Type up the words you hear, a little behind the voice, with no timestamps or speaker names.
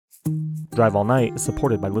Drive All Night is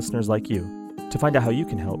supported by listeners like you. To find out how you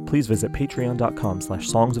can help, please visit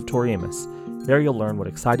patreon.com/Songs of Tori Amos. There you'll learn what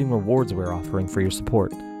exciting rewards we're offering for your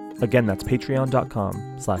support. Again, that's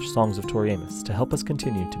patreon.com/Songs of Tori Amos to help us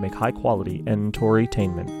continue to make high quality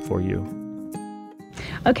N-Tori-tainment for you.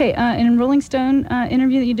 Okay, in a Rolling Stone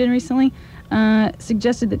interview that you did recently,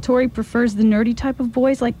 suggested that Tori prefers the nerdy type of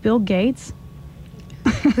boys like Bill Gates.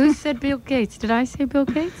 Who said Bill Gates? Did I say Bill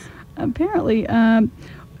Gates? Apparently.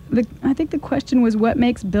 I think the question was, what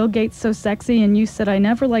makes Bill Gates so sexy? And you said, I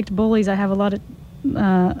never liked bullies. I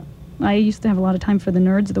used to have a lot of time for the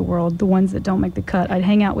nerds of the world, the ones that don't make the cut. I'd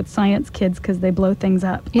hang out with science kids because they blow things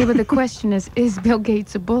up. Yeah, but the question is Bill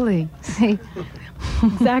Gates a bully? See?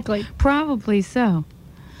 Exactly. Probably so.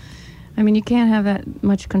 I mean, you can't have that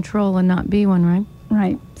much control and not be one, right?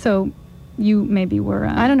 Right. So you maybe were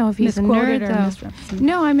I don't know if he's a nerd, though.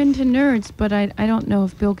 No, I'm into nerds, but I don't know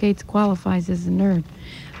if Bill Gates qualifies as a nerd.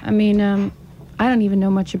 I mean, I don't even know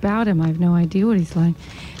much about him. I have no idea what he's like.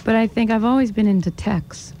 But I think I've always been into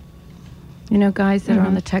techs. You know, guys that are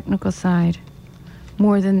on the technical side,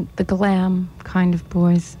 more than the glam kind of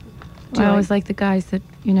boys. I always like the guys that,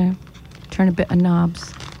 you know, turn a bit of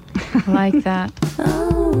knobs. I like that.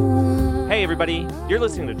 Hey everybody, you're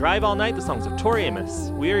listening to Drive All Night, the Songs of Tori Amos.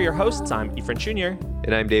 We are your hosts. I'm Ephraim Jr.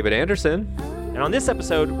 And I'm David Anderson. And on this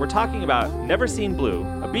episode, we're talking about Never Seen Blue,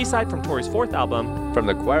 a B-side from Tori's fourth album, From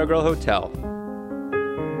the Choir Girl Hotel.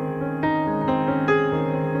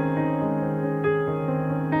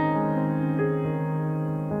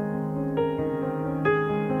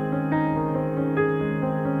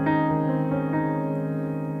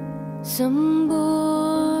 Some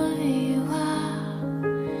boy you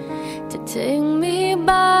are to take me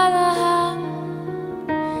by the hand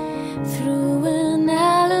through an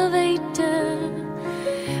elevator.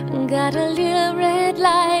 Got a little red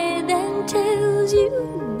light that tells you,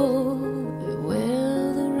 boy,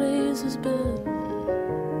 where the razor's been.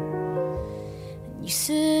 And you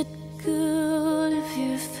said, good, if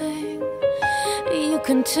you think you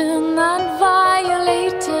can turn that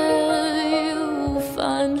violator, you'll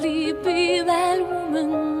finally be that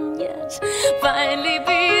woman, yes, finally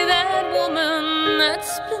be that woman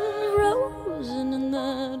that's been frozen in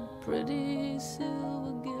that pretty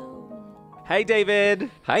silver gilt. Hey David.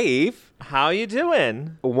 Hi, Eve. How you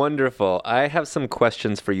doing? Wonderful. I have some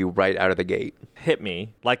questions for you right out of the gate. Hit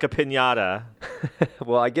me like a piñata.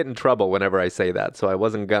 Well, I get in trouble whenever I say that, so I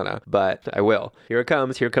wasn't gonna, but I will. Here it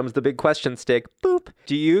comes. Here comes the big question stick. Boop.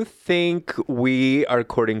 Do you think we are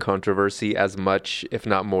courting controversy as much, if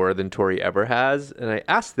not more, than Tori ever has? And I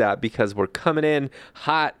ask that because we're coming in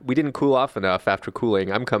hot. We didn't cool off enough after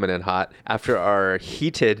cooling. I'm coming in hot after our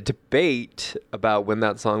heated debate about when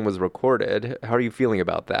that song was recorded. How are you feeling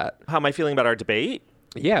about that? How am I feeling about our debate?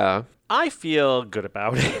 Yeah. I feel good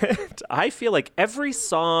about it. I feel like every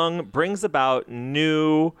song brings about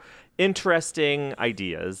new, interesting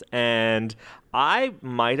ideas. And I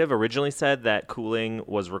might have originally said that Cooling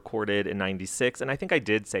was recorded in 96. And I think I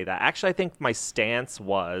did say that. Actually, I think my stance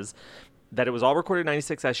was that it was all recorded in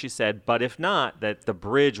 96, as she said, but if not, that the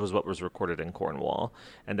bridge was what was recorded in Cornwall,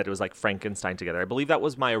 and that it was like Frankenstein together. I believe that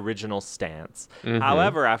was my original stance. Mm-hmm.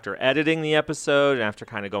 However, after editing the episode and after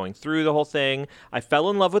kind of going through the whole thing, I fell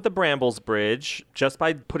in love with the Brambles Bridge just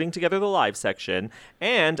by putting together the live section,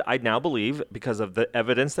 and I now believe, because of the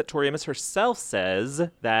evidence that Tori Amos herself says,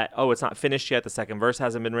 that, oh, it's not finished yet, the second verse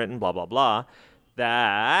hasn't been written, blah, blah, blah,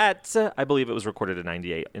 that I believe it was recorded in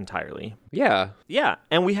 98 entirely. Yeah. Yeah,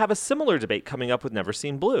 and we have a similar debate coming up with Never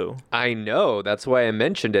Seen Blue. I know. That's why I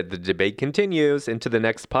mentioned it. The debate continues into the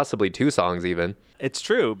next possibly 2 songs even. It's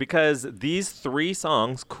true, because these 3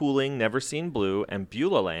 songs, Cooling, Never Seen Blue, and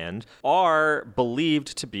Beulah Land, are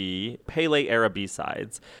believed to be Pele-era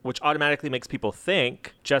B-sides, which automatically makes people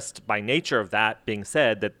think, just by nature of that being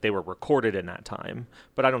said, that they were recorded in that time.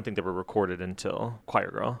 But I don't think they were recorded until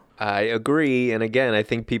Choir Girl. I agree, and again, I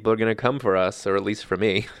think people are going to come for us, or at least for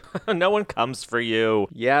me. No one comes for you.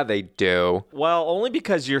 Yeah, they do. Well, only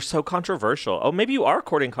because you're so controversial. Oh, maybe you are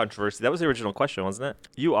courting controversy. That was the original question, wasn't it?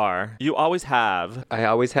 You are. You always have. I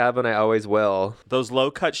always have, and I always will. Those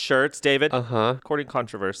low-cut shirts, David? Uh-huh. Courting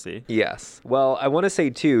controversy. Yes. Well, I want to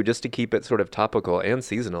say, too, just to keep it sort of topical and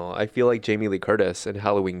seasonal, I feel like Jamie Lee Curtis in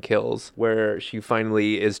Halloween Kills, where she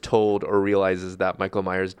finally is told or realizes that Michael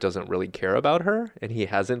Myers doesn't really care about her, and he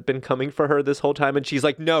hasn't been been coming for her this whole time. And she's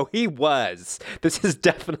like, no, he was. This is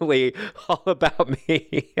definitely all about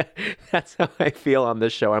me. That's how I feel on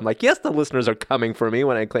this show. I'm like, yes, the listeners are coming for me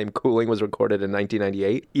when I claim Cooling was recorded in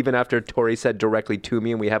 1998. Even after Tori said directly to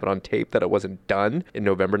me, and we have it on tape, that it wasn't done in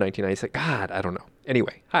November 1996. God, I don't know.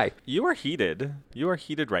 Anyway, hi. You are heated. You are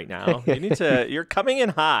heated right now. You're coming in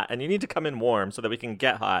hot, and you need to come in warm so that we can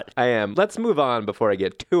get hot. I am. Let's move on before I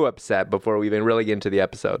get too upset before we even really get into the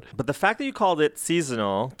episode. But the fact that you called it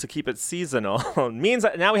seasonal to keep it seasonal means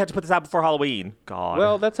that now we have to put this out before Halloween. God.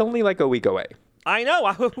 Well, that's only like a week away. I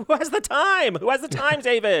know. Who has the time? Who has the time,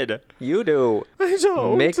 David? You do. I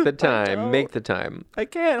don't. Make the time. Make the time. I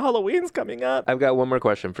can't. Halloween's coming up. I've got one more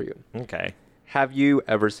question for you. Okay. Have you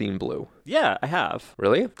ever seen Blue? Yeah, I have.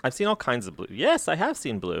 Really? I've seen all kinds of Blue. Yes, I have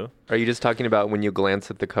seen Blue. Are you just talking about when you glance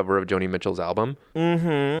at the cover of Joni Mitchell's album?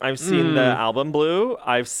 Mm-hmm. I've seen the album Blue.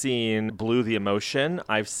 I've seen Blue the Emotion.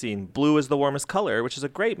 I've seen Blue is the Warmest Color, which is a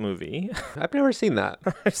great movie. I've never seen that.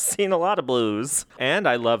 I've seen a lot of blues. And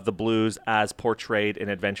I love the blues as portrayed in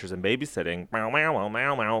Adventures in Babysitting. Meow, meow, meow,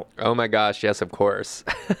 meow, meow. Oh my gosh, yes, of course.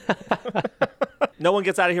 No one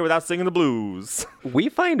gets out of here without singing the blues. We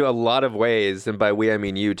find a lot of ways, and by we I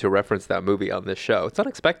mean you, to reference that movie on this show. It's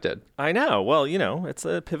unexpected. I know. Well, it's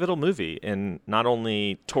a pivotal movie in not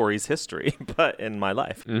only Tori's history, but in my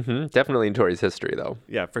life. Mm-hmm. Definitely in Tori's history, though.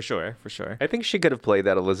 Yeah, for sure. For sure. I think she could have played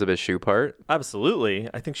that Elizabeth Shue part. Absolutely.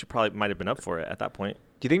 I think she probably might have been up for it at that point.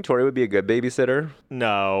 Do you think Tori would be a good babysitter?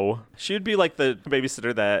 No. She'd be like the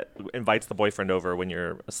babysitter that invites the boyfriend over when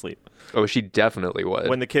you're asleep. Oh, she definitely would.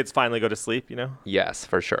 When the kids finally go to sleep, Yes,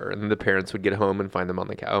 for sure. And then the parents would get home and find them on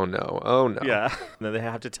the couch. Oh, no. Oh, no. Yeah. And then they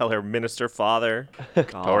have to tell her minister father.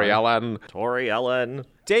 Tori Ellen. Tori Ellen.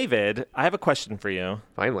 David, I have a question for you.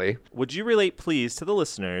 Finally. Would you relate, please, to the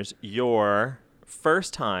listeners, your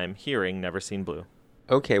first time hearing Never Seen Blue?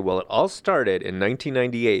 Okay, well, it all started in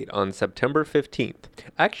 1998 on September 15th.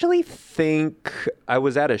 I actually think I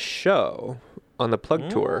was at a show on the Plug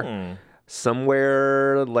Tour.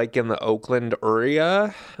 Somewhere like in the Oakland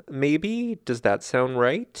area, maybe? Does that sound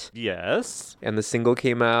right? Yes. And the single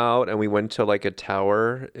came out, and we went to like a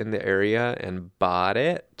tower in the area and bought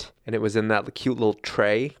it. And it was in that cute little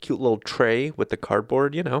tray with the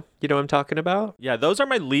cardboard, You know what I'm talking about? Yeah, those are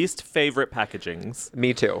my least favorite packagings.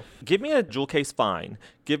 Me too. Give me a jewel case, fine.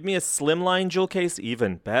 Give me a slimline jewel case,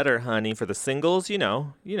 even better, honey. For the singles,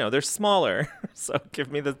 they're smaller. So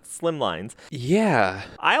give me the slimlines. Yeah.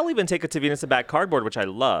 I'll even take it to Venus and Back cardboard, which I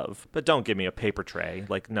love. But don't give me a paper tray.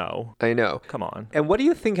 Like, no. I know. Come on. And what do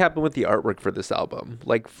you think happened with the artwork for this album?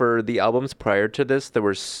 Like, for the albums prior to this, there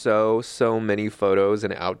were so many photos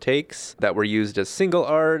and outtakes that were used as single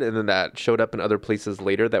art, and then that showed up in other places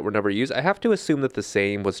later that were never used. I have to assume that the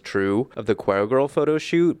same was true of the Choir Girl photo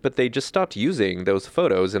shoot, but they just stopped using those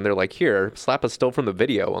photos, and they're like, here, slap a still from the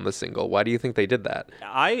video on the single. Why do you think they did that?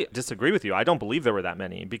 I disagree with you. I don't believe there were that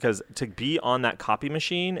many, because to be on that copy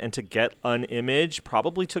machine and to get an image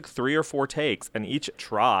probably took 3 or 4 takes, and each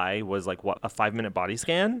try was like, a 5-minute body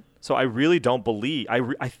scan? So I really don't believe,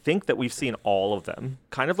 I think that we've seen all of them,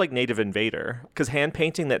 kind of like Native Invader, because hand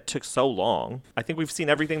painting that took so long, I think we've seen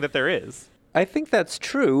everything that there is. I think that's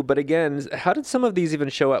true, but again, how did some of these even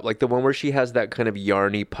show up? Like the one where she has that kind of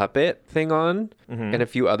yarny puppet thing on, and a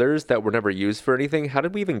few others that were never used for anything. How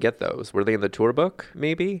did we even get those? Were they in the tour book,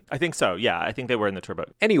 maybe? I think so, yeah. I think they were in the tour book.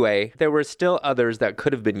 Anyway, there were still others that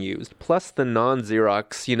could have been used, plus the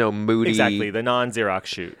non-Xerox, moody... Exactly, the non-Xerox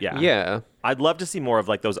shoot, yeah. Yeah. I'd love to see more of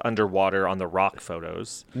like those underwater on the rock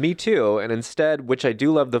photos. Me too. And instead, which I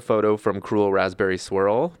do love the photo from Cruel Raspberry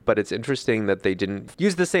Swirl, but it's interesting that they didn't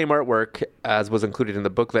use the same artwork as was included in the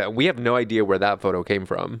booklet. We have no idea where that photo came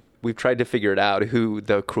from. We've tried to figure it out, who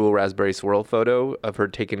the Cruel Raspberry Swirl photo of her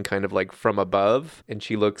taken kind of like from above, and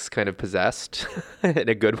she looks kind of possessed in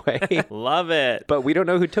a good way. Love it. But we don't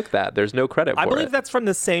know who took that. There's no credit for it. I believe that's from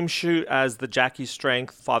the same shoot as the Jackie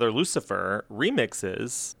Strength Father Lucifer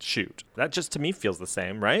remixes shoot. That just to me feels the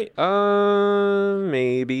same, right?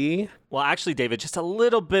 Maybe. Well, actually, David, just a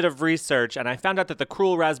little bit of research, and I found out that the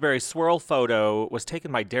Cruel Raspberry Swirl photo was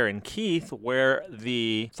taken by Darren Keith, where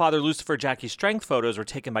the Father Lucifer Jackie Strength photos were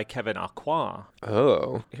taken by Kevin Aqua.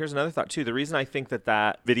 Oh. Here's another thought, too. The reason I think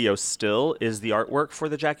that video still is the artwork for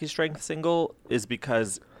the Jackie Strength single is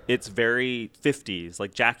because It's very 50s,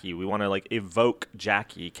 like Jackie. We want to like evoke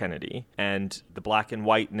Jackie Kennedy. And the black and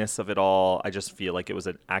whiteness of it all, I just feel like it was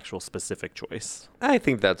an actual specific choice. I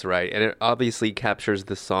think that's right. And it obviously captures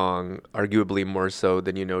the song arguably more so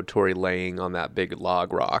than, Tori laying on that big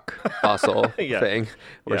log rock fossil thing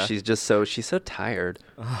where she's so tired.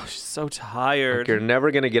 Oh, she's so tired. Like, you're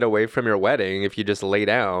never going to get away from your wedding if you just lay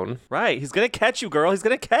down. Right. He's going to catch you, girl. He's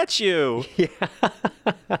going to catch you. Yeah.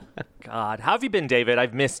 God, how have you been, David?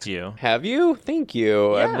 I've missed you. Have you? Thank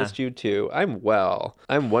you. Yeah. I've missed you too. I'm well.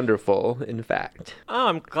 I'm wonderful, in fact. Oh,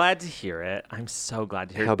 I'm glad to hear it. I'm so glad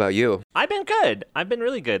to hear it. How about you? I've been good. I've been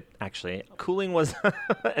really good, actually. Cooling was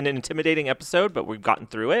an intimidating episode, but we've gotten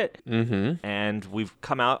through it. Mm-hmm. And we've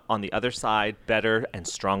come out on the other side better and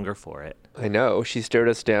stronger for it. I know. She stared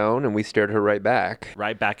us down, and we stared her right back.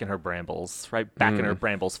 Right back in her brambles. Right back in her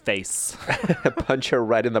brambles face. Punch her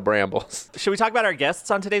right in the brambles. Should we talk about our guests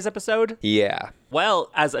on today's episode? Yeah.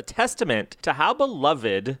 Well, as a testament to how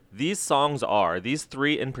beloved these songs are, these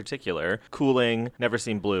three in particular, Cooling, Never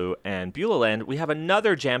Seen Blue, and Beulah Land, we have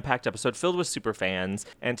another jam-packed episode filled with super fans.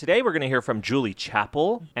 And today we're going to hear from Julie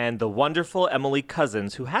Chappell and the wonderful Emily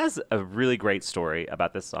Cousins, who has a really great story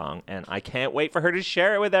about this song. And I can't wait for her to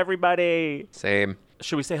share it with everybody. Same.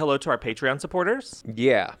 Should we say hello to our Patreon supporters?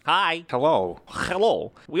 Yeah. Hi. Hello.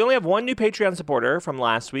 Hello. We only have one new Patreon supporter from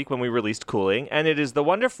last week when we released Cooling, and it is the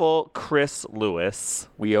wonderful Chris Lewis.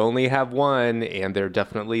 We only have one, and they're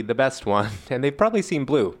definitely the best one. And they've probably seen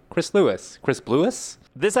Blue. Chris Lewis. Chris Bluis?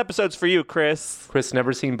 This episode's for you, Chris. Chris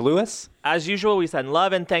never seen Bluis? As usual, we send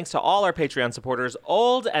love and thanks to all our Patreon supporters,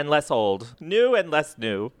 old and less old, new and less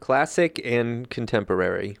new. Classic and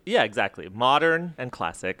contemporary. Yeah, exactly. Modern and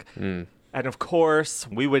classic. And of course,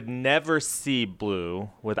 we would never see Blue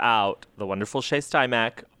without the wonderful Shay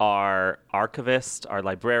Stymack, our archivist, our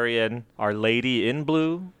librarian, our lady in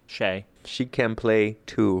blue, Shay. She can play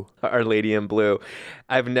too, Our Lady in Blue.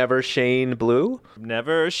 I've never Shane Blue.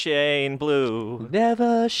 Never Shane Blue.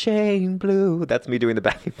 Never Shane Blue. That's me doing the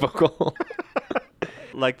backing vocal.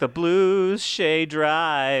 Like the blues Shay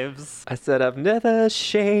drives. I said I've never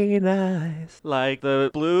Shane eyes. Like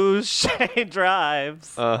the blues Shay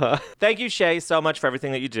drives. Uh-huh. Thank you, Shay, so much for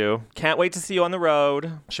everything that you do. Can't wait to see you on the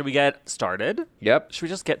road. Should we get started? Yep. Should we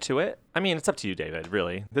just get to it? I mean, it's up to you, David,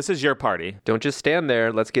 really. This is your party. Don't just stand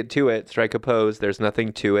there. Let's get to it. Strike a pose. There's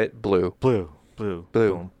nothing to it. Blue. Blue. Blue.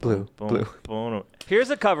 Blue. Boom, Blue. boom, Blue. boom. Here's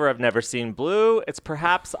a cover of Never Seen Blue. It's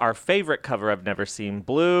perhaps our favorite cover of Never Seen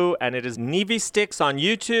Blue, and it is Nevy Sticks on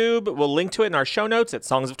YouTube. We'll link to it in our show notes at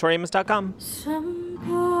songsoftoriamus.com. Some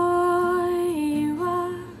boy you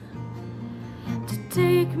are to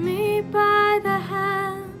take me by the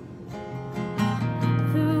hand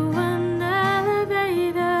through an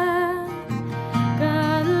elevator.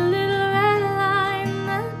 Got a little red line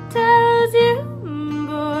that tells you,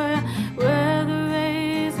 boy, where the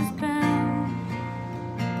razor's been.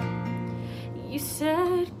 You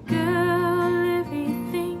said, girl, if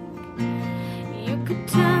you think you could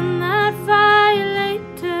turn that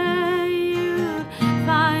violator, you'd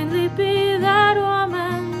finally be that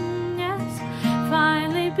woman. Yes,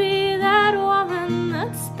 finally be that woman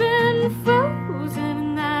that's been frozen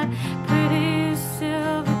in that pretty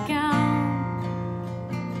silver gown.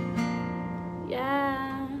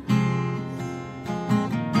 Yeah.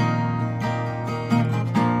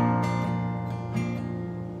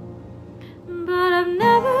 But I've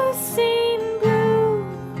never seen blue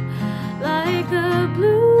like the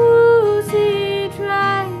blues he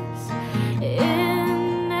drives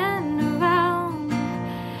in and around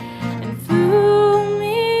and through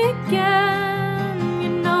me again. You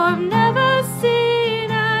know I've never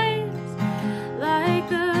seen eyes like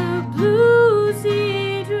the blues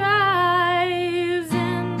he drives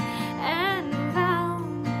in and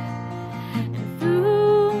around and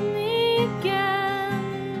through me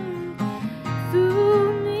again.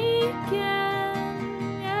 Through me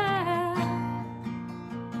again, yeah.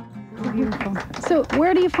 Beautiful. So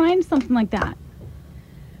where do you find something like that?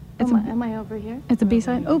 It's Am I over here? It's a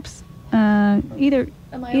B-side. Oops. Either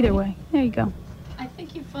Am I either over way. There you go. I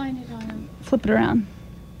think you find it on Flip it around.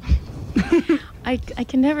 I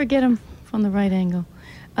can never get them from the right angle.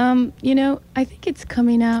 I think it's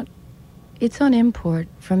coming out. It's on import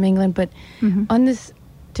from England, but on this,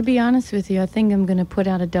 to be honest with you, I think I'm going to put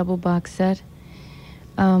out a double box set.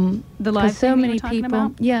 The live so thing that you many were talking people,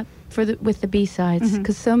 about? yeah, with the B-sides,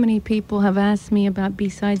 because so many people have asked me about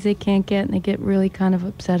B-sides they can't get, and they get really kind of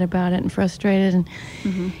upset about it and frustrated, and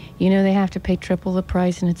they have to pay triple the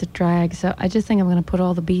price, and it's a drag. So I just think I'm going to put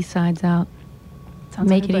all the B-sides out. Sounds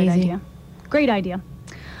Make like a it great easy. idea. Great idea.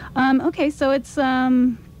 Okay, so it's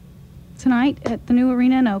tonight at the new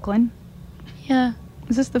arena in Oakland. Yeah.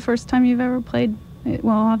 Is this the first time you've ever played?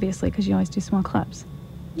 Well, obviously, because you always do small clubs.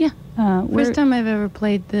 Yeah. First time I've ever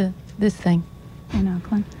played this thing. I know,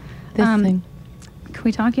 Glenn. This thing. Can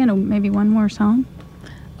we talk in maybe one more song?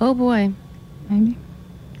 Oh, boy. Maybe.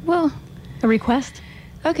 Well. A request?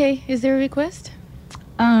 Okay. Is there a request?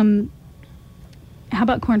 How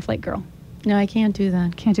about Cornflake Girl? No, I can't do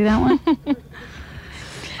that. Can't do that one?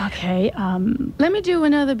 Okay. Let me do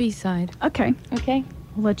another B-side. Okay. Okay?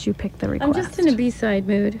 I'll let you pick the request. I'm just in a B-side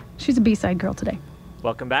mood. She's a B-side girl today.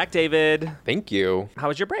 Welcome back, David. Thank you. How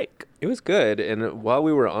was your break? It was good. And while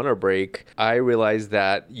we were on our break, I realized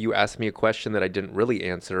that you asked me a question that I didn't really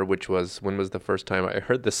answer, which was, when was the first time I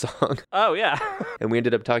heard the song? Oh, yeah. And we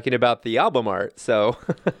ended up talking about the album art. So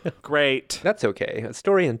Great. That's okay. A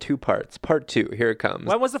story in 2 parts. Part 2, here it comes.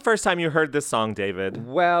 When was the first time you heard this song, David?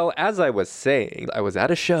 Well, as I was saying, I was at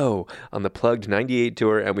a show on the Plugged 98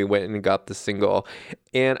 tour, and we went and got the single.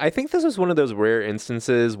 And I think this was one of those rare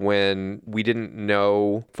instances when we didn't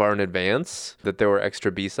know far in advance that there were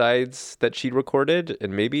extra B-sides that she'd recorded.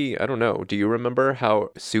 And maybe, I don't know, do you remember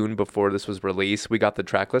how soon before this was released, we got the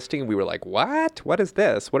track listing and we were like, what? What is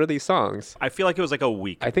this? What are these songs? I feel like it was like a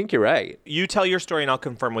week. I think you're right. You tell your story and I'll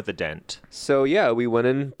confirm with the dent. So yeah, we went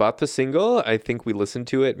and bought the single. I think we listened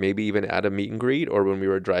to it maybe even at a meet and greet or when we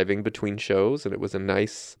were driving between shows. And it was a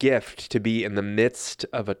nice gift to be in the midst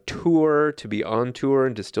of a tour, to be on tour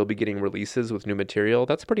and to still be getting releases with new material.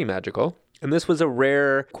 That's pretty magical. And this was a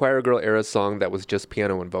rare Choir Girl era song that was just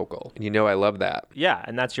piano and vocal. And you know I love that. Yeah,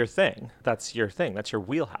 and that's your thing. That's your thing. That's your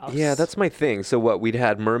wheelhouse. Yeah, that's my thing. So what, we'd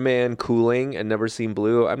had Merman, Cooling, and Never Seen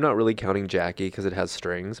Blue. I'm not really counting Jackie because it has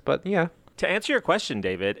strings, but yeah. To answer your question,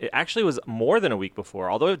 David, it actually was more than a week before,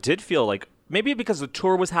 although it did feel like maybe because the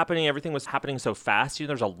tour was happening, everything was happening so fast,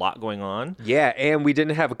 there's a lot going on. Yeah, and we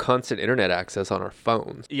didn't have constant internet access on our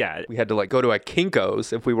phones. Yeah. We had to go to a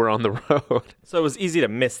Kinko's if we were on the road. So it was easy to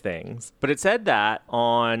miss things. But it said that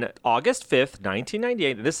on August 5th,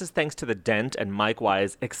 1998, this is thanks to the Dent and Mike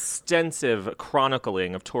Wise extensive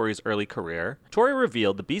chronicling of Tori's early career, Tori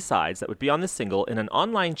revealed the B-sides that would be on the single in an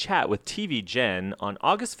online chat with TV Gen on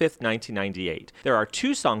August 5th, 1998. There are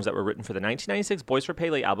 2 songs that were written for the 1996 Boys for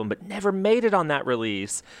Pele album, but never made it on that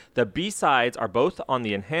release. The B-sides are both on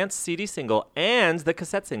the enhanced CD single and the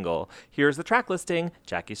cassette single. Here's the track listing: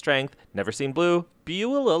 Jackie Strength, Never Seen Blue,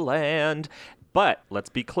 Beulah Land. But let's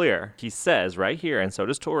be clear. He says right here, and so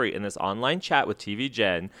does Tori in this online chat with TV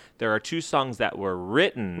Gen, there are 2 songs that were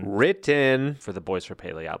written for the Boys for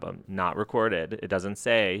Pele album, not recorded. It doesn't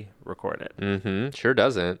say recorded. Sure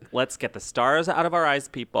doesn't. Let's get the stars out of our eyes,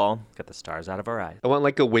 people. Get the stars out of our eyes. I want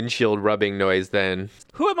like a windshield rubbing noise then.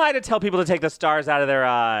 Who am I to tell people to take the stars out of their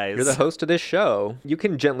eyes? You're the host of this show. You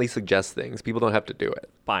can gently suggest things. People don't have to do it.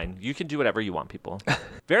 Fine. You can do whatever you want, people.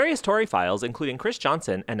 Various Tori files, including Chris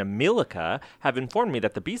Johnson and Emilica, have informed me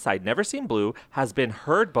that the B-side Never Seen Blue has been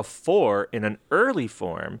heard before in an early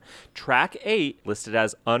form. Track 8, listed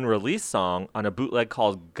as unreleased song on a bootleg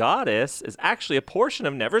called Goddess, is actually a portion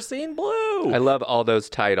of Never Seen Blue. I love all those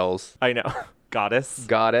titles. I know. Goddess,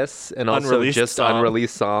 and also unreleased just song.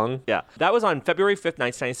 Unreleased song. Yeah, that was on February 5th,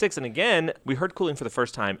 1996. And again, we heard Cooling for the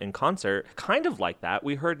first time in concert. Kind of like that,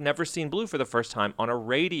 we heard Never Seen Blue for the first time on a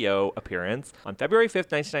radio appearance on February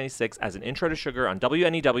 5th, 1996 as an intro to Sugar on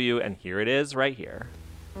WNEW. And here it is right here.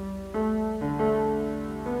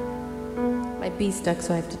 My B's stuck,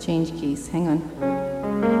 so I have to change keys. Hang on.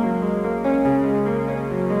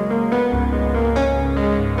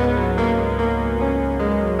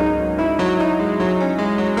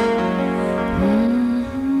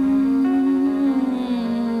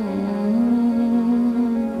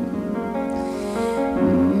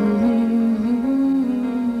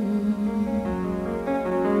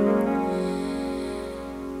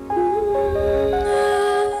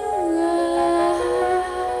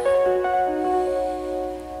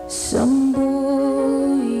 Some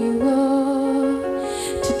boy you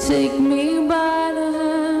are to take me by the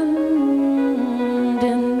hand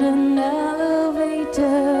in an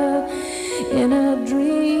elevator in a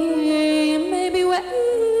dream, maybe where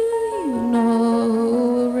you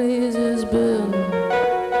know a razor's burn.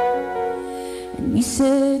 And we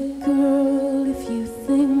said, girl, if you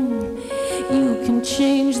think you can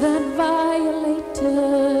change that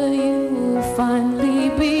violator, you'll finally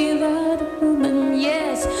be that woman.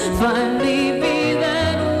 Yes, finally be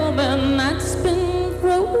that woman that's been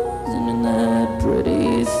frozen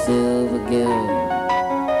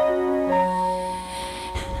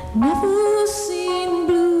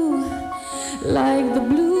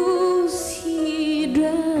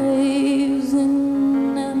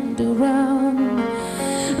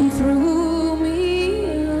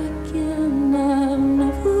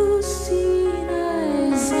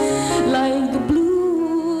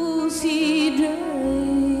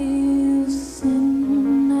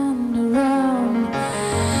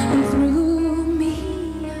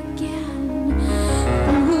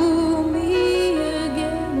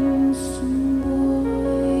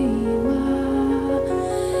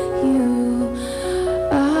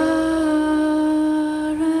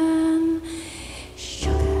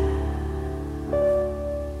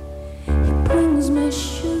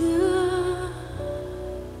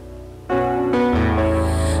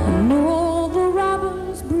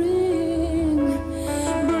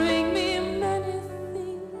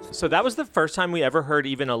So that was the first time we ever heard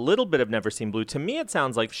even a little bit of Never Seen Blue. To me, it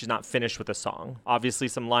sounds like she's not finished with the song. Obviously,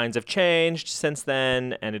 some lines have changed since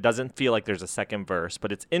then, and it doesn't feel like there's a second verse.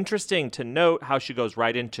 But it's interesting to note how she goes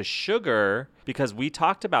right into Sugar, because we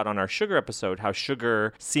talked about on our Sugar episode how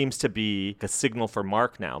Sugar seems to be a signal for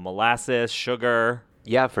Mark now. Molasses, Sugar.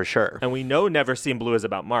 Yeah, for sure. And we know Never Seen Blue is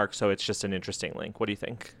about Mark, so it's just an interesting link. What do you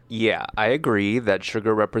think? Yeah, I agree that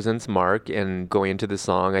Sugar represents Mark, and going into the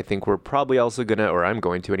song, I think we're probably also gonna, or I'm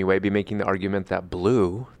going to anyway, be making the argument that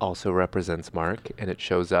Blue also represents Mark, and it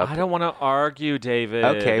shows up. I don't want to argue, David.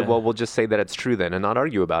 Okay, well, we'll just say that it's true then and not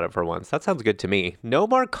argue about it for once. That sounds good to me. No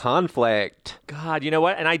more conflict. God, you know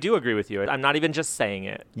what? And I do agree with you. I'm not even just saying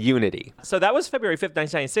it. Unity. So that was February 5th,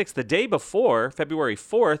 1996. The day before, February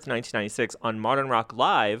 4th, 1996, on Modern Rock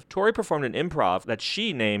Live, Tori performed an improv that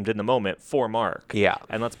she named in the moment for Mark. Yeah.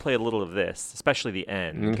 And let's play a little of this, especially the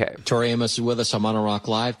end. Okay. Tori Amos is with us on Modern Rock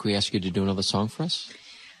Live. Can we ask you to do another song for us?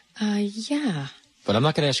 Yeah. But I'm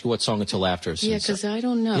not going to ask you what song until after. Yeah, because I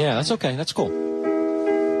don't know. Yeah, that's okay. That's cool.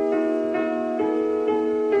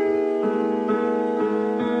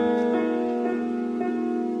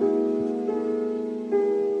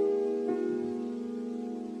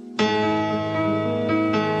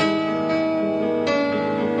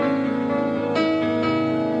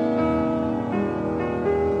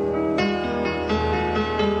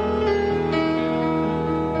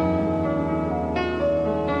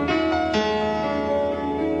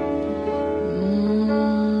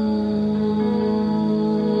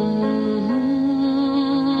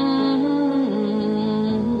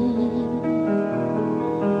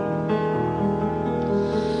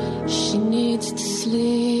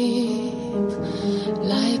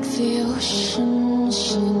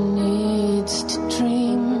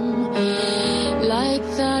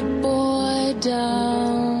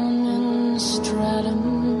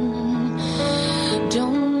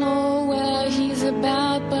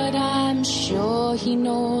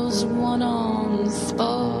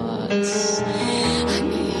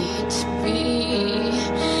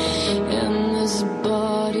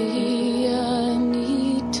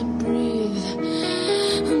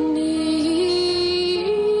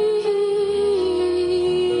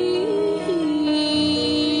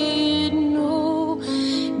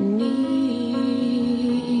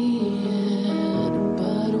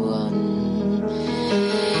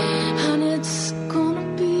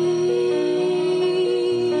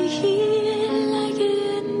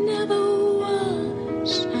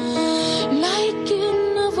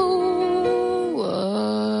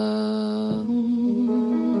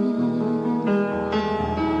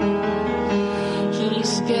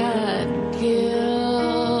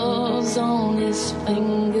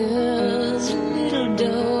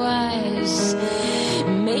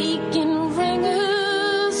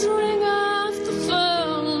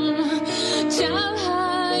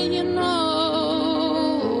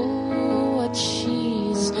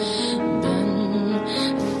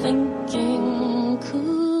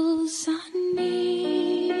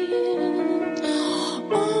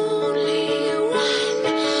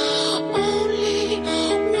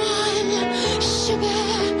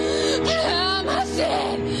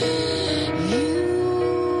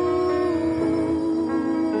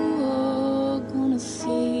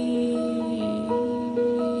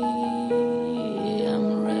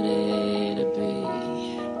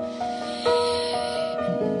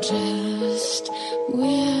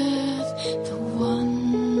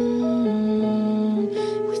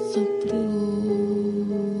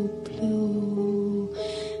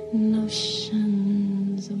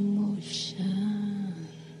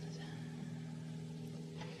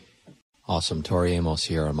 Awesome. Tori Amos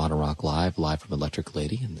here on Modern Rock Live from Electric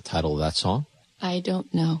Lady. And the title of that song? I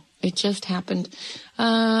don't know. It just happened. For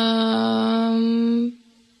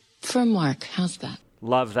Mark. How's that?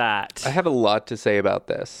 Love that. I have a lot to say about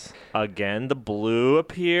this. Again, the blue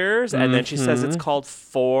appears, and then she says it's called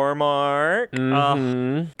for Mark.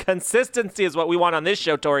 Consistency is what we want on this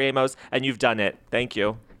show, Tori Amos, and you've done it. Thank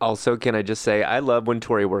you. Also, can I just say, I love when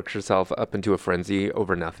Tori works herself up into a frenzy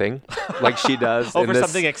over nothing, like she does. Over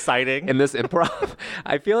something exciting. In this improv.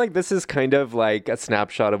 I feel like this is kind of like a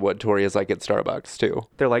snapshot of what Tori is like at Starbucks, too.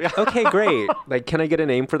 They're like, okay, great. Like, can I get a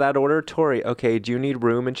name for that order? Tori, okay, do you need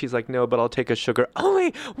room? And she's like, no, but I'll take a sugar.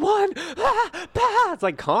 Only one. It's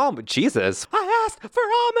like, calm. Jesus. I asked for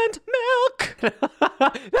almond milk.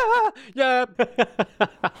 Yeah.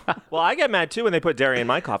 Well, Well, I get mad too when they put dairy in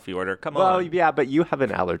my coffee order. Come on. Well, yeah, but you have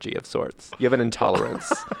an allergy of sorts. You have an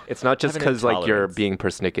intolerance. It's not just because like you're being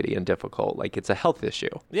persnickety and difficult. Like it's a health issue.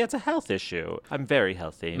 Yeah, it's a health issue. I'm very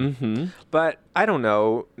healthy. Mm-hmm. But I don't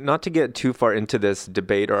know, not to get too far into this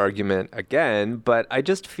debate or argument again, but I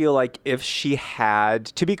just feel like if she had,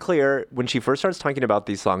 to be clear, when she first starts talking about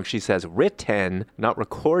these songs, she says written, not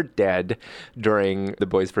recorded during the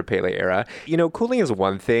Boys for Pele era. You know, cooling is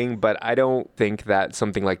one thing, but I don't think that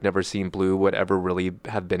something like Never Seen Blue would ever really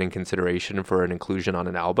have been in consideration for an inclusion on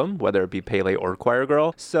an album, whether it be Pele or Choir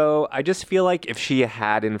Girl. So I just feel like if she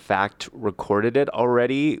had in fact recorded it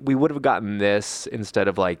already, we would have gotten this instead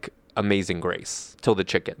of like Amazing Grace, Till the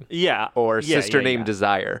Chicken. Yeah. Or Sister Named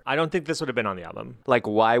Desire. I don't think this would have been on the album. Like,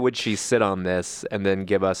 why would she sit on this and then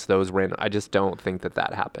give us those random... I just don't think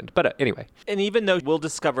that happened. But anyway. And even though we'll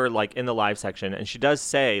discover, like, in the live section, and she does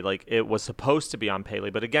say, like, it was supposed to be on Pele,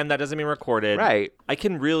 but again, that doesn't mean recorded. Right. I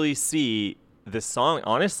can really see this song,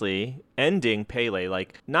 honestly, ending Pele,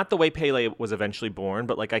 like not the way Pele was eventually born,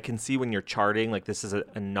 but like I can see when you're charting, like this is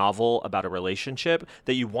a novel about a relationship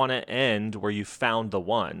that you want to end where you found the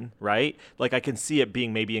one, right? Like I can see it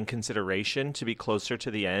being maybe in consideration to be closer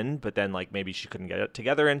to the end, but then like maybe she couldn't get it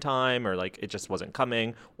together in time, or like it just wasn't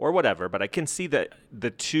coming or whatever. But I can see that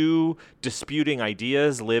the two disputing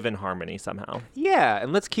ideas live in harmony somehow. Yeah,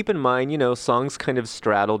 and let's keep in mind, you know, songs kind of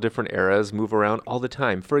straddle different eras, move around all the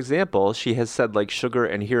time. For example, she has said like Sugar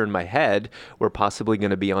and Here in My Head were possibly going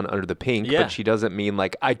to be on Under the Pink, but she doesn't mean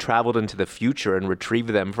like I traveled into the future and retrieved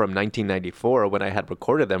them from 1994 when I had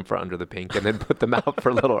recorded them for Under the Pink and then put them out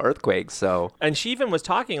for Little Earthquake. So, and she even was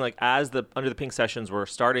talking like as the Under the Pink sessions were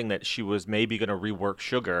starting that she was maybe going to rework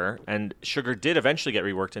Sugar, and Sugar did eventually get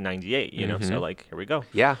reworked in 98, you know, so like here we go.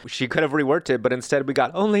 Yeah, she could have reworked it, but instead we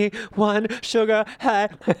got only one sugar high.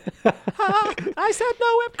 I said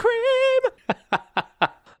no whipped cream.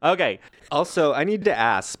 Okay. Also, I need to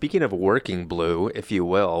ask, speaking of working Blue, if you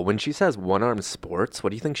will, when she says one-arm sports, what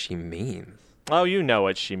do you think she means? Oh, you know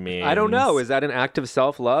what she means. I don't know. Is that an act of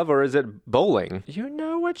self-love or is it bowling? You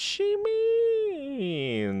know what she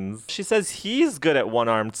means. She says he's good at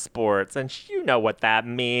one-armed sports, and you know what that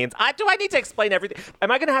means. Do I need to explain everything?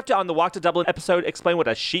 Am I going to have to, on the Walk to Dublin episode, explain what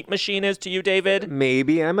a sheep machine is to you, David?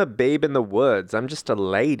 Maybe. I'm a babe in the woods. I'm just a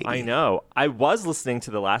lady. I know. I was listening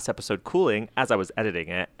to the last episode, Cooling, as I was editing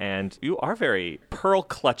it, and you are very pearl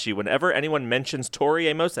clutchy whenever anyone mentions Tori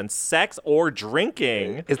Amos and sex or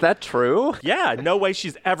drinking. Is that true? Yeah, no way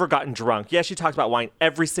she's ever gotten drunk. Yeah, she talks about wine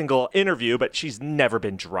every single interview, but she's never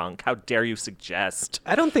been drunk. How dare you suggest?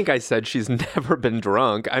 I don't think I said she's never been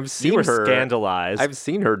drunk. I've seen her. You were scandalized. I've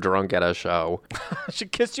seen her drunk at a show. She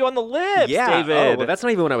kissed you on the lips, David. Oh, well, that's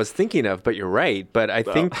not even what I was thinking of, but you're right. But I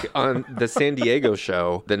think on the San Diego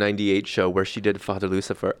show, the 98 show, where she did Father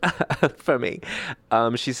Lucifer for me,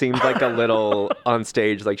 she seemed like a little on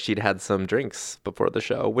stage, like she'd had some drinks before the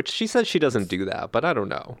show, which she says she doesn't do that, but I don't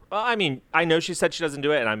know. Well, I mean, I know she said she doesn't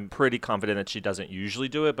do it, and I'm pretty confident that she doesn't usually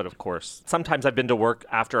do it, but of course, sometimes I've been to work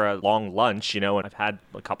after a long lunch, you know, and I've had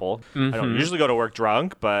a couple. I don't usually go to work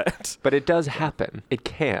drunk, but... But it does happen. It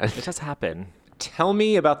can. It does happen. Tell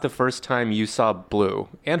me about the first time you saw Blue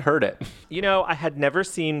and heard it. You know, I had never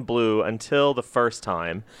seen Blue until the first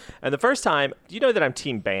time. And the first time, you know that I'm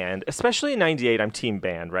team band, especially in 98, I'm team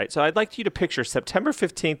band, right? So I'd like you to picture September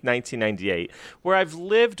 15th, 1998, where I've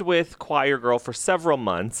lived with Choir Girl for several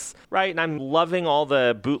months, right? And I'm loving all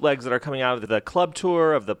the bootlegs that are coming out of the club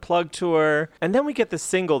tour, of the plug tour. And then we get this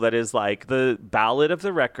single that is like the ballad of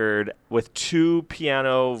the record with 2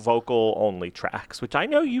 piano vocal only tracks, which I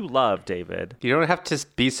know you love, David. You don't have to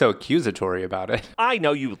be so accusatory about it. I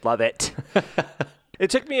know you love it. It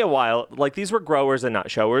took me a while. Like, these were growers and not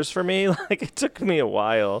showers for me. Like, it took me a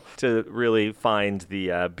while to really find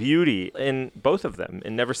the beauty in both of them,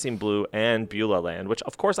 in Never Seen Blue and Beulah Land, which,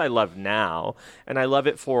 of course, I love now. And I love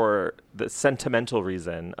it for the sentimental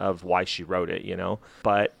reason of why she wrote it, you know?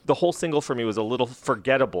 But the whole single for me was a little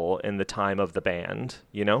forgettable in the time of the band,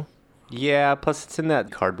 you know? Yeah, plus it's in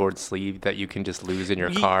that cardboard sleeve that you can just lose in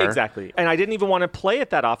your car. Exactly. And I didn't even want to play it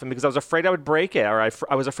that often because I was afraid I would break it, or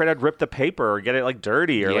I was afraid I'd rip the paper or get it like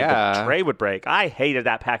dirty, or like the tray would break. I hated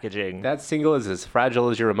that packaging. That single is as fragile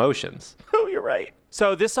as your emotions. Oh, you're right.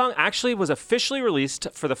 So this song actually was officially released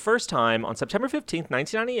for the first time on September 15th,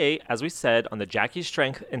 1998, as we said, on the Jackie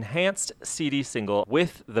Strength Enhanced CD single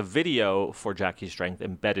with the video for Jackie Strength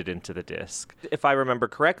embedded into the disc. If I remember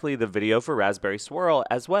correctly, the video for Raspberry Swirl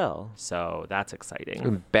as well. So that's exciting.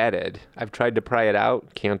 Embedded. I've tried to pry it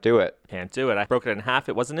out. Can't do it. Can't do it. I broke it in half.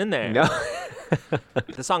 It wasn't in there. No.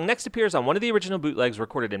 The song next appears on one of the original bootlegs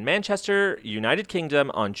recorded in Manchester, United Kingdom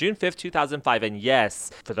on June 5th, 2005. And yes,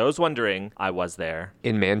 for those wondering, I was there. there.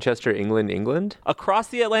 In Manchester, England? Across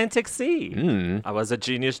the Atlantic Sea. Mm. I was a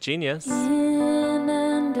genius. In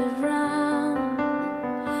and around,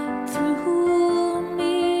 through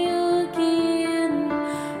me again,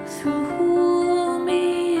 through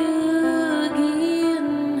me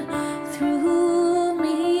again, through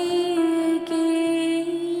me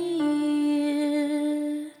again.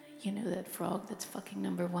 You know that frog that's fucking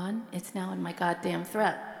number one? It's now in my goddamn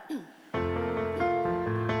throat.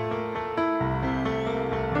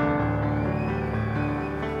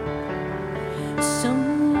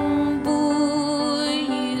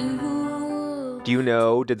 Do you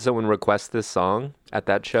know, did someone request this song at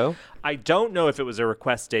that show? I don't know if it was a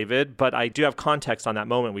request, David, but I do have context on that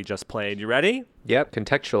moment we just played. You ready? Yep,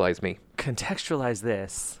 contextualize me. Contextualize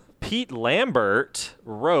this. Pete Lambert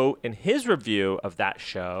wrote in his review of that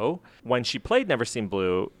show, when she played Never Seen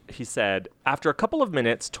Blue, he said, after a couple of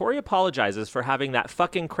minutes, Tori apologizes for having that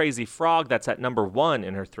fucking crazy frog that's at number one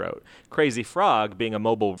in her throat. Crazy Frog being a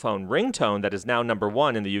mobile phone ringtone that is now number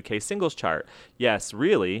one in the UK singles chart. Yes,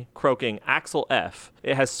 really, croaking Axel F.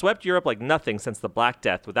 It has swept Europe like nothing since the Black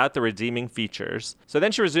Death without the redeeming features. So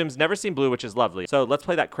then she resumes Never Seen Blue, which is lovely. So let's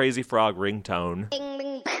play that Crazy Frog ringtone.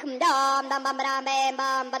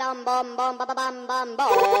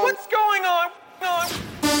 What's going on?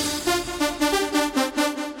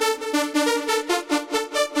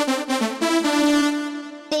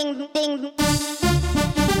 Ding, ding.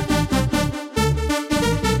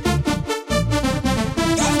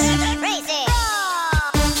 Crazy.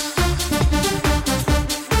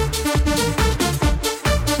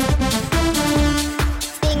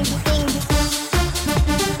 Ding, ding.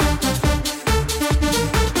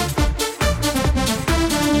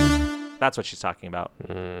 That's what she's talking about.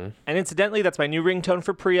 And incidentally, that's my new ringtone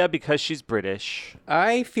for Priya because she's British.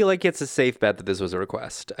 I feel like it's a safe bet that this was a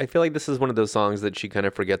request. I feel like this is one of those songs that she kind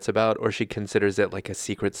of forgets about, or she considers it like a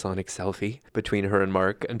secret sonic selfie between her and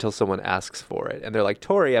Mark until someone asks for it. And they're like,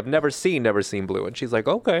 Tori, I've never seen Blue. And she's like,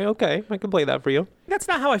 okay, I can play that for you. That's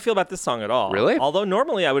not how I feel about this song at all. Really? Although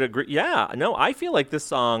normally I would agree. Yeah, no, I feel like this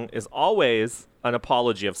song is always an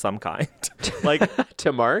apology of some kind. Like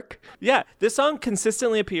to Mark? Yeah, this song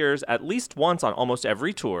consistently appears at least once on almost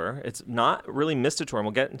every tour. It's not really missed a tour, and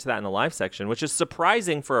we'll get into that in the live section, which is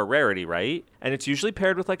surprising for a rarity, right? And it's usually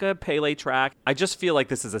paired with like a Pele track. I just feel like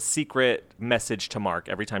this is a secret message to Mark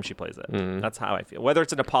every time she plays it. That's how I feel. Whether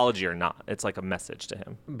it's an apology or not, it's like a message to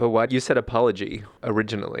him. But why you said apology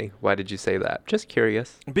originally? Why did you say that? Just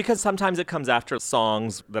curious. Because sometimes it comes after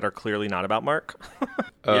songs that are clearly not about Mark.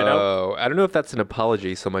 You know? know? I don't know if that's an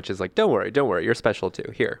apology so much as like, don't worry, you're special too.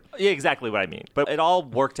 Here. Yeah, exactly what I mean. But it all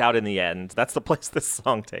worked out in the end. That's the place this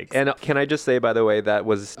song takes. And can I just say, by the way, that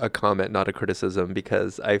was a comment, not a criticism,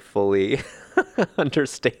 because I fully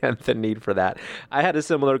understand the need for that. I had a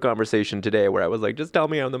similar conversation today where I was like, just tell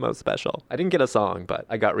me I'm the most special. I didn't get a song, but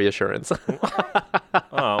I got reassurance. Oh,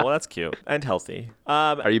 well, that's cute and healthy.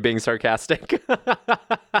 Are you being sarcastic?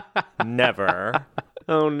 Never.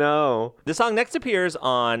 Oh, no. The song next appears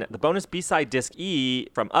on the bonus B-side disc E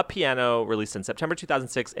from Up Piano, released in September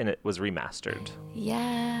 2006, and it was remastered.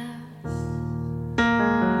 Yes.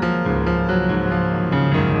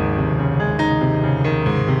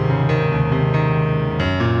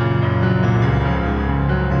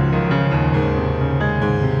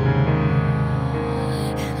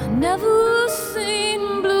 Never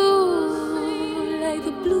seen blue like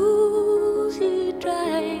the blues he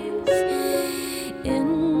drives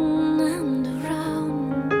in and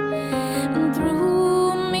around and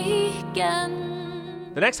through me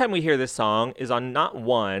again. The next time we hear this song is on not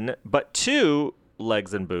one, but two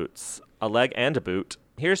Legs and Boots. A leg and a boot.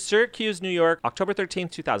 Here's Syracuse, New York, October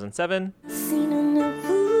 13th, 2007. Seen enough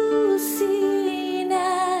blue seen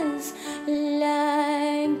as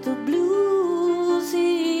like the blues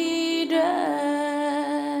he drives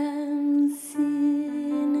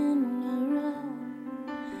in and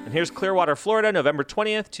around. And here's Clearwater, Florida, November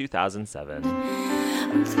 20th, 2007.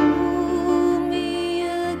 And through me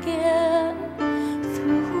again,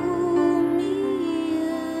 through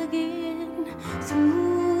me again,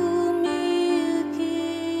 through me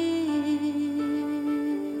again.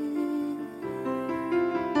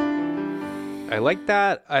 I like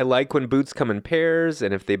that. I like when boots come in pairs,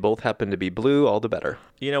 and if they both happen to be blue, all the better.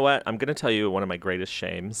 You know what? I'm going to tell you one of my greatest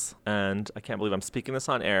shames, and I can't believe I'm speaking this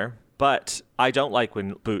on air, but I don't like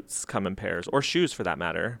when boots come in pairs, or shoes for that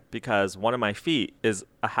matter, because one of my feet is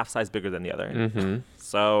a half size bigger than the other. Mm-hmm.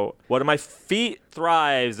 So one of my feet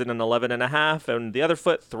thrives in an 11.5, and the other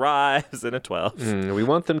foot thrives in a 12. We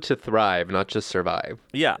want them to thrive, not just survive.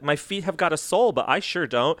 Yeah, my feet have got a soul, but I sure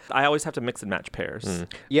don't. I always have to mix and match pairs.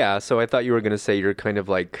 Yeah, so I thought you were going to say you're kind of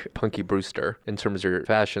like Punky Brewster in terms of your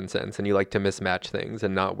fashion sense, and you like to mismatch things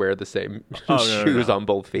and not wear the same shoes on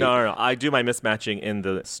both feet. No. I do my mismatching in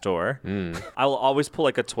the store. I will always pull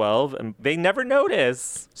like a 12, and they never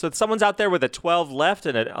notice. So if someone's out there with a 12 left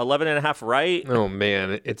and an 11.5 right. Oh,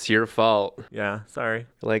 man, it's your fault. Yeah, sorry.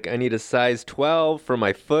 Like, I need a size 12 for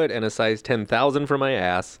my foot and a size 10,000 for my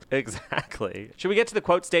ass. Exactly. Should we get to the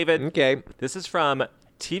quotes, David? Okay. This is from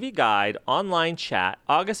TV Guide Online Chat,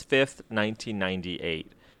 August 5th,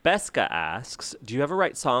 1998. Beska asks, do you ever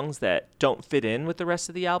write songs that don't fit in with the rest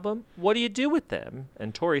of the album? What do you do with them?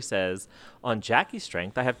 And Tori says, on Jackie's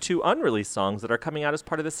strength, I have 2 unreleased songs that are coming out as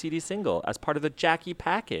part of the CD single, as part of the Jackie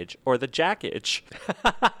package, or the Jackage.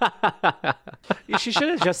 She should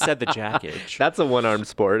have just said the Jackage. That's a one-armed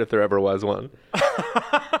sport if there ever was one.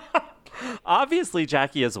 Obviously,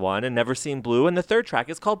 Jackie is one and Never Seen Blue, and the third track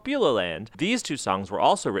is called Beulah Land. These 2 songs were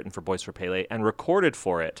also written for Boys for Pele and recorded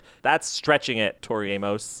for it. That's stretching it, Tori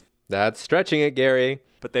Amos. That's stretching it, Gary.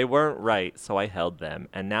 But they weren't right, so I held them.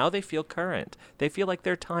 And now they feel current. They feel like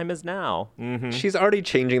their time is now. She's already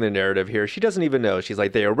changing the narrative here. She doesn't even know. She's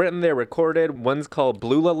like, they are written, they're recorded. One's called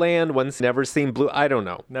Beulah Land. One's Never Seen Blue. I don't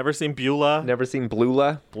know. Never Seen Beulah. Never Seen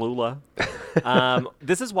Beulah. Beulah.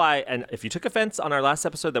 This is why, and if you took offense on our last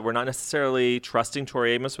episode that we're not necessarily trusting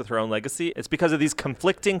Tori Amos with her own legacy, it's because of these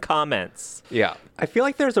conflicting comments. Yeah. I feel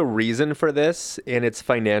like there's a reason for this, and it's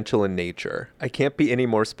financial in nature. I can't be any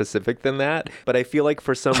more specific than that, but I feel like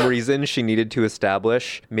for some reason she needed to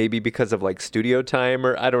establish, maybe because of like studio time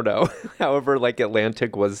or I don't know, however, like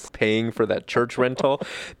Atlantic was paying for that church rental,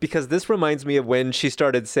 because this reminds me of when she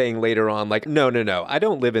started saying later on, like, no, I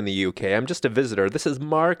don't live in the UK. I'm just a visitor. This is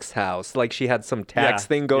Mark's house. Like she had some tax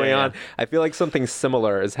thing going on. I feel like something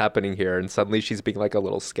similar is happening here, and suddenly she's being like a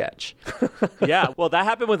little sketch. Yeah, well, that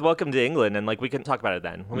happened with Welcome to England, and like we can talk about it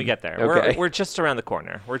then when we get there. Okay. We're just around the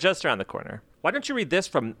corner. Why don't you read this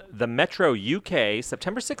from the Metro UK,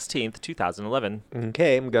 September 16th, 2011.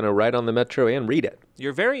 Okay, I'm going to write on the Metro and read it.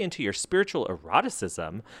 You're very into your spiritual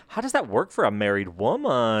eroticism. How does that work for a married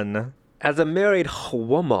woman? As a married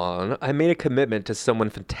woman, I made a commitment to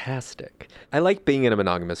someone fantastic. I like being in a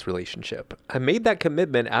monogamous relationship. I made that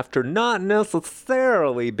commitment after not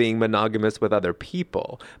necessarily being monogamous with other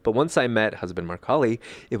people. But once I met husband Markali,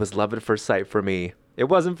 it was love at first sight for me. It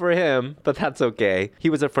wasn't for him, but that's okay. He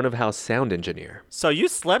was a front-of-house sound engineer. So you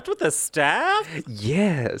slept with the staff?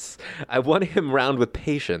 Yes. I won him round with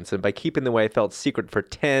patience, and by keeping the way I felt secret for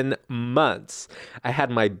 10 months. I had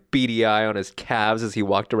my beady eye on his calves as he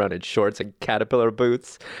walked around in shorts and caterpillar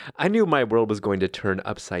boots. I knew my world was going to turn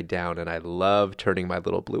upside down, and I loved turning my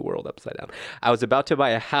little blue world upside down. I was about to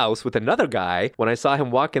buy a house with another guy when I saw him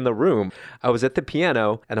walk in the room. I was at the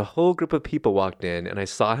piano, and a whole group of people walked in, and I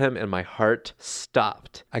saw him, and my heart stopped.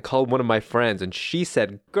 I called one of my friends and she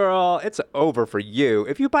said, girl, it's over for you.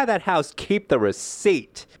 If you buy that house, keep the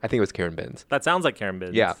receipt. I think it was Karen Binns. That sounds like Karen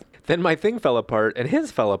Binns. Yeah. Then my thing fell apart and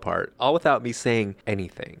his fell apart, all without me saying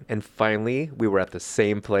anything. And finally, we were at the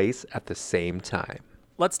same place at the same time.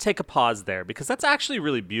 Let's take a pause there because that's actually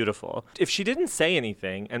really beautiful. If she didn't say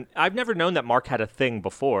anything, and I've never known that Mark had a thing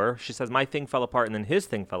before. She says, my thing fell apart and then his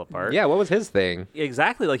thing fell apart. Yeah, what was his thing?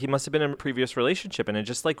 Exactly. Like he must have been in a previous relationship and it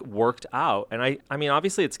just like worked out. And I mean,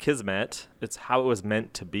 obviously it's kismet. It's how it was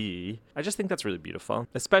meant to be. I just think that's really beautiful,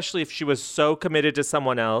 especially if she was so committed to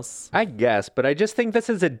someone else. I guess, but I just think this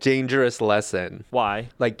is a dangerous lesson. Why?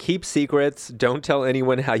 Like keep secrets. Don't tell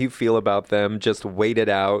anyone how you feel about them. Just wait it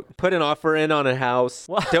out. Put an offer in on a house.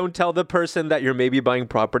 What? Don't tell the person that you're maybe buying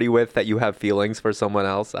property with that you have feelings for someone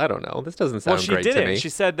else. I don't know. This doesn't sound great to me. Well, she didn't. She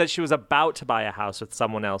said that she was about to buy a house with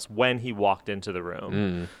someone else when he walked into the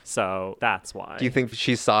room. So that's why. Do you think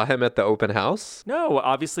she saw him at the open house? No,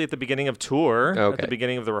 obviously at the beginning of tour. Okay. At the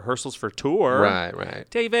beginning of the rehearsals for tour. Right.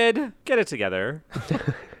 David, get it together.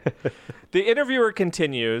 The interviewer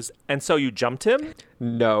continues, and so you jumped him?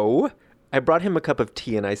 No. I brought him a cup of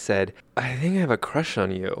tea and I said, I think I have a crush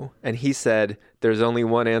on you. And he said, there's only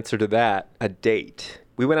one answer to that, a date.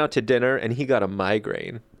 We went out to dinner and he got a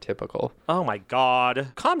migraine. Typical. Oh my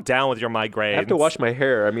God. Calm down with your migraines. I have to wash my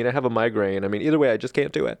hair. I mean, I have a migraine. I mean, either way, I just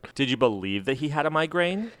can't do it. Did you believe that he had a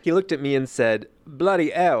migraine? He looked at me and said,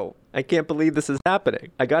 bloody hell, I can't believe this is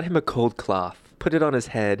happening. I got him a cold cloth, put it on his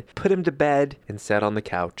head, put him to bed, and sat on the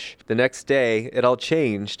couch. The next day, it all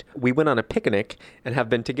changed. We went on a picnic and have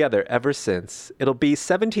been together ever since. It'll be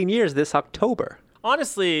 17 years this October.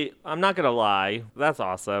 Honestly, I'm not going to lie. That's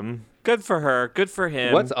awesome. Good for her. Good for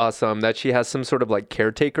him. What's awesome that she has some sort of like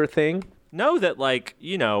caretaker thing. Know that, like,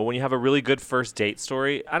 you know, when you have a really good first date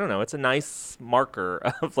story, I don't know, it's a nice marker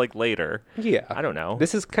of, like, later. Yeah. I don't know.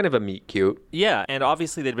 This is kind of a meet cute. Yeah, and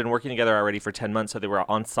obviously they'd been working together already for 10 months, so they were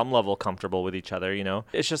on some level comfortable with each other, you know?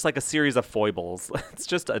 It's just like a series of foibles. It's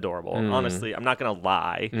just adorable. Honestly, I'm not going to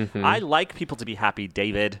lie. I like people to be happy,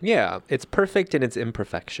 David. Yeah, it's perfect in its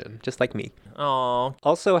imperfection, just like me. Oh.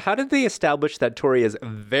 Also, how did they establish that Tori is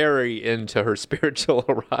very into her spiritual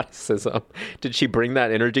eroticism? Did she bring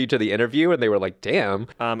that energy to the interview and they were like, damn?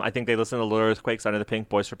 I think they listened to Little Earthquakes, Under the Pink,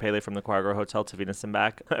 Boys for Pele from the Quagga Hotel to Venus and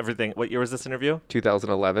Back. Everything. What year was this interview?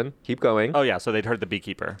 2011. Keep going. Oh, yeah, so they'd heard The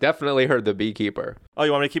Beekeeper. Definitely heard The Beekeeper. Oh,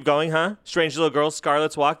 you want me to keep going, huh? Strange Little Girls,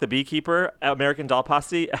 Scarlet's Walk, The Beekeeper, American Doll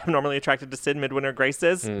Posse, Abnormally Attracted to Sin, Midwinter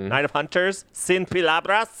Graces, Night of Hunters, Sin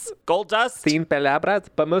Palabras, Gold Dust. Sin Palabras,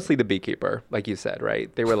 but mostly The Beekeeper, like you said,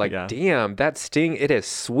 right? They were like, damn, that sting, it is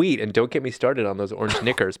sweet. And don't get me started on those orange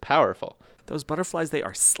knickers. Powerful. Those butterflies, they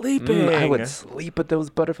are sleeping. I would sleep with those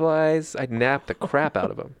butterflies. I'd nap the crap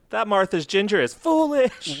out of them. That Martha's Ginger is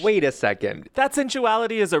foolish. Wait a second. That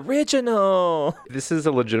sensuality is original. This is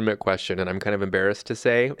a legitimate question, and I'm kind of embarrassed to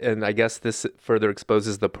say, and I guess this further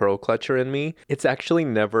exposes the pearl clutcher in me. It's actually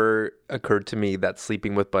never occurred to me that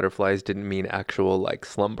sleeping with butterflies didn't mean actual, like,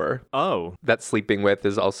 slumber. Oh. That sleeping with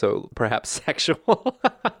is also perhaps sexual.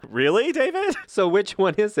 Really, David? So which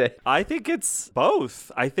one is it? I think it's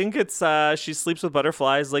both. I think it's she sleeps with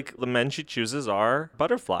butterflies. Like, the men she chooses are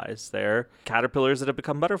butterflies. They're caterpillars that have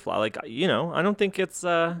become butterfly. Like, you know, I don't think it's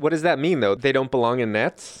What does that mean, though? They don't belong in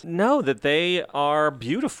nets? No, that they are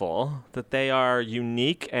beautiful, that they are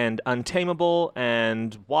unique and untamable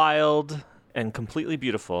and wild and completely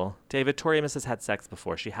beautiful. David, Tori Amos has had sex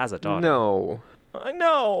before. She has a daughter. No. I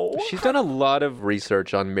know. She's done a lot of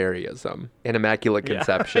research on Maryism and Immaculate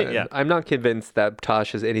Conception. Yeah. I'm not convinced that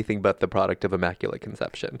Tosh is anything but the product of Immaculate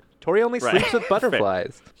Conception. Tori only sleeps with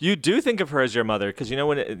butterflies. You do think of her as your mother because you know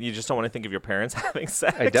when you just don't want to think of your parents having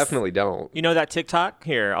sex. I definitely don't. You know that TikTok?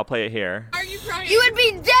 Here, I'll play it here. Are you crying? You would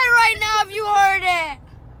be dead right now if you heard it.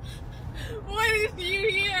 What did you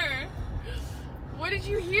hear? What did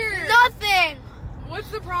you hear? Nothing.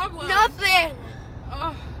 What's the problem? Nothing.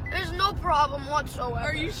 Ugh. There's no problem whatsoever.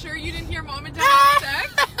 Are you sure you didn't hear Mom and Dad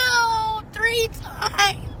have sex? No, 3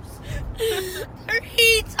 times.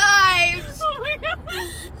 3 times. Oh my God.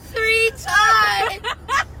 3 times.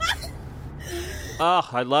 Oh,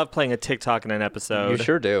 I love playing a TikTok in an episode. You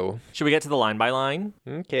sure do. Should we get to the line by line?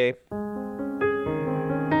 Okay.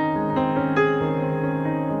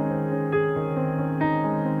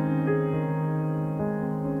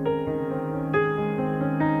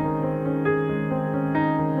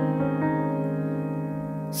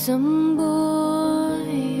 Some boy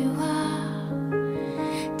you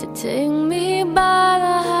are to take me by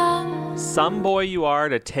the hand. Some boy you are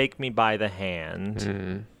to take me by the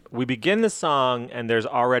hand. We begin the song and there's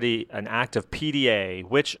already an act of PDA,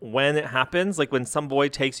 which when it happens, like when some boy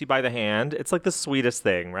takes you by the hand, it's like the sweetest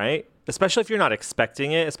thing, right? Especially if you're not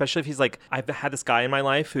expecting it, especially if he's like, I've had this guy in my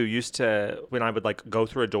life who used to, when I would like go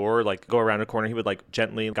through a door, like go around a corner, he would like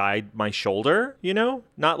gently guide my shoulder, you know?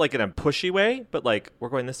 Not like in a pushy way, but like, we're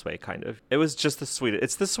going this way, kind of. It was just the sweetest.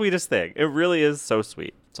 It's the sweetest thing. It really is so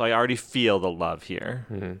sweet. So I already feel the love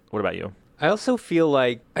here. What about you? I also feel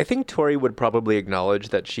like, I think Tori would probably acknowledge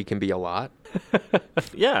that she can be a lot.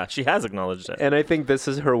 Yeah, she has acknowledged it. And I think this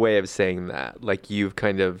is her way of saying that. Like, you've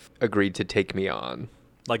kind of agreed to take me on.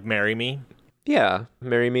 Like, marry me? Yeah,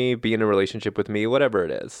 marry me, be in a relationship with me, whatever it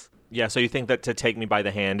is. Yeah, so you think that to take me by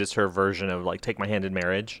the hand is her version of like take my hand in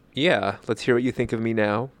marriage? Yeah, let's hear what you think of me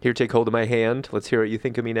now. Here, take hold of my hand. Let's hear what you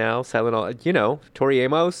think of me now. Silent all, you know, Tori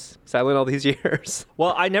Amos, silent all these years.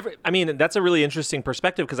 Well, that's a really interesting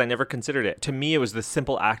perspective because I never considered it. To me, it was the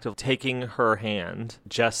simple act of taking her hand,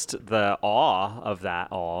 just the awe of that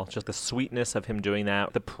all, just the sweetness of him doing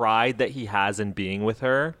that, the pride that he has in being with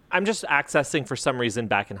her. I'm just accessing for some reason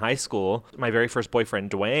back in high school, my very first boyfriend,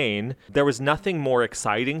 Dwayne. There was nothing more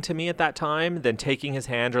exciting to me at that time than taking his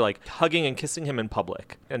hand or like hugging and kissing him in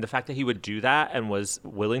public. And the fact that he would do that and was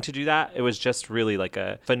willing to do that, it was just really like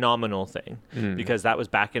a phenomenal thing because that was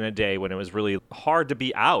back in a day when it was really hard to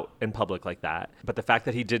be out in public like that. But the fact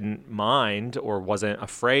that he didn't mind or wasn't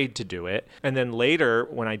afraid to do it. And then later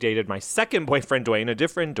when I dated my second boyfriend, Dwayne, a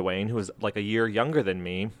different Dwayne who was like a year younger than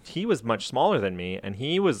me, he was much smaller than me and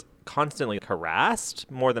he was constantly harassed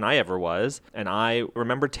more than I ever was. And I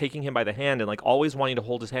remember taking him by the hand and like always wanting to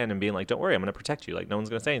hold his hand and being like, don't worry, I'm going to protect you. Like no one's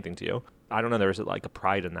going to say anything to you. I don't know. There was like a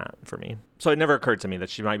pride in that for me. So it never occurred to me that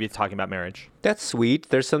she might be talking about marriage. That's sweet.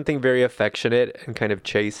 There's something very affectionate and kind of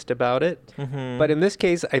chaste about it. Mm-hmm. But in this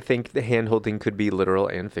case, I think the hand holding could be literal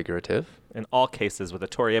and figurative. In all cases with a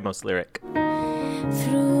Tori Amos lyric.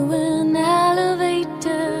 Through an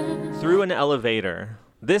elevator. Through an elevator.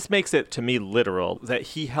 This makes it, to me, literal, that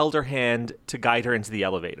he held her hand to guide her into the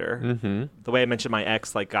elevator. Mm-hmm. The way I mentioned my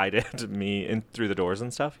ex, like, guided me in through the doors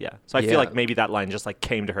and stuff, yeah. So I feel like maybe that line just, like,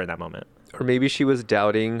 came to her in that moment. Or maybe she was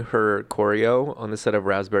doubting her choreo on the set of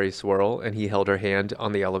Raspberry Swirl, and he held her hand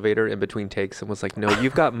on the elevator in between takes and was like, no,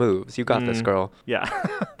 you've got moves. You got this, girl. Yeah,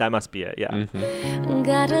 that must be it, yeah. Mm-hmm.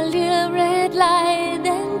 Got a little red light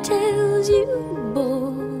that tells you,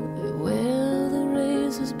 boy, where the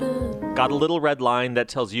razor's been. Got a little red line that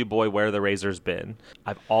tells you, boy, where the razor's been.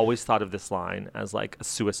 I've always thought of this line as like a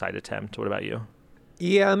suicide attempt. What about you?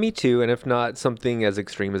 Yeah, me too. And if not something as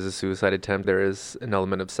extreme as a suicide attempt, there is an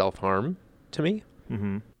element of self-harm to me.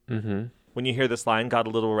 Mm-hmm. Mm-hmm. When you hear this line, got a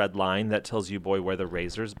little red line that tells you, boy, where the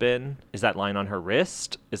razor's been. Is that line on her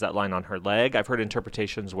wrist? Is that line on her leg? I've heard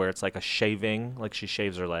interpretations where it's like a shaving, like she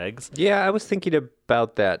shaves her legs. Yeah, I was thinking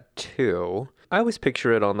about that too. I always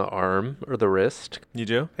picture it on the arm or the wrist. You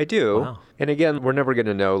do? I do. Wow. And again, we're never going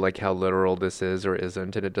to know like how literal this is or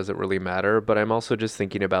isn't, and it doesn't really matter. But I'm also just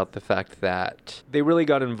thinking about the fact that they really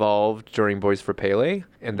got involved during Boys for Pele,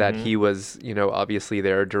 and that he was, you know, obviously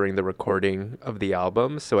there during the recording of the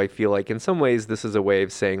album. So I feel like in some ways this is a way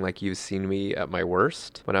of saying like, you've seen me at my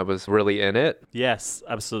worst when I was really in it. Yes,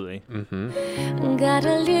 absolutely. Mm-hmm. Got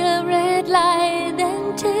a little red light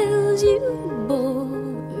that tells you, boy,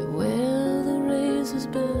 where the razor's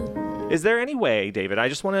been. Is there any way, David, I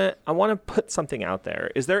want to put something out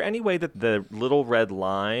there. Is there any way that the little red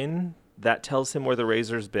line that tells him where the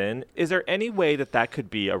razor's been, is there any way that that could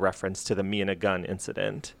be a reference to the Me and a Gun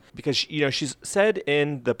incident? Because, you know, she's said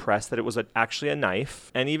in the press that it was actually a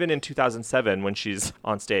knife. And even in 2007, when she's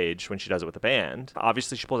on stage, when she does it with the band,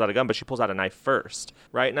 obviously she pulls out a gun, but she pulls out a knife first,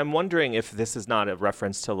 right? And I'm wondering if this is not a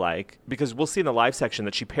reference to like, because we'll see in the live section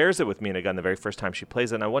that she pairs it with Me and a Gun the very first time she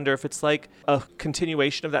plays it. And I wonder if it's like a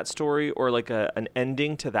continuation of that story or like an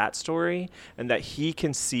ending to that story, and that he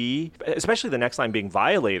can see, especially the next line being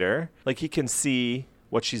Violator, like he can see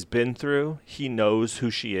what she's been through. He knows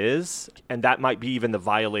who she is. And that might be even the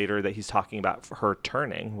violator that he's talking about for her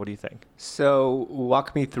turning. What do you think? So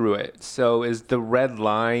walk me through it. So is the red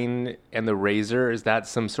line and the razor, is that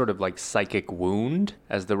some sort of like psychic wound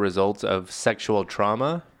as the result of sexual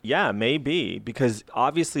trauma? Yeah, maybe. Because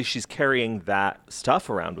obviously she's carrying that stuff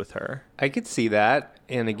around with her. I could see that.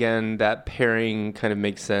 And again, that pairing kind of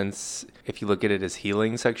makes sense if you look at it as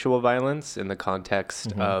healing sexual violence in the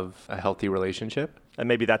context of a healthy relationship. And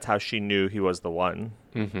maybe that's how she knew he was the one.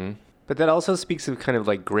 Mm-hmm. But that also speaks of kind of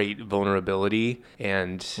like great vulnerability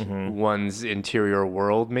and one's interior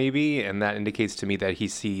world, maybe. And that indicates to me that he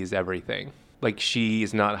sees everything. Like she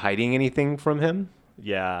is not hiding anything from him.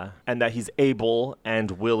 Yeah. And that he's able and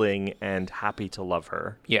willing and happy to love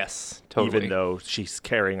her. Yes, totally. Even though she's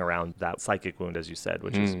carrying around that psychic wound, as you said,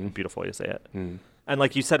 which is a beautiful way to say it. And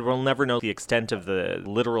like you said, we'll never know the extent of the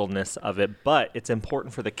literalness of it, but it's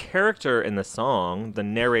important for the character in the song, the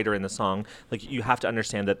narrator in the song, like you have to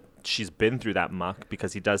understand that she's been through that muck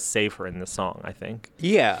because he does save her in the song, I think.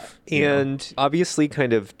 Yeah. And obviously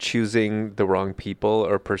kind of choosing the wrong people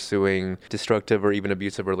or pursuing destructive or even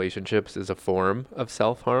abusive relationships is a form of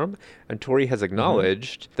self-harm. And Tori has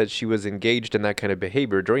acknowledged that she was engaged in that kind of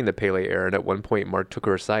behavior during the Pele era. And at one point, Mark took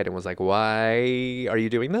her aside and was like, why are you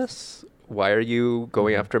doing this? Why are you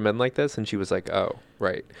going after men like this? And she was like, oh,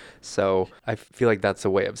 right. So I feel like that's a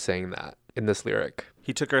way of saying that in this lyric.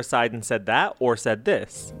 He took her aside and said that or said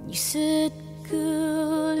this. You said,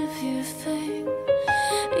 good if you think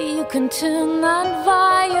you can turn that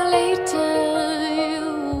violator.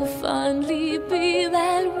 You'll finally be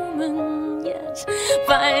that woman. Yes,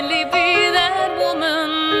 finally be that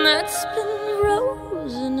woman that's been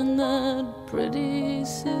frozen in that pretty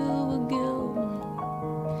silver gilt.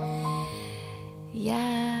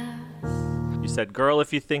 Yeah. You said, girl,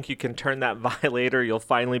 if you think you can turn that violator, you'll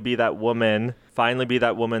finally be that woman. Finally be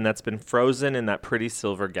that woman that's been frozen in that pretty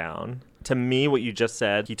silver gown. To me, what you just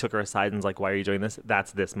said, he took her aside and was like, why are you doing this?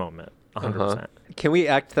 That's this moment. 100%. Can we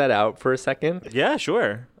act that out for a second? Yeah,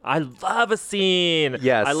 sure. I love a scene.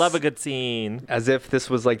 Yes. I love a good scene. As if this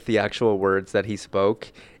was like the actual words that he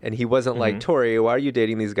spoke. And he wasn't like, Tori, why are you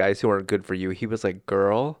dating these guys who aren't good for you? He was like,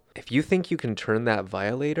 girl, if you think you can turn that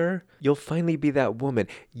violator, you'll finally be that woman.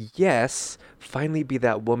 Yes, finally be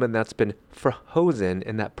that woman that's been frozen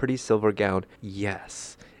in that pretty silver gown.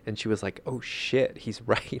 Yes. And she was like, oh shit, he's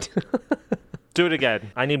right. Do it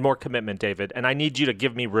again. I need more commitment, David. And I need you to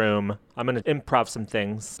give me room. I'm going to improv some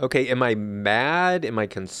things. Okay, am I mad? Am I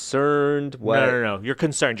concerned? What? No. You're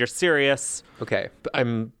concerned. You're serious. Okay,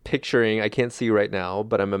 I'm picturing, I can't see right now,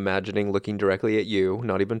 but I'm imagining looking directly at you,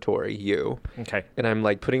 not even Tori, you. Okay. And I'm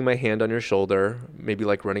like putting my hand on your shoulder, maybe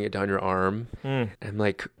like running it down your arm. And I'm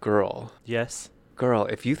like, girl. Yes. Girl,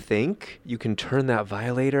 if you think you can turn that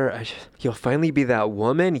violator, you'll finally be that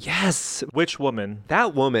woman. Yes. Which woman?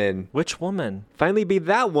 That woman. Which woman? Finally be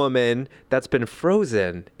that woman that's been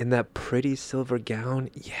frozen in that pretty silver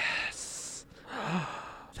gown. Yes.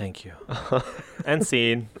 Thank you. End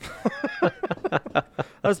scene. That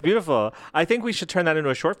was beautiful. I think we should turn that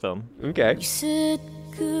into a short film. Okay. You said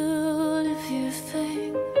good if you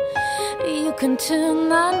think you can turn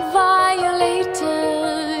that violator.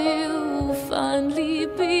 Finally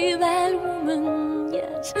be that woman,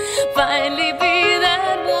 yes. Finally be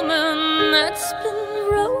that woman that's been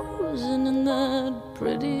frozen in that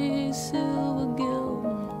pretty silver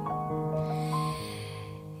gown.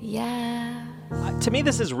 Yeah. To me,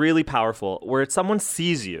 this is really powerful, where it's someone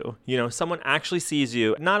sees you, someone actually sees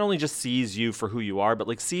you, not only just sees you for who you are, but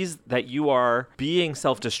like sees that you are being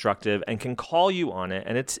self-destructive and can call you on it.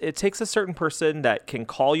 And it takes a certain person that can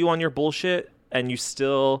call you on your bullshit and you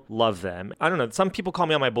still love them. I don't know. Some people call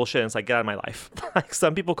me on my bullshit and it's like, get out of my life. Like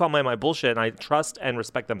some people call me on my bullshit and I trust and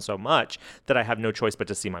respect them so much that I have no choice but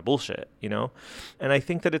to see my bullshit, And I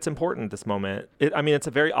think that it's important at this moment. It's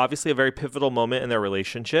obviously a very pivotal moment in their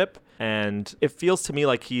relationship. And it feels to me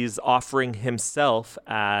like he's offering himself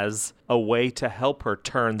as a way to help her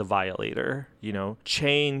turn the violator,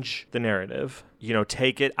 change the narrative,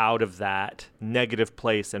 take it out of that negative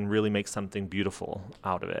place and really make something beautiful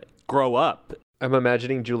out of it. Grow up. I'm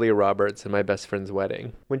imagining Julia Roberts in My Best Friend's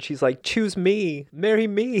Wedding when she's like, choose me, marry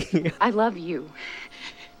me. I love you.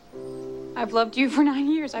 I've loved you for 9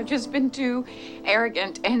 years. I've just been too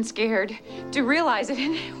arrogant and scared to realize it.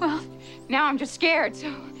 And, well, now I'm just scared.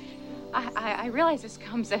 So I realize this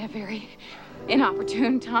comes at a very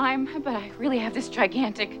inopportune time, but I really have this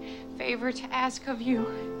gigantic favor to ask of you.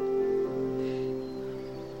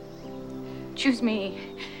 Choose me.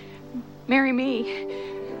 Marry me.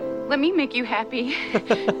 Let me make you happy.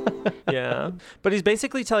 Yeah. But he's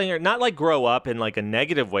basically telling her, not like grow up in like a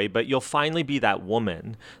negative way, but you'll finally be that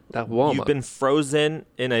woman. That woman. You've been frozen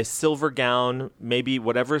in a silver gown, maybe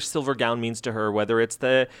whatever silver gown means to her, whether it's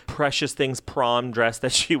the Precious Things prom dress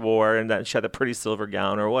that she wore and that she had a pretty silver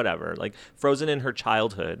gown or whatever, like frozen in her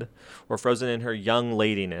childhood or frozen in her young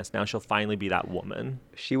ladiness. Now she'll finally be that woman.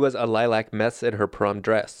 She was a lilac mess in her prom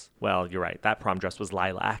dress. Well, you're right. That prom dress was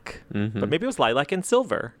lilac, but maybe it was lilac and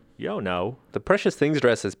silver. You don't know. The Precious Things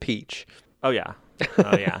dress is peach. Oh, yeah.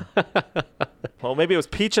 Well, maybe it was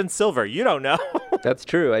peach and silver. You don't know. That's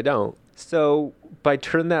true. I don't. So by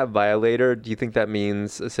turn that violator, do you think that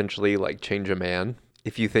means essentially like change a man?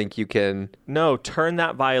 If you think you can... No, turn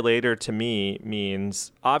that violator to me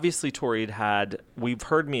means, obviously Tori we've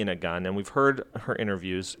heard Me and a Gun and we've heard her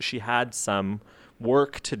interviews. She had some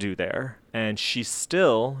work to do there. And she's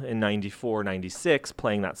still, in 94, 96,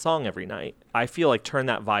 playing that song every night. I feel like Turn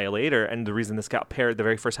That Violator, and the reason this got paired, the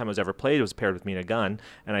very first time it was ever played, it was paired with Me and a Gun.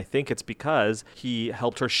 And I think it's because he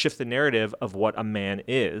helped her shift the narrative of what a man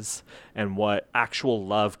is and what actual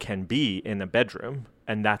love can be in a bedroom.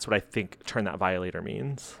 And that's what I think Turn That Violator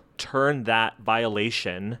means. Turn that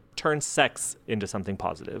violation, turn sex into something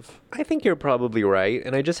positive. I think you're probably right.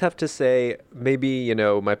 And I just have to say, maybe,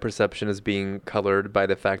 my perception is being colored by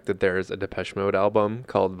the fact that there's a Depeche Mode album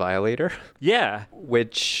called Violator. Yeah.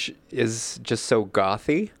 Which is just so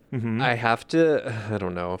gothy. Mm-hmm. I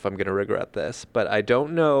don't know if I'm going to regret this, but I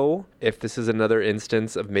don't know if this is another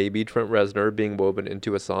instance of maybe Trent Reznor being woven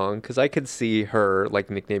into a song, because I could see her like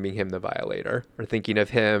nicknaming him the Violator or thinking of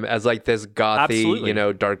him as like this gothy,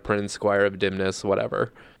 Absolutely. Dark Prince, Squire of Dimness,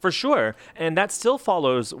 whatever. For sure. And that still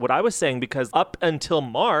follows what I was saying, because up until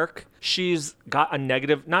Mark, she's got a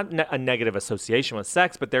negative, not a negative association with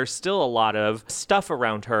sex, but there's still a lot of stuff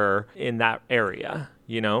around her in that area,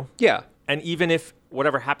 Yeah. And even if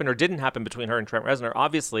whatever happened or didn't happen between her and Trent Reznor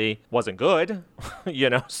obviously wasn't good,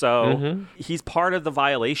 so he's part of the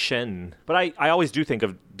violation. But I always do think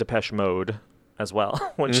of Depeche Mode as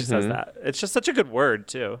well when she says that. It's just such a good word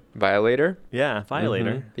too. Violator? Yeah,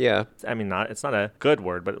 violator. Yeah. I mean, it's not a good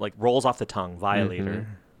word, but it like rolls off the tongue. Violator.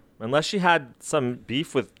 Unless she had some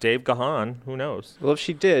beef with Dave Gahan, who knows? Well, if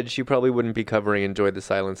she did, she probably wouldn't be covering Enjoy the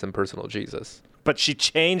Silence and Personal Jesus. But she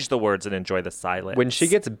changed the words and Enjoy the Silence. When she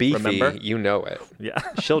gets beefy, remember? You know it. Yeah.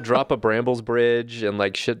 She'll drop a Brambles Bridge and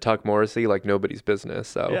like shit talk Morrissey like nobody's business.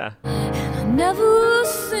 So yeah. I never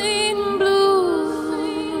seen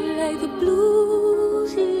blue like the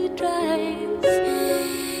blues he drives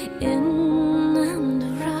in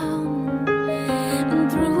and around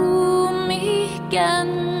and through me again.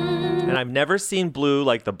 And I've never seen blue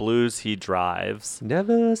like the blues he drives.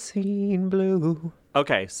 Never seen blue.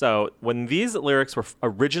 Okay, so when these lyrics were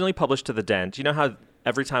originally published to the Dent, you know how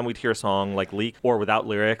every time we'd hear a song like leak or without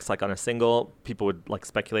lyrics, like on a single, people would like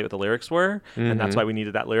speculate what the lyrics were. And that's why we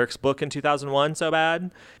needed that lyrics book in 2001 so bad.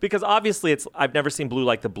 Because obviously I've never seen blue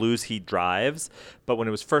like the blues he drives. But when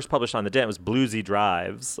it was first published on the Dent, it was bluesy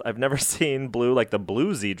drives. I've never seen blue like the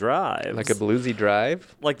bluesy drives. Like a bluesy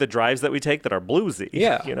drive? Like the drives that we take that are bluesy.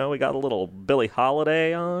 Yeah. You know, we got a little Billie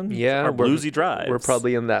Holiday on. Yeah. Our bluesy drives. We're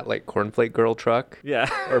probably in that like cornflake girl truck. Yeah.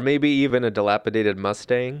 Or maybe even a dilapidated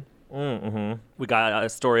Mustang. We got a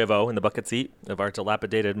story of O in the bucket seat of our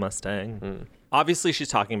dilapidated Mustang. Obviously, she's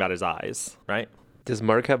talking about his eyes, right? Does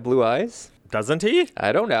Mark have blue eyes? Doesn't he?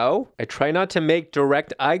 I don't know. I try not to make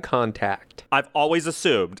direct eye contact. I've always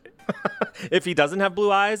assumed. If he doesn't have blue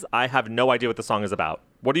eyes, I have no idea what the song is about.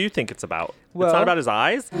 What do you think it's about? Well, it's not about his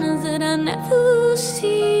eyes? That I never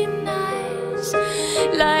seen eyes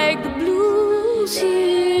like the blues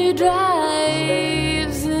he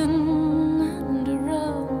drives in and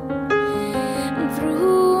around and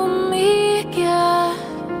through me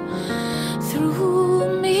again,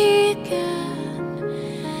 through me again,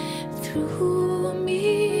 through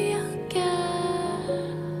me again.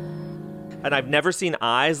 And I've never seen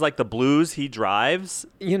eyes like the blues he drives.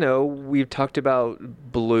 You know, we've talked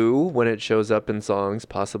about blue when it shows up in songs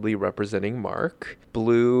possibly representing Mark.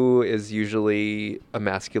 Blue is usually a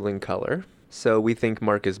masculine color. So we think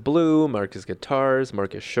Mark is blue, Mark is guitars,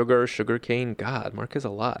 Mark is sugar, sugarcane. God, Mark is a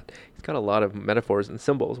lot. He's got a lot of metaphors and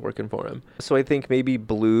symbols working for him. So I think maybe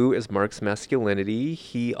blue is Mark's masculinity.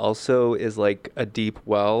 He also is like a deep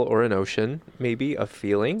well or an ocean, maybe, of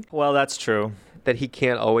feeling. Well, that's true. That he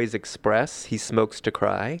can't always express. He smokes to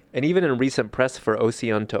cry. And even in recent press for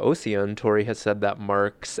Ocean to Ocean, Tori has said that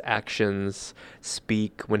Mark's actions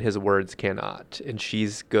speak when his words cannot. And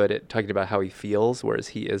she's good at talking about how he feels, whereas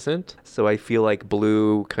he isn't. So I feel like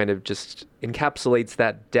blue kind of just encapsulates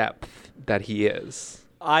that depth that he is.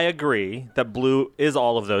 I agree that blue is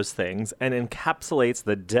all of those things and encapsulates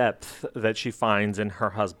the depth that she finds in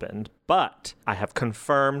her husband. But I have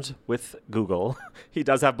confirmed with Google, he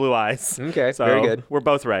does have blue eyes. Okay, so very good. We're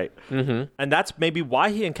both right. And that's maybe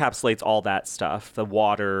why he encapsulates all that stuff, the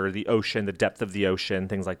water, the ocean, the depth of the ocean,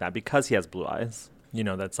 things like that, because he has blue eyes. You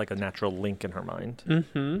know, that's like a natural link in her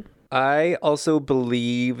mind. I also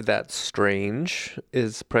believe that Strange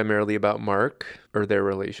is primarily about Mark or their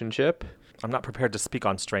relationship. I'm not prepared to speak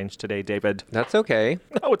on Strange today, David. That's okay.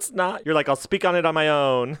 No, it's not. You're like, I'll speak on it on my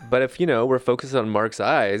own. But if, you know, we're focused on Mark's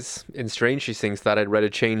eyes, in Strange she sings Thought I'd Read a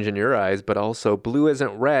Change in Your Eyes, but also Blue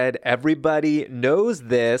Isn't Red. Everybody knows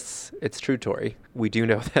this. It's true, Tori. We do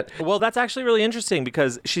know that. Well, that's actually really interesting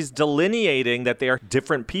because she's delineating that they are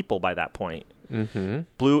different people by that point.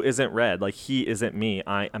 Blue isn't red. Like, he isn't me.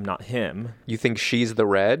 I am not him. You think she's the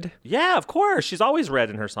red? Yeah, of course. She's always red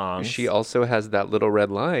in her songs. She also has that little red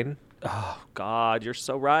line. Oh, God, you're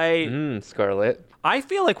so right. Scarlett. I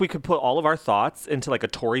feel like we could put all of our thoughts into like a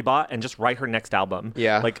Tory bot and just write her next album.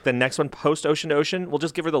 Yeah. Like the next one, post Ocean to Ocean, we'll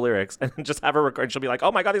just give her the lyrics and just have her record. She'll be like,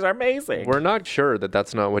 oh my God, these are amazing. We're not sure that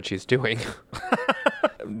that's not what she's doing.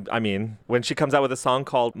 I mean, when she comes out with a song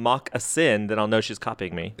called Mock a Sin, then I'll know she's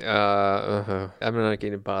copying me. I'm not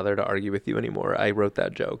going to bother to argue with you anymore. I wrote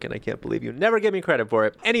that joke and I can't believe you never give me credit for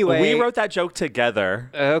it. Anyway. We wrote that joke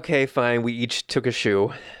together. Okay, fine. We each took a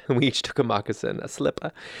shoe. We each took a moccasin, a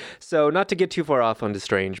slipper. So not to get too far off onto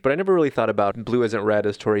Strange, but I never really thought about Blue Isn't Red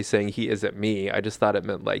as Tori saying he isn't me. I just thought it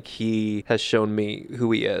meant like he has shown me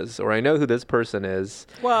who he is, or I know who this person is.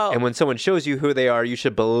 Well, and when someone shows you who they are, you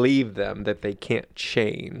should believe them that they can't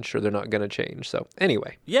change or they're not going to change. So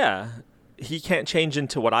anyway. Yeah. He can't change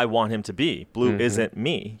into what I want him to be. Blue isn't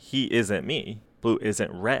me. He isn't me. Blue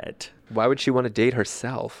isn't red. Why would she want to date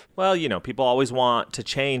herself? Well, you know, people always want to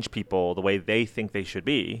change people the way they think they should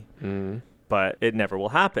be. But it never will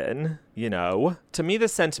happen, you know. To me,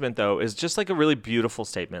 this sentiment, though, is just like a really beautiful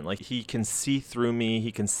statement. Like, he can see through me.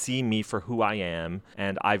 He can see me for who I am.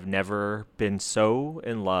 And I've never been so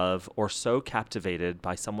in love or so captivated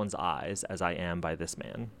by someone's eyes as I am by this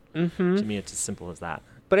man. To me, it's as simple as that.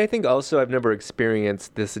 But I think also I've never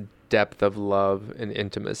experienced this depth of love and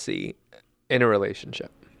intimacy in a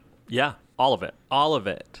relationship. Yeah, all of it. All of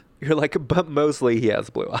it. You're like, but mostly he has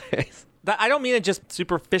blue eyes. I don't mean it just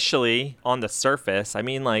superficially on the surface. I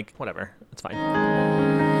mean, like, whatever. It's fine.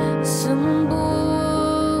 Some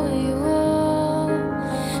boy you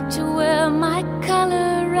are to wear my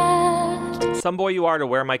color red. Some boy you are to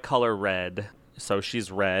wear my color red. So she's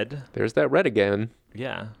red. There's that red again.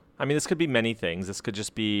 Yeah. I mean, this could be many things. This could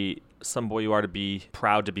just be some boy you are to be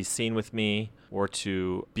proud to be seen with me, or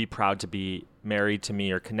to be proud to be married to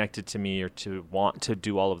me or connected to me, or to want to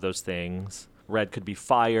do all of those things. Red could be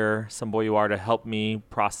fire. Some boy you are to help me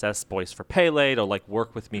process Boys for Pele, to like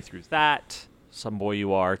work with me through that. Some boy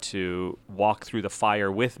you are to walk through the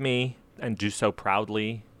fire with me and do so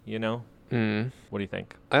proudly, you know? What do you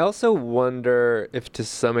think? I also wonder if to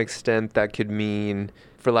some extent that could mean,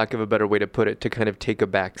 for lack of a better way to put it, to kind of take a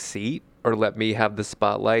back seat or let me have the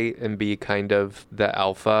spotlight and be kind of the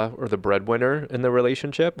alpha or the breadwinner in the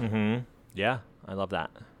relationship. Mm-hmm. Yeah, I love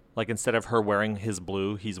that. Like instead of her wearing his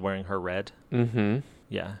blue, he's wearing her red. Mm-hmm.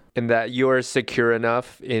 Yeah. And that you're secure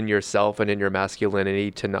enough in yourself and in your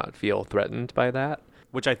masculinity to not feel threatened by that.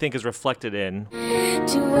 Which I think is reflected in...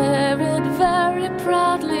 To wear it very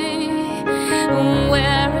proudly,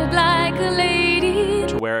 wear it like a lady.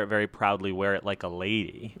 To wear it very proudly, wear it like a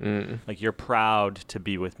lady. Like you're proud to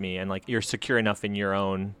be with me, and like you're secure enough in your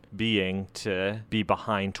own being to be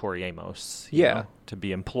behind Tori Amos. You know? To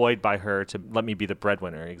be employed by her, to let me be the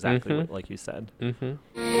breadwinner, exactly like you said. To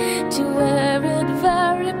wear it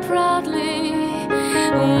very proudly,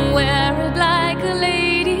 wear it like a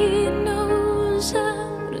lady knows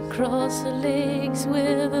how to cross her legs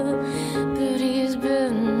where the birdie's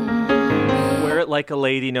been. Wear it like a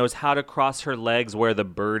lady knows how to cross her legs where the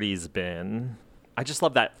birdie's been. I just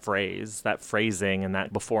love that phrase, that phrasing, and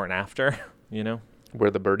that before and after, you know?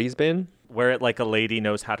 Where the birdie's been? Wear it like a lady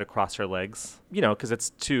knows how to cross her legs. You know, because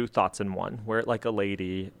it's two thoughts in one. Wear it like a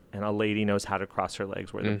lady, and a lady knows how to cross her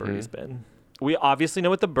legs where the birdie's been. We obviously know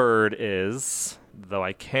what the bird is, though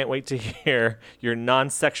I can't wait to hear your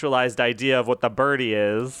non-sexualized idea of what the birdie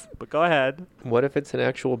is. But go ahead. What if it's an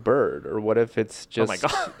actual bird? Or what if it's just my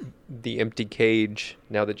God. the empty cage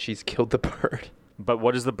now that she's killed the bird? But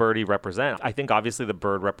what does the birdie represent? I think obviously the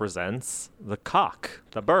bird represents the cock.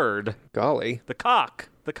 The bird. Golly. The cock.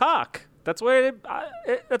 The cock. That's what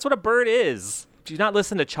that's what a bird is. Do you not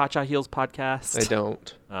listen to Cha Cha Heels podcast? I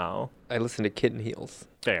don't. Oh. I listen to Kitten Heels.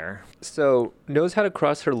 Fair. So, knows how to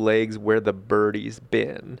cross her legs where the birdie's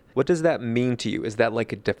been. What does that mean to you? Is that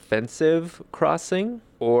like a defensive crossing?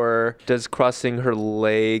 Or does crossing her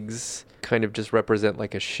legs kind of just represent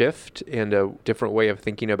like a shift and a different way of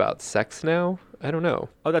thinking about sex now? I don't know.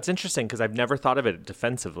 Oh, that's interesting because I've never thought of it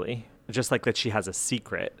defensively. Just like that she has a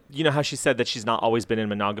secret. You know how she said that she's not always been in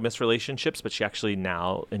monogamous relationships, but she actually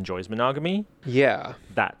now enjoys monogamy? Yeah.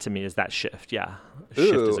 That to me is that shift, yeah.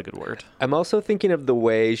 Shift is a good word. I'm also thinking of the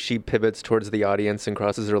way she pivots towards the audience and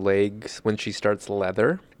crosses her legs when she starts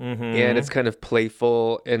leather. And it's kind of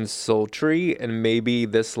playful and sultry. And maybe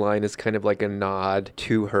this line is kind of like a nod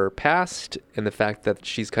to her past and the fact that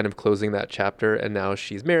she's kind of closing that chapter and now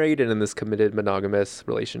she's married and in this committed monogamous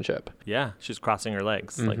relationship. Yeah, she's crossing her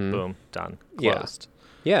legs. Like, boom, done, Yeah. closed.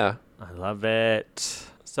 Yeah. I love it.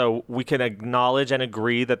 So we can acknowledge and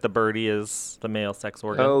agree that the birdie is the male sex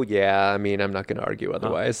organ? Oh, yeah. I mean, I'm not going to argue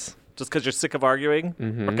otherwise. Just because you're sick of arguing?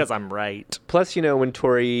 Or because I'm right? Plus, you know, when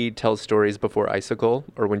Tori tells stories before Icicle,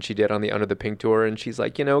 or when she did on the Under the Pink tour, and she's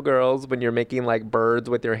like, you know, girls, when you're making like birds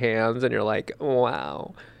with your hands, and you're like,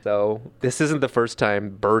 wow. So this isn't the first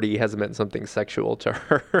time Birdie has meant something sexual to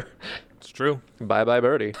her. It's true. Bye-bye,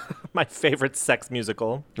 Birdie. My favorite sex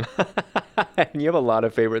musical. And you have a lot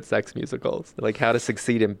of favorite sex musicals. Like How to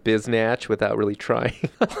Succeed in Biznatch Without Really Trying.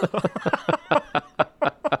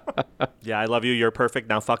 Yeah, I Love You, You're Perfect,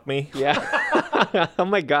 Now Fuck Me. Yeah. Oh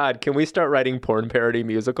my God, can we start writing porn parody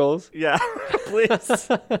musicals? Yeah, please.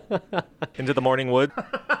 Into the Morning Wood.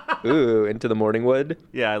 Ooh, Into the Morning Wood.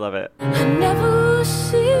 Yeah, I love it. I've never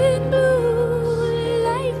seen blue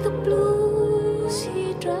like the blues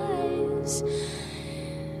he drives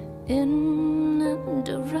in and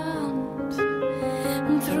around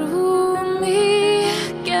and through me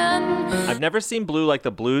again. I've never seen blue like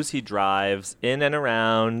the blues he drives in and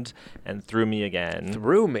around and through me again.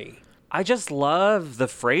 Through me. I just love the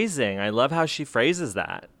phrasing. I love how she phrases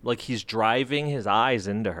that. Like he's driving his eyes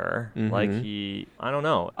into her. Like I don't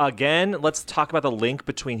know. Again, let's talk about the link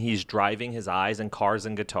between he's driving his eyes and cars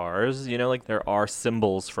and guitars. You know, like there are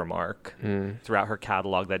symbols for Mark throughout her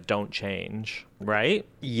catalog that don't change, right?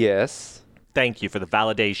 Yes. Thank you for the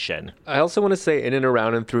validation. I also want to say In and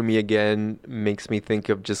Around and Through Me Again makes me think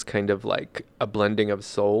of just kind of like a blending of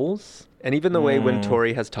souls And even the way when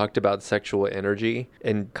Tori has talked about sexual energy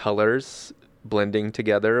and colors blending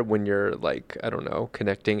together when you're like, I don't know,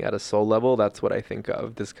 connecting at a soul level, that's what I think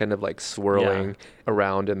of. This kind of like swirling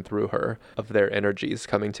around and through her of their energies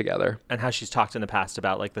coming together. And how she's talked in the past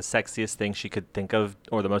about like the sexiest thing she could think of,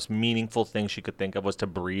 or the most meaningful thing she could think of, was to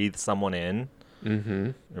breathe someone in.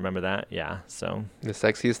 Mm-hmm. Remember that? Yeah. So the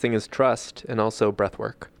sexiest thing is trust and also breath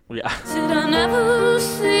work. Yeah. Did I never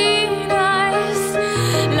see eyes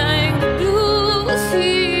like the blue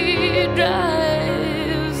sea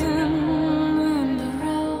drives in and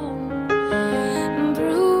around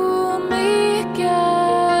through me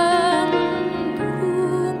again,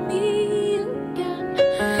 through me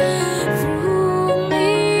again, through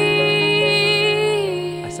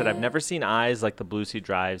me. I said I've never seen eyes like the blue sea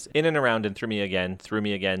drives in and around and through me again, through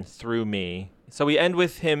me again, through me. So we end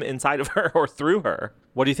with him inside of her or through her.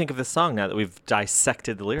 What do you think of this song now that we've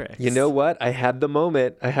dissected the lyrics? You know what? I had the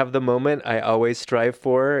moment. I have the moment I always strive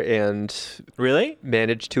for and really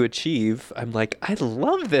manage to achieve. I'm like, I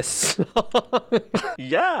love this song.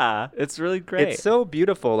 Yeah, it's really great. It's so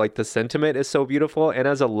beautiful. Like the sentiment is so beautiful. And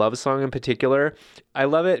as a love song in particular, I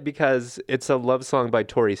love it because it's a love song by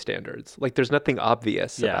Tori standards. Like there's nothing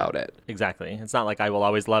obvious about it. Exactly. It's not like I Will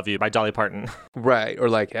Always Love You by Dolly Parton. Right. Or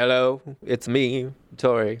like, hello, it's me,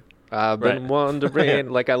 Tori. I've been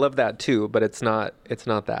wondering. Like I love that too, but it's not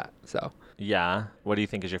that. So yeah. What do you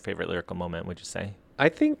think is your favorite lyrical moment, would you say? I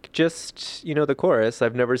think just, the chorus.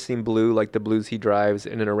 I've never seen blue like the blues he drives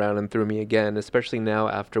in and around and through me again, especially now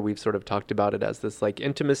after we've sort of talked about it as this like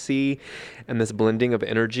intimacy and this blending of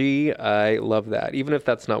energy. I love that, even if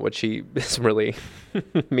that's not what she is really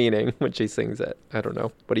meaning when she sings it. I don't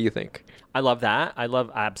know. What do you think? I love that. I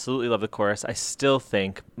absolutely love the chorus. I still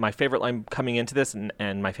think my favorite line coming into this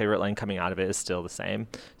and my favorite line coming out of it is still the same.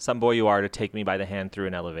 Some boy you are to take me by the hand through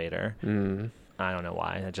an elevator. I don't know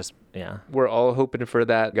why. We're all hoping for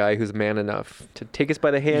that guy who's man enough to take us by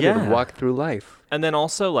the hand and walk through life. And then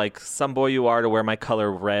also like some boy you are to wear my color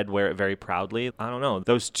red, wear it very proudly. I don't know.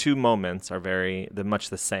 Those two moments are they're much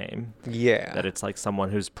the same. Yeah. That it's like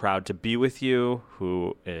someone who's proud to be with you,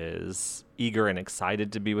 who is eager and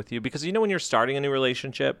excited to be with you. Because when you're starting a new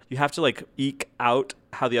relationship, you have to like eke out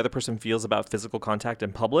how the other person feels about physical contact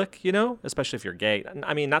in public, especially if you're gay.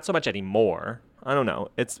 I mean, not so much anymore. I don't know.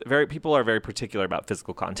 People are very particular about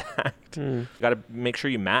physical contact. You got to make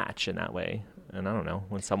sure you match in that way. And I don't know,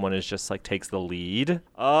 when someone is just like takes the lead.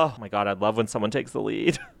 Oh my God, I love when someone takes the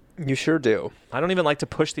lead. You sure do. I don't even like to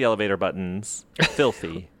push the elevator buttons.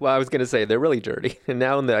 Filthy. Well, I was going to say, they're really dirty. And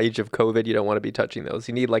now in the age of COVID, you don't want to be touching those.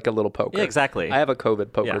 You need like a little poker. Yeah, exactly. I have a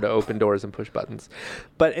COVID poker to open doors and push buttons.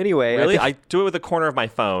 But anyway. Really? I do it with the corner of my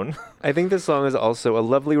phone. I think this song is also a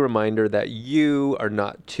lovely reminder that you are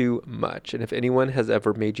not too much. And if anyone has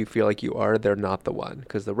ever made you feel like you are, they're not the one.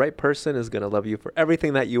 Because the right person is going to love you for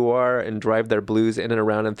everything that you are and drive their blues in and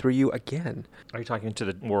around and through you again. Are you talking to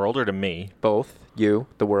the world or to me? Both. You,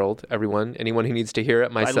 the world, everyone, anyone who needs to hear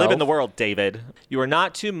it, myself. I live in the world, David. You are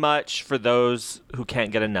not too much for those who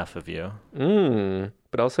can't get enough of you.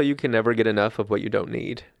 But also you can never get enough of what you don't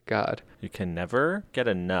need. God. You can never get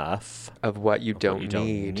enough of what you don't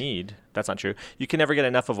need. That's not true. You can never get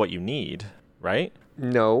enough of what you need, right?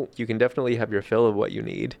 No, you can definitely have your fill of what you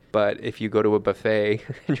need. But if you go to a buffet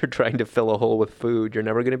and you're trying to fill a hole with food, you're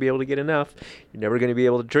never going to be able to get enough. You're never going to be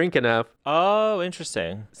able to drink enough. Oh,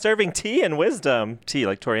 interesting. Serving tea and wisdom. Tea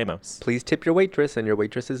like Tori Amos. Please tip your waitress, and your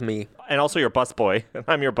waitress is me. And also your busboy.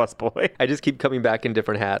 I'm your busboy. I just keep coming back in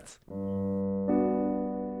different hats.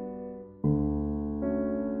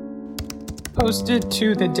 Posted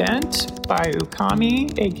to the Dent by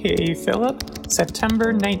Ukami, aka Philip,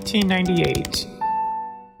 September 1998.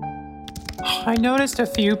 I noticed a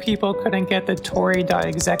few people couldn't get the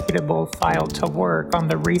Tori.executable file to work on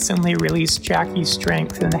the recently released Jackie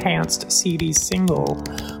Strength Enhanced CD single.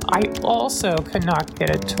 I also could not get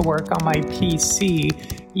it to work on my PC,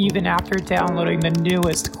 even after downloading the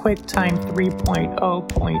newest QuickTime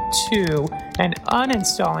 3.0.2 and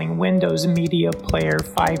uninstalling Windows Media Player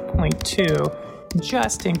 5.2,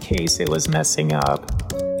 just in case it was messing up.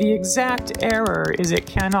 The exact error is it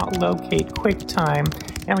cannot locate QuickTime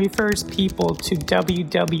and refers people to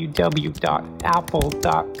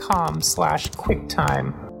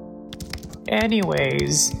www.apple.com/QuickTime.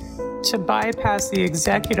 Anyways, to bypass the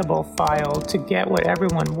executable file to get what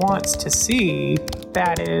everyone wants to see,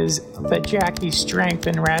 that is, the Jackie Strength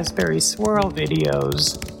and Raspberry Swirl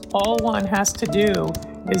videos, all one has to do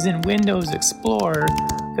is in Windows Explorer,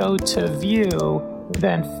 go to View,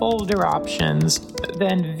 then Folder Options,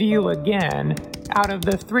 then View again. Out of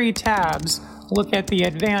the 3 tabs, look at the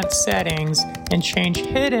advanced settings and change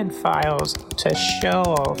hidden files to show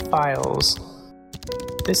all files.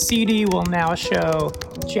 The CD will now show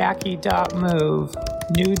Jackie.move,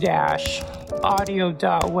 new dash,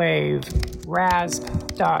 audio.wave,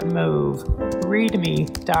 rasp.move,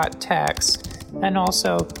 readme.txt, and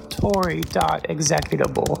also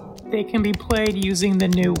tori.executable. They can be played using the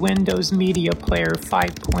new Windows Media Player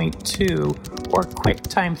 5.2 or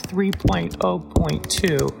QuickTime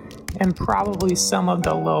 3.0.2, and probably some of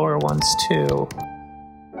the lower ones too.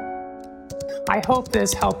 I hope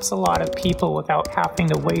this helps a lot of people without having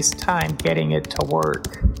to waste time getting it to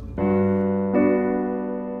work.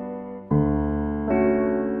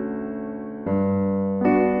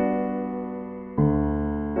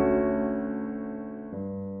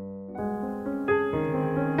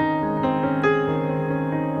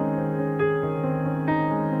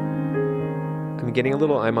 I'm getting a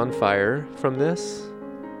little I'm on Fire from this.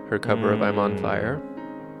 Her cover of I'm on Fire.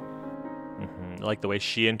 Mm-hmm. Like the way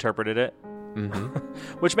she interpreted it. Mm-hmm.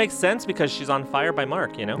 Which makes sense because she's on fire by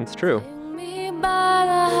Mark, you know? It's true.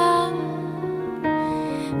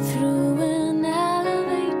 Through an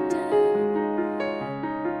elevator.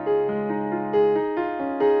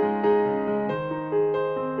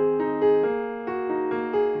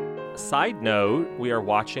 Side note, we are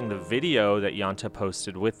watching the video that Yanta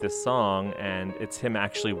posted with this song, and it's him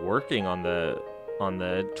actually working on the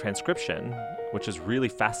transcription, which is really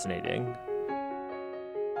fascinating.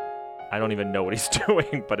 I don't even know what he's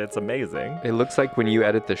doing, but it's amazing. It looks like when you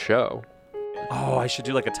edit the show. Oh, I should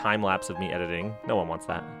do like a time lapse of me editing. No one wants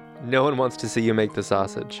that. No one wants to see you make the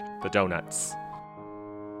sausage. The donuts.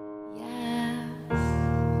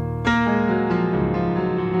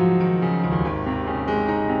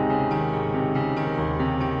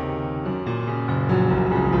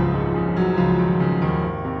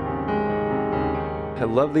 I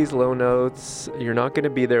love these low notes. You're not going to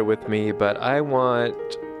be there with me, but I want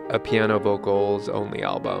a piano vocals only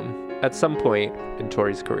album at some point in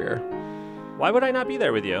Tori's career. Why would I not be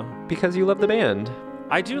there with you? Because you love the band.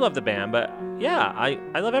 I do love the band, but yeah,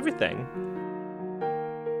 I love everything.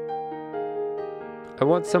 I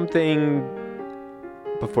want something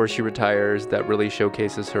before she retires that really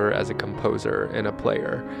showcases her as a composer and a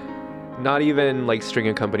player. Not even like string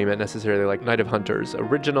accompaniment necessarily, like Night of Hunters.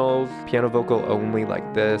 Original piano vocal only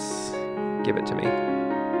like this. Give it to me.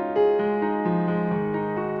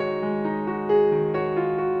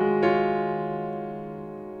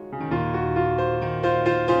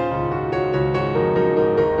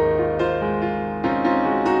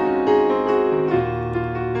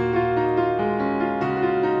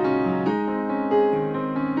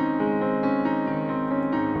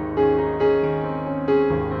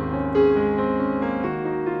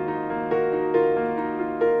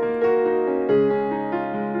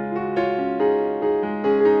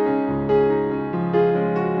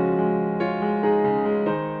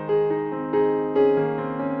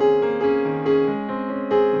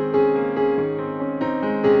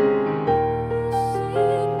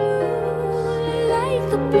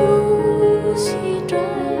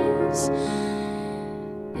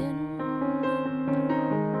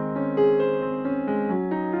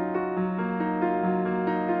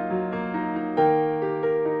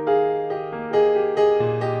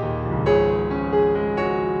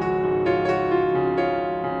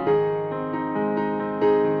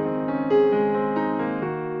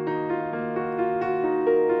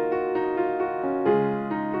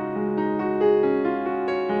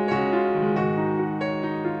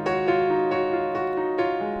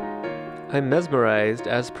 I'm mesmerized,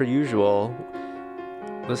 as per usual.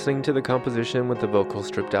 Listening to the composition with the vocals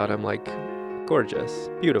stripped out, I'm like, gorgeous,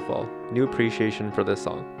 beautiful, new appreciation for this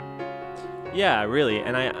song. Yeah, really.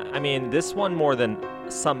 And I mean, this one more than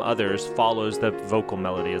some others follows the vocal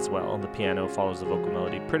melody as well. The piano follows the vocal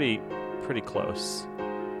melody pretty close.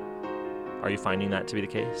 Are you finding that to be the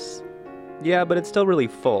case? Yeah, but it's still really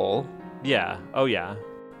full. Yeah. Oh, yeah.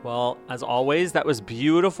 Well, as always, that was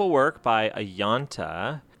beautiful work by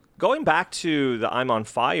Ayanta. Going back to the I'm on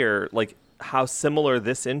Fire, like how similar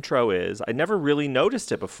this intro is, I never really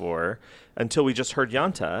noticed it before until we just heard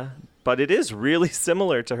Yanta, but it is really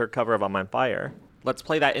similar to her cover of I'm on Fire. Let's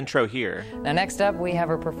play that intro here. Now next up, we have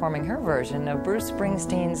her performing her version of Bruce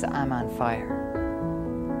Springsteen's I'm on Fire.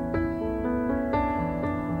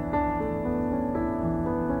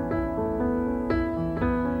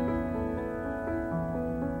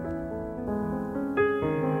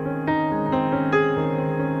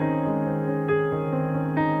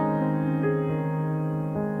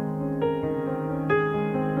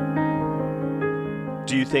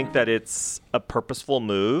 Do you think that it's a purposeful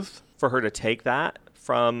move for her to take that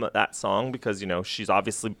from that song because, she's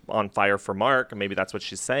obviously on fire for Mark, and maybe that's what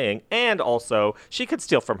she's saying. And also, she could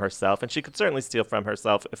steal from herself, and she could certainly steal from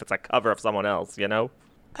herself if it's a cover of someone else,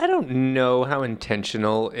 I don't know how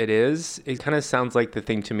intentional it is. It kind of sounds like the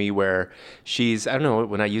thing to me where I don't know,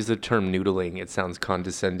 when I use the term noodling, it sounds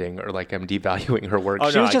condescending or like I'm devaluing her work. Oh,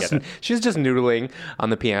 she was just noodling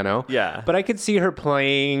on the piano. Yeah. But I could see her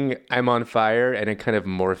playing I'm on Fire and it kind of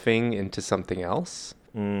morphing into something else.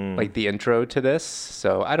 Like the intro to this.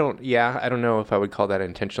 So I don't know if I would call that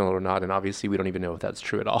intentional or not. And obviously we don't even know if that's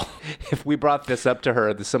true at all. If we brought this up to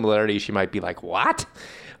her, the similarity, she might be like, what?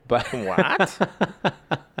 But what?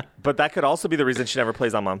 But that could also be the reason she never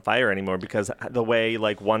plays I'm on Fire anymore, because the way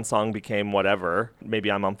one song became whatever,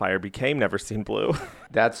 maybe I'm on Fire became Never Seen Blue.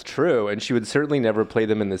 That's true. And she would certainly never play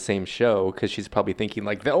them in the same show because she's probably thinking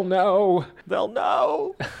they'll know. They'll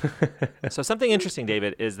know. So something interesting,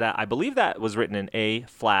 David, is that I believe that was written in A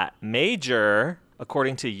flat major.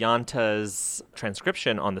 According to Yanta's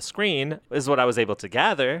transcription on the screen, is what I was able to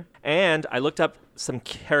gather. And I looked up some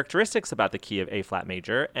characteristics about the key of A flat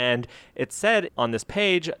major, and it said on this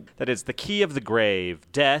page that it's the key of the grave.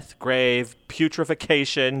 Death, grave,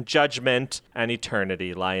 putrefaction, judgment, and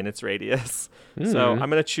eternity lie in its radius. So I'm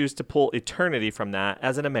going to choose to pull eternity from that,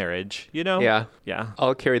 as in a marriage, Yeah. Yeah.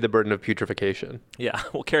 I'll carry the burden of putrefaction. Yeah,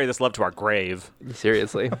 we'll carry this love to our grave.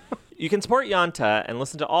 Seriously. You can support Yanta and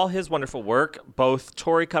listen to all his wonderful work, both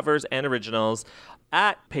Tori covers and originals,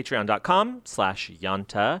 at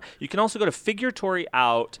patreon.com/Yanta. You can also go to Figure Tori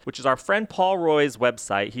Out, which is our friend Paul Roy's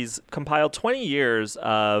website. He's compiled 20 years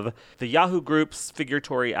of the Yahoo Group's Figure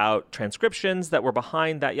Tori Out transcriptions that were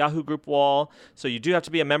behind that Yahoo Group wall. So you do have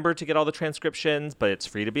to be a member to get all the transcriptions, but it's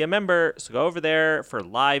free to be a member. So go over there for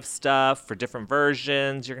live stuff, for different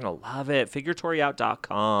versions. You're going to love it.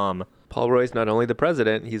 FigureToriOut.com. Paul Roy's not only the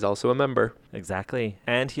president, he's also a member. Exactly.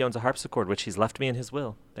 And he owns a harpsichord, which he's left me in his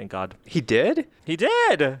will. Thank God. He did? He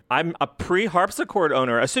did. I'm a pre-harpsichord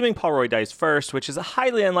owner, assuming Paul Roy dies first, which is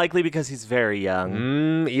highly unlikely because he's very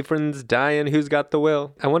young. Ephraim's dying. Who's got the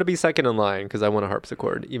will? I want to be second in line because I want a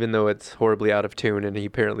harpsichord, even though it's horribly out of tune and he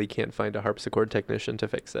apparently can't find a harpsichord technician to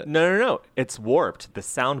fix it. No. It's warped. The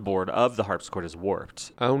soundboard of the harpsichord is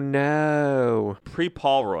warped. Oh, no.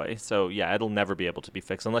 Pre-Paul Roy. So, yeah, it'll never be able to be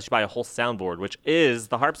fixed unless you buy a whole soundboard, which is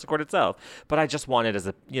the harpsichord itself. But I just want it as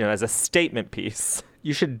a statement piece.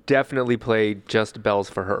 You should definitely play Just Bells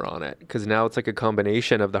for Her on it, because now it's like a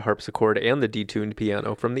combination of the harpsichord and the detuned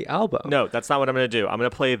piano from the album. No, that's not what I'm going to do. I'm going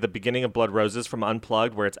to play the beginning of Blood Roses from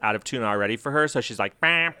Unplugged, where it's out of tune already for her. So she's like,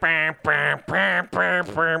 bam, bam, bam, bam,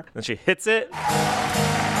 bam, bam. And she hits it.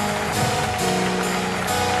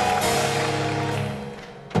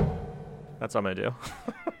 That's what I'm going to do.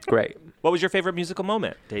 Great. What was your favorite musical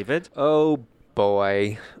moment, David? Oh,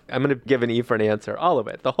 boy. I'm going to give an E for an answer. All of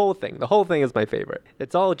it. The whole thing. The whole thing is my favorite.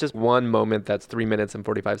 It's all just one moment that's 3 minutes and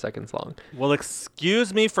 45 seconds long. Well,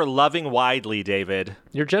 excuse me for loving widely, David.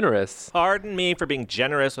 You're generous. Pardon me for being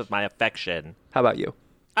generous with my affection. How about you?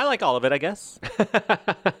 I like all of it, I guess.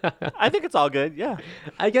 I think it's all good, yeah.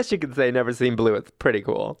 I guess you could say Never Seen Blue. It's pretty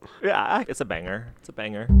cool. Yeah, it's a banger. It's a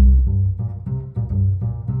banger.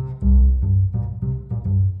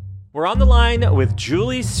 We're on the line with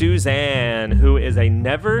Julie Suzanne, who is a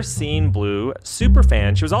Never Seen Blue super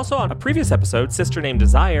fan. She was also on a previous episode, Sister Named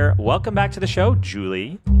Desire. Welcome back to the show,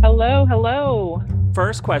 Julie. Hello.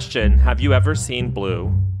 First question, have you ever seen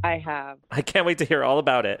Blue? I have. I can't wait to hear all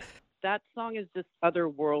about it. That song is just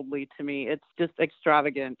otherworldly to me. It's just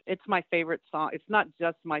extravagant. It's my favorite song. It's not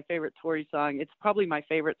just my favorite Tori song. It's probably my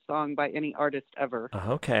favorite song by any artist ever.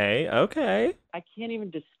 Okay. I can't even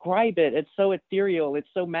describe it. It's so ethereal. It's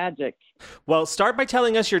so magic. Well, start by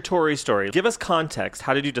telling us your Tori story. Give us context.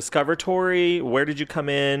 How did you discover Tori? Where did you come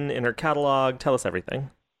in her catalog? Tell us everything.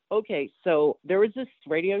 Okay, so there was this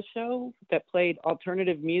radio show that played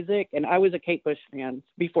alternative music, and I was a Kate Bush fan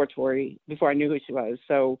before Tori, before I knew who she was.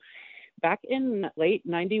 So back in late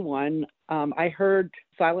 91, I heard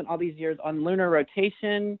Silent All These Years on Lunar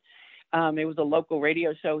Rotation. It was a local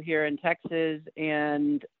radio show here in Texas,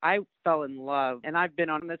 and I fell in love. And I've been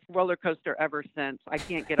on this roller coaster ever since. I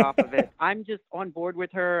can't get off of it. I'm just on board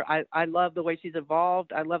with her. I love the way she's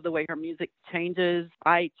evolved. I love the way her music changes.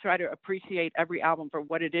 I try to appreciate every album for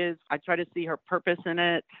what it is. I try to see her purpose in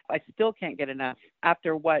it. I still can't get enough.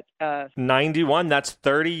 After what? 91, that's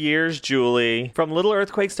 30 years, Julie. From Little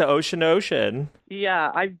Earthquakes to Ocean Ocean.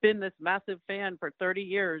 Yeah, I've been this massive fan for 30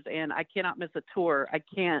 years, and I cannot miss a tour. I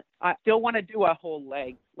still want to do a whole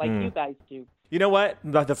leg like you guys do. You know what?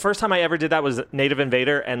 The first time I ever did that was Native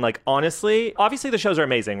Invader. And like, honestly, obviously the shows are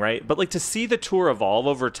amazing, right? But like to see the tour evolve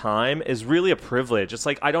over time is really a privilege. It's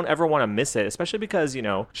like, I don't ever want to miss it, especially because, you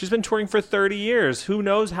know, she's been touring for 30 years. Who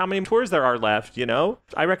knows how many tours there are left, you know?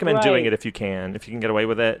 I recommend doing it if you can. If you can get away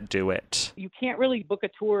with it, do it. You can't really book a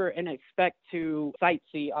tour and expect to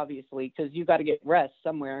sightsee, obviously, because you got to get rest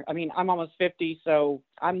somewhere. I mean, I'm almost 50, so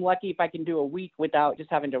I'm lucky if I can do a week without just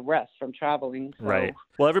having to rest from traveling. So. Right.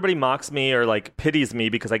 Well, everybody mocks me or like pities me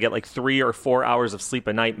because I get like 3 or 4 hours of sleep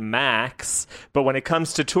a night max. But when it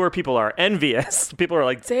comes to tour, people are envious. People are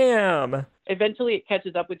like, damn. Eventually it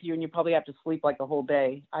catches up with you and you probably have to sleep like a whole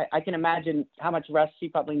day. I can imagine how much rest she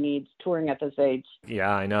probably needs touring at this age.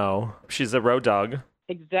 Yeah, I know. She's a road dog.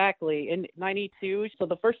 Exactly. In 92. So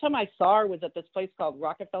the first time I saw her was at this place called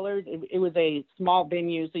Rockefeller's. It was a small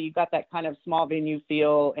venue. So you got that kind of small venue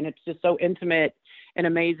feel. And it's just so intimate and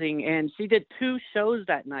amazing. And she did 2 shows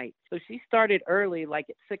that night. So she started early, like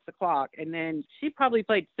at 6 o'clock. And then she probably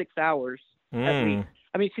played 6 hours at least.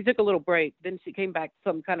 I mean, she took a little break. Then she came back,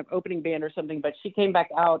 some kind of opening band or something. But she came back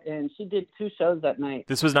out and she did 2 shows that night.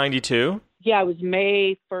 This was 92? Yeah, it was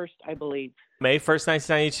May 1st, I believe. May 1st,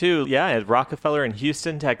 1992. Yeah, at Rockefeller in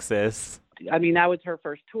Houston, Texas. I mean, that was her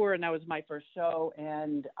first tour, and that was my first show,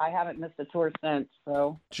 and I haven't missed a tour since,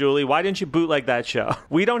 so. Julie, why didn't you bootleg that show?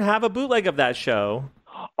 We don't have a bootleg of that show.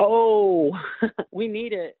 Oh, we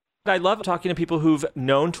need it. I love talking to people who've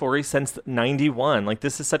known Tori since 91. Like,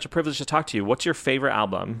 this is such a privilege to talk to you. What's your favorite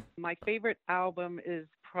album? My favorite album is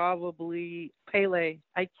probably Pele.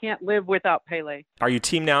 I can't live without Pele. Are you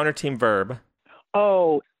team noun or team verb?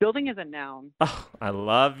 Oh, building is a noun. Oh, I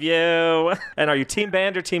love you. And are you team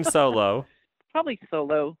band or team solo? Probably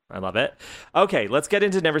solo. I love it. Okay, let's get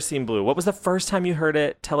into Never Seen Blue. What was the first time you heard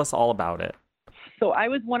it? Tell us all about it. So I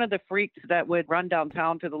was one of the freaks that would run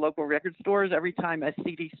downtown to the local record stores every time a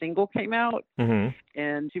CD single came out. Mm-hmm.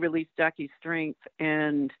 And she released Jackie's Strength.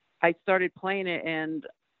 And I started playing it, and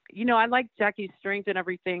you know, I like Jackie's Strength and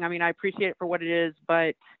everything. I mean, I appreciate it for what it is,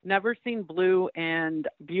 but Never Seen Blue and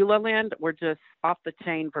Beulah Land were just off the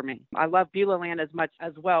chain for me. I love Beulah Land as much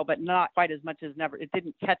as well, but not quite as much as Never. It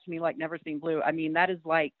didn't catch me like Never Seen Blue. I mean, that is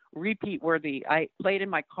like repeat worthy. I play it in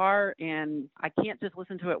my car, and I can't just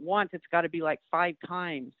listen to it once. It's got to be like 5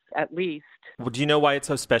 times at least. Well, do you know why it's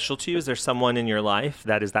so special to you? Is there someone in your life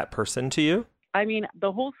that is that person to you? I mean,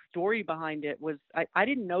 the whole story behind it was, I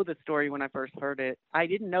didn't know the story when I first heard it. I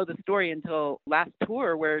didn't know the story until last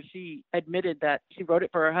tour, where she admitted that she wrote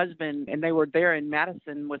it for her husband, and they were there in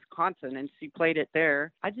Madison, Wisconsin, and she played it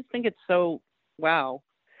there. I just think it's so, wow.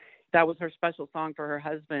 That was her special song for her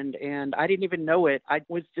husband, and I didn't even know it. I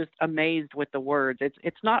was just amazed with the words.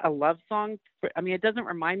 It's not a love song. I mean, it doesn't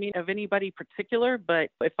remind me of anybody particular,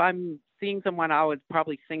 but if I'm seeing someone, I would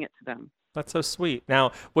probably sing it to them. That's so sweet.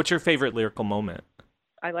 Now, what's your favorite lyrical moment?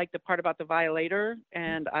 I like the part about the violator,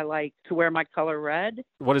 and I like To Wear My Color Red.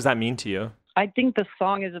 What does that mean to you? I think the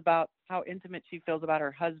song is about how intimate she feels about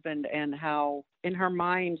her husband, and how in her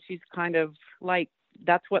mind she's kind of like,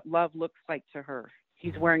 that's what love looks like to her.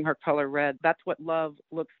 He's wearing her color red. That's what love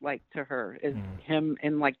looks like to her, is him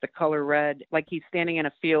in like the color red, like he's standing in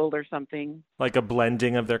a field or something. Like a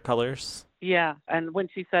blending of their colors? Yeah. And when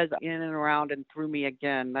she says in and around and through me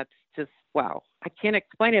again, that's just, wow. I can't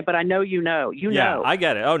explain it, but I know you know. You know. Yeah, I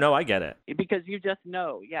get it. Oh, no, I get it. Because you just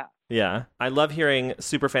know, yeah. Yeah. I love hearing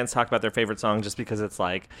superfans talk about their favorite song, just because it's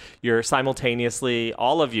like you're simultaneously,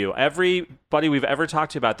 all of you, everybody we've ever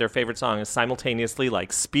talked to about their favorite song is simultaneously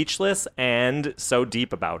like speechless and so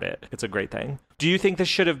deep about it. It's a great thing. Do you think this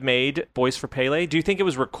should have made Boys for Pele? Do you think it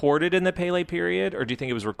was recorded in the Pele period, or do you think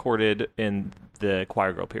it was recorded in the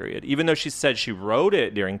Choir Girl period? Even though she said she wrote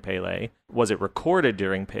it during Pele, was it recorded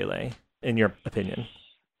during Pele, in your opinion?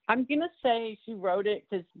 I'm going to say she wrote it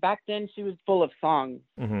because back then she was full of songs.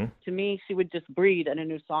 Mm-hmm. To me, she would just breathe and a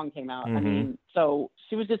new song came out. Mm-hmm. I mean, so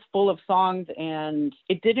she was just full of songs, and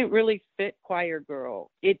it didn't really fit Choir Girl.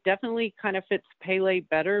 It definitely kind of fits Pele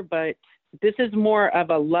better, but this is more of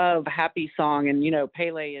a love, happy song. And, you know,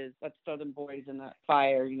 Pele is Let's Throw Them Boys in the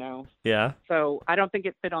Fire, you know. Yeah. So I don't think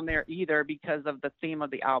it fit on there either because of the theme of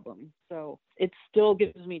the album. So it still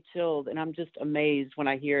gives me chills, and I'm just amazed when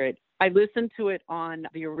I hear it. I listened to it on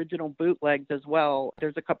the original bootlegs as well.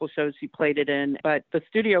 There's a couple shows she played it in, but the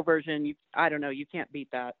studio version, I don't know, you can't beat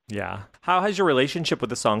that. Yeah. How has your relationship with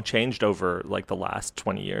the song changed over like the last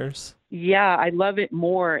 20 years? Yeah, I love it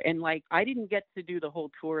more. And like, I didn't get to do the whole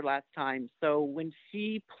tour last time. So when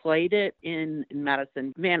she played it in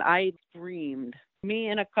Madison, man, I screamed. Me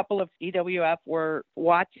and a couple of EWF were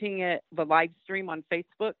watching it, the live stream on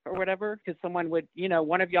Facebook or whatever, because someone would,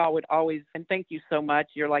 one of y'all would always, and thank you so much.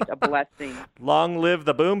 You're like a blessing. Long live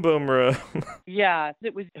the Boom Boom Room. Yeah,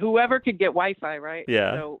 it was whoever could get Wi-Fi, right?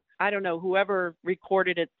 Yeah. So I don't know, whoever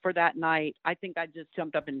recorded it for that night, I think I just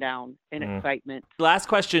jumped up and down in excitement. Last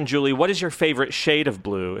question, Julie. What is your favorite shade of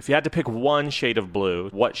blue? If you had to pick one shade of blue,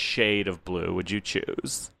 what shade of blue would you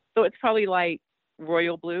choose? So it's probably like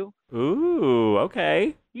royal blue. Ooh,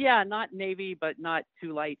 okay. Yeah, not navy, but not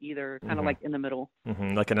too light either. Kind of like in the middle.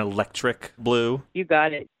 Like an electric blue. You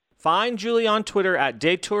got it. Find Julie on Twitter at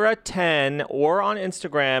Datura10 or on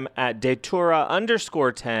Instagram at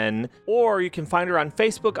Datura_10, or you can find her on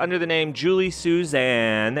Facebook under the name Julie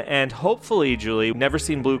Suzanne. And hopefully, Julie, Never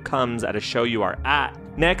Seen Blue comes at a show you are at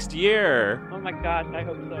next year. Oh my gosh, I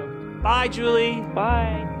hope so. Bye, Julie.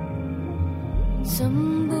 Bye.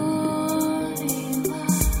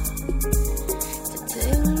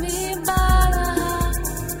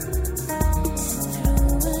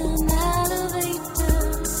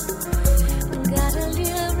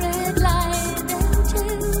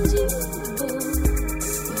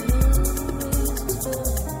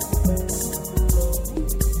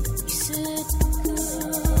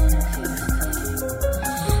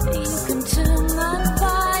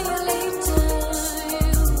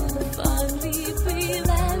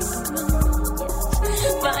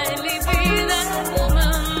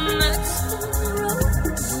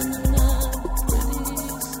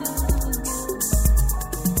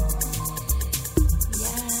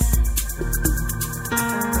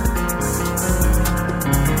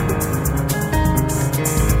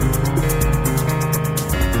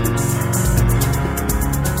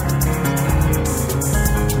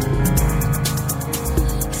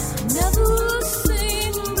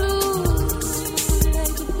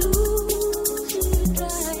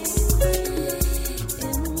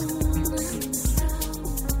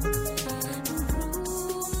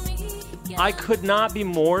 I could not be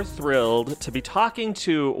more thrilled to be talking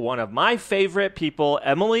to one of my favorite people,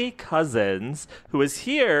 Emily Cousins, who is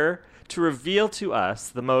here to reveal to us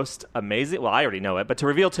the most amazing, well, I already know it, but to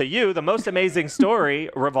reveal to you the most amazing story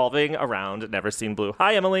revolving around Never Seen Blue.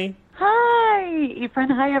 Hi, Emily. Hi, Ephraim.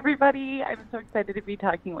 Hi, everybody. I'm so excited to be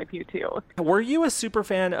talking with you, too. Were you a super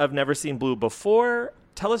fan of Never Seen Blue before?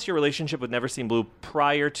 Tell us your relationship with Never Seen Blue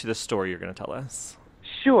prior to the story you're going to tell us.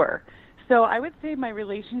 Sure. So I would say my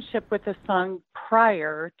relationship with the song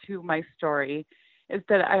prior to my story is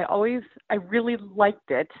that I really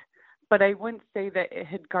liked it, but I wouldn't say that it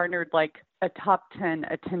had garnered like a top 10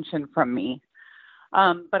 attention from me.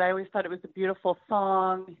 But I always thought it was a beautiful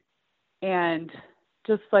song and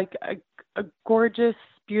just like a gorgeous,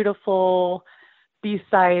 beautiful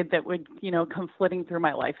B-side that would, come flitting through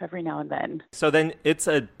my life every now and then. So then it's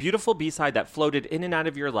a beautiful B-side that floated in and out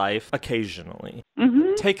of your life occasionally.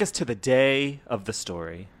 Mm-hmm. Take us to the day of the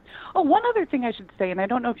story. Oh, one other thing I should say, and I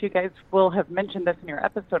don't know if you guys will have mentioned this in your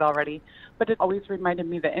episode already, but it always reminded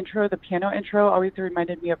me, the piano intro always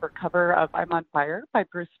reminded me of her cover of I'm on Fire by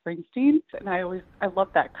Bruce Springsteen. And I love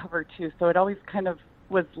that cover too. So it always kind of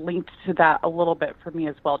was linked to that a little bit for me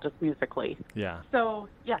as well, just musically. Yeah. So,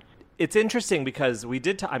 yes. It's interesting because we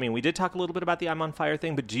did talk a little bit about the I'm on Fire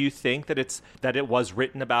thing, but do you think that it was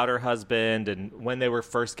written about her husband and when they were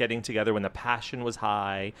first getting together, when the passion was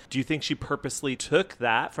high? Do you think she purposely took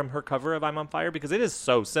that from her cover of I'm on Fire? Because it is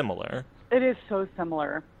so similar. It is so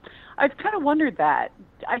similar. I've kind of wondered that.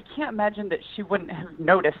 I can't imagine that she wouldn't have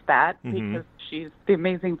noticed that because she's the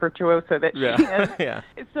amazing virtuoso that she is. Yeah.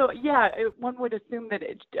 So, one would assume that,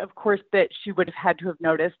 of course, that she would have had to have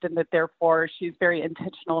noticed and that, therefore, she's very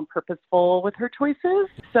intentional and purposeful with her choices.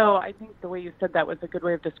 So I think the way you said that was a good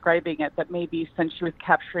way of describing it, that maybe since she was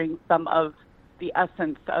capturing some of the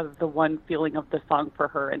essence of the one feeling of the song for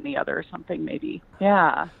her and the other or something, maybe.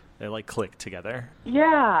 Yeah. They click together.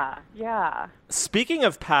 Yeah. Speaking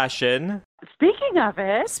of passion.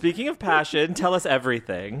 Speaking of passion, tell us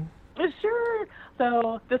everything. Sure.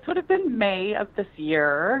 So this would have been May of this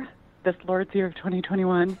year, this Lord's year of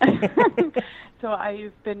 2021. So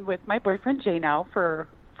I've been with my boyfriend Jay now for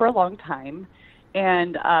a long time,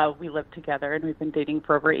 and we live together, and we've been dating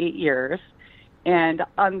for over 8 years. And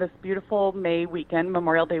on this beautiful May weekend,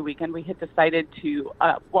 Memorial Day weekend, we had decided to,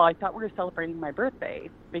 I thought we were celebrating my birthday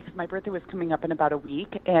because my birthday was coming up in about a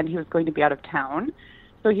week and he was going to be out of town.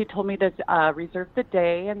 So he told me to reserve the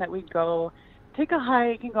day and that we'd go take a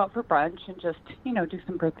hike and go out for brunch and just, do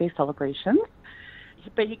some birthday celebrations.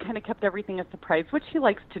 But he kind of kept everything a surprise, which he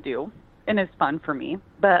likes to do and is fun for me.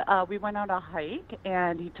 But we went on a hike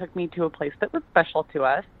and he took me to a place that was special to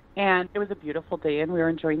us. And it was a beautiful day, and we were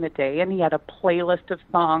enjoying the day. And he had a playlist of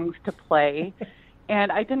songs to play.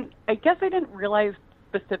 And I guess I didn't realize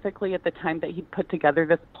specifically at the time that he'd put together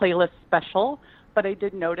this playlist special, but I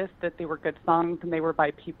did notice that they were good songs and they were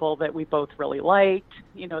by people that we both really liked,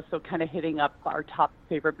 so kind of hitting up our top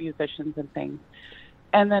favorite musicians and things.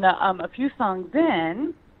 And then a few songs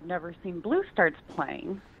in, Never Seen Blue starts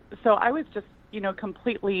playing. So I was just,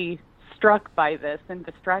 completely struck by this and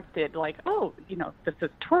distracted, like, oh, this is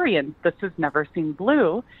Tori and this is Never Seen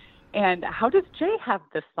Blue. And how does Jay have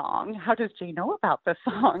this song? How does Jay know about this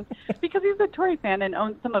song? Because he's a Tori fan and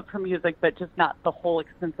owns some of her music, but just not the whole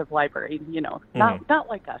extensive library, not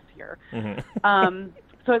like us here. Mm-hmm.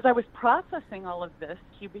 So as I was processing all of this,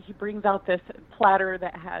 he brings out this platter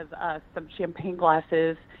that has some champagne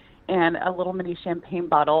glasses and a little mini champagne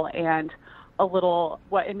bottle and a little,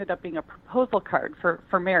 what ended up being a proposal card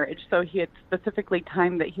for marriage. So he had specifically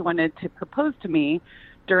timed that he wanted to propose to me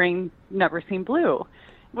during Never Seen Blue,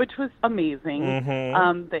 which was amazing.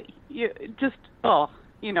 Mm-hmm. That you just,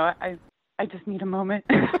 I just need a moment.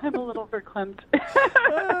 I'm a little verklempt.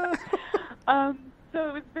 So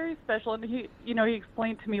it was very special, and he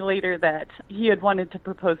explained to me later that he had wanted to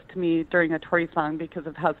propose to me during a Tori song because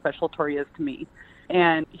of how special Tori is to me.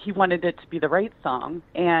 And he wanted it to be the right song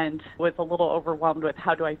and was a little overwhelmed with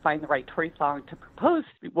how do I find the right Tori song to propose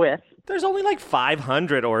with. There's only like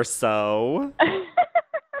 500 or so.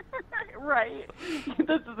 Right.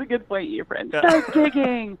 This is a good point, you friend. Start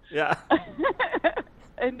digging. Yeah.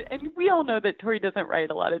 And we all know that Tori doesn't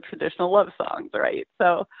write a lot of traditional love songs, right?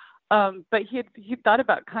 So, but he thought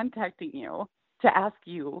about contacting you to ask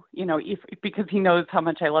you, if because he knows how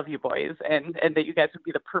much I love you boys and that you guys would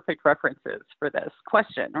be the perfect references for this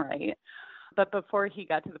question, right? But before he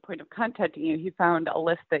got to the point of contacting you, he found a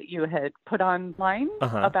list that you had put online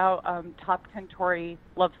about top 10 Tori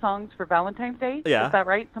love songs for Valentine's Day. Yeah. Is that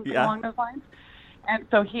right? Something along those lines? And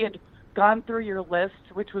so he had gone through your list,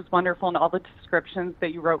 which was wonderful, and all the descriptions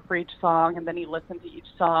that you wrote for each song, and then he listened to each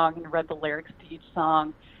song and read the lyrics to each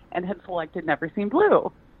song and had selected Never Seen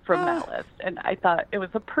Blue from that list. And I thought it was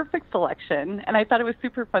a perfect selection, and I thought it was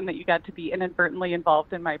super fun that you got to be inadvertently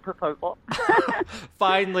involved in my proposal.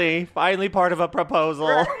 Finally part of a proposal.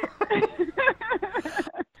 Right.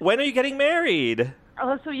 When are you getting married?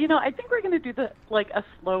 So, I think we're going to do a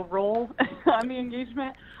slow roll on the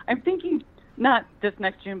engagement. I'm thinking not this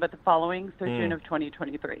next June, but the following, so June of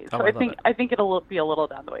 2023. So I think it'll be a little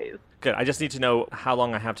down the ways. Good. I just need to know how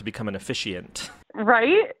long I have to become an officiant.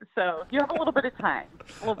 Right? So you have a little bit of time.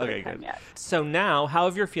 Good. Yet. So now, how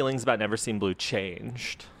have your feelings about Never Seen Blue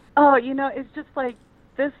changed? Oh, it's just like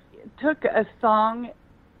this took a song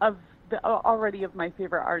already of my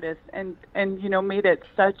favorite artists and made it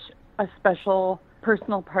such a special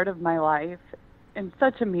personal part of my life in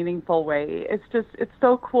such a meaningful way. It's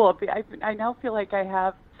so cool. I now feel like I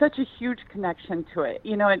have such a huge connection to it,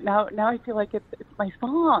 and now I feel like it's my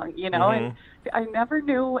song, and I never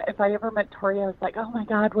knew if I ever met Tori, I was like, oh my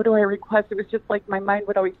God, what do I request? It was just like my mind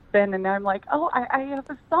would always spin, and now I'm like, oh, I have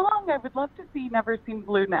a song. I would love to see Never Seen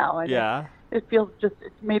Blue now. And it feels it's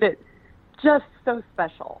made it just so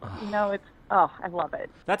special. I love it.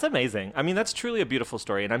 That's amazing. I mean, that's truly a beautiful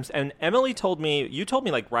story. And Emily told me, you told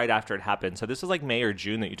me like right after it happened. So this was like May or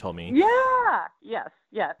June that you told me. Yeah.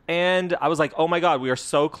 Yes. And I was like, oh my God, we are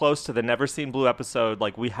so close to the Never Seen Blue episode.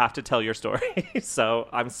 Like, we have to tell your story. So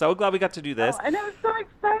I'm so glad we got to do this. And I was so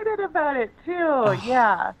excited about it too.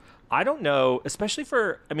 Yeah. I don't know, especially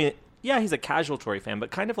yeah, he's a casual Tori fan, but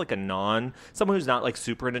kind of like someone who's not like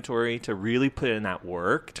super into Tori, to really put in that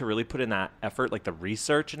work, to really put in that effort, like the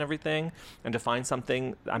research and everything, and to find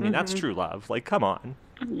something. I mean, that's true love. Like, come on.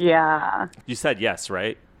 Yeah. You said yes,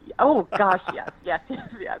 right? Oh, gosh, yes.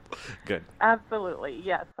 Good. Absolutely,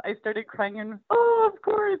 yes. I started crying and, of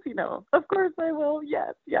course, of course I will,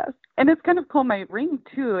 yes. And it's kind of cool. My ring,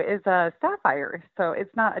 too, is a sapphire. So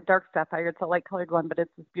it's not a dark sapphire. It's a light-colored one, but it's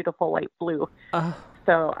this beautiful light blue.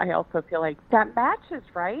 So I also feel like that matches,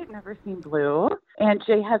 right? Never Seen Blue. And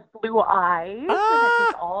Jay has blue eyes.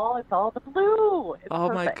 And it's all the blue. It's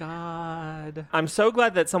perfect. My God. I'm so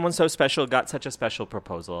glad that someone so special got such a special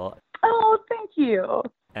proposal. Oh, thank you.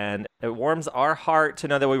 And it warms our heart to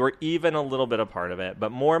know that we were even a little bit a part of it.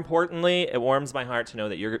 But more importantly, it warms my heart to know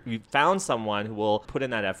that you found someone who will put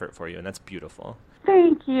in that effort for you. And that's beautiful.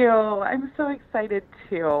 Thank you. I'm so excited,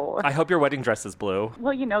 too. I hope your wedding dress is blue.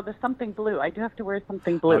 Well, there's something blue. I do have to wear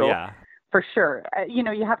something blue. Oh, yeah. For sure.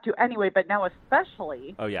 You have to anyway, but now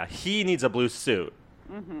especially. Oh, yeah. He needs a blue suit.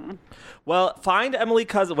 Mm-hmm. Well, find Emily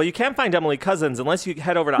Cousins. Well, you can't find Emily Cousins unless you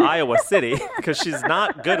head over to Iowa City because she's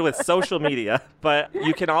not good with social media. But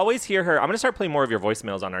you can always hear her. I'm going to start playing more of your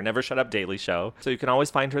voicemails on our Never Shut Up Daily show, so you can always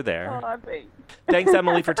find her there. Oh, thanks. Thanks,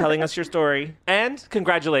 Emily, for telling us your story. And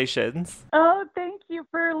congratulations. Oh, thank you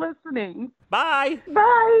for listening. Bye.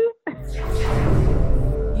 Bye.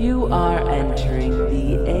 You are entering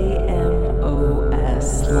the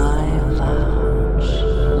AMOS Live Lounge.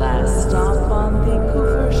 Last stop on the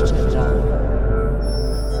Kuverstendam.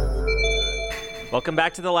 Welcome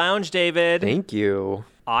back to the lounge, David. Thank you.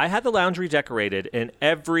 I had the lounge redecorated in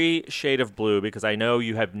every shade of blue because I know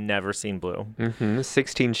you have never seen blue.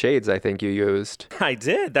 16 shades, I think you used. I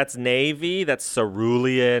did. That's navy. That's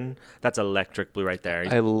cerulean. That's electric blue right there.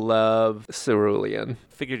 I love cerulean.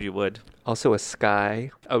 Figured you would. Also a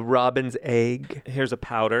sky, a robin's egg. Here's a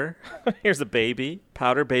powder. Here's a baby.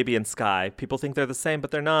 Powder, baby, and sky. People think they're the same,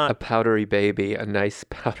 but they're not. A powdery baby, a nice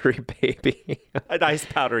powdery baby. A nice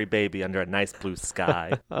powdery baby under a nice blue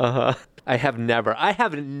sky. Uh-huh. I have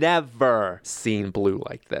never seen blue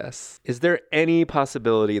like this. Is there any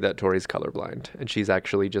possibility that Tori's colorblind and she's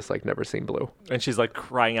actually just like never seen blue? And she's like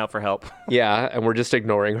crying out for help. Yeah, and we're just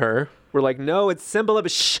ignoring her. We're like, no, it's symbolism.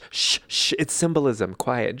 Shh, it's symbolism.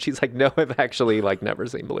 Quiet. And she's like, no, I've actually like never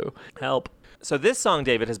seen blue. Help. So this song,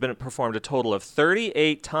 David, has been performed a total of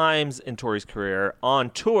 38 times in Tori's career on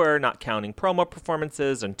tour, not counting promo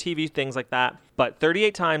performances and TV, things like that. But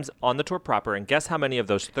 38 times on the tour proper. And guess how many of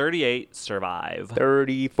those 38 survive?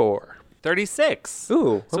 34. 36. Ooh,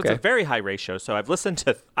 okay. So it's a very high ratio. So I've listened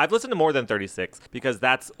to more than 36 because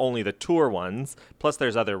that's only the tour ones. Plus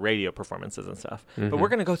there's other radio performances and stuff. But we're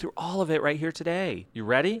going to go through all of it right here today. You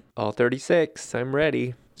ready? All 36. I'm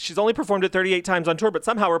ready. She's only performed it 38 times on tour, but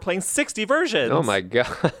somehow we're playing 60 versions. Oh my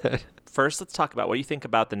God. First, let's talk about what you think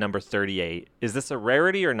about the number 38. Is this a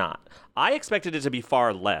rarity or not? I expected it to be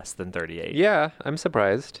far less than 38. Yeah, I'm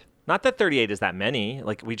surprised. Not that 38 is that many.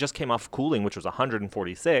 Like, we just came off Cooling, which was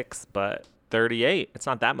 146, but 38, it's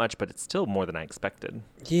not that much, but it's still more than I expected.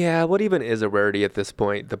 Yeah, what even is a rarity at this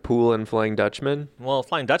point? The Pool and Flying Dutchman? Well,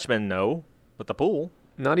 Flying Dutchman, no, but the Pool.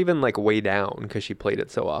 Not even like Way Down because she played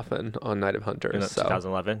it so often on Night of Hunters. In so.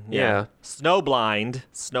 2011? Yeah. Snowblind.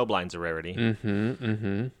 Snowblind's a rarity.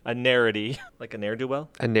 A narity. Like a ne'er-do-well?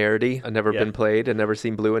 A narity. A never been played. A never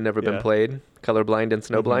seen blue and never been played. Colorblind and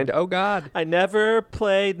snowblind. Oh, God. I never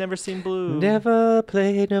played, never seen blue. Never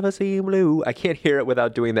played, never seen blue. I can't hear it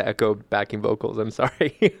without doing the echo backing vocals. I'm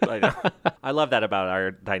sorry. I know. I love that about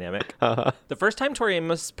our dynamic. The first time Tori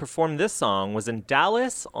Amos performed this song was in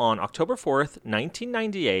Dallas on October 4th,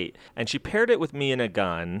 1998, and she paired it with Me and a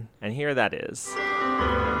Gun, and here that is.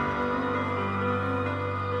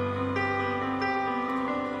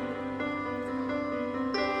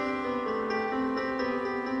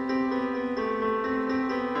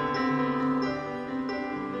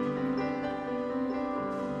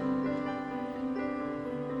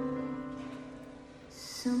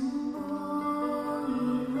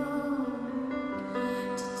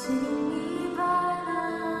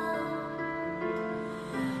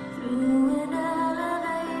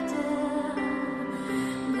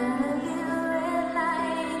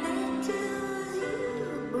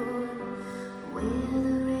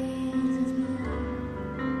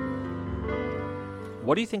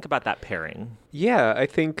 What do you think about that pairing? Yeah, I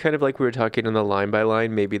think kind of like we were talking in the line by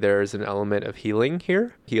line, maybe there's an element of healing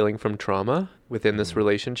here, healing from trauma within this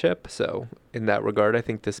relationship. So in that regard, I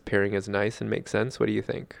think this pairing is nice and makes sense. What do you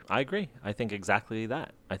think? I agree. I think exactly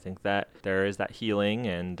that. I think that there is that healing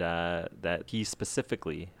and that he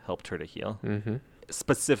specifically helped her to heal.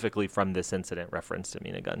 Specifically from this incident reference to Me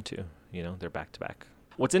and a Gun too. You know, they're back to back.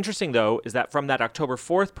 What's interesting though is that from that October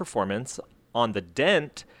 4th performance, on the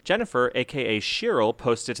Dent, Jennifer, a.k.a. Cheryl,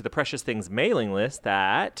 posted to the Precious Things mailing list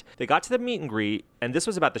that they got to the meet and greet, and this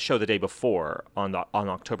was about the show the day before on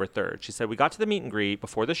October 3rd. She said, we got to the meet and greet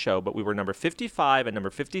before the show, but we were number 55 and number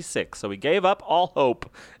 56, so we gave up all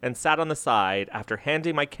hope and sat on the side after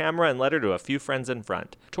handing my camera and letter to a few friends in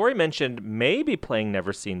front. Tori mentioned maybe playing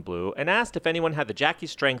Never Seen Blue and asked if anyone had the Jackie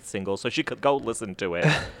Strength single so she could go listen to it.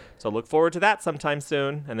 So look forward to that sometime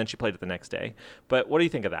soon. And then she played it the next day. But what do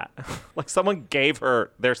you think of that? Like someone gave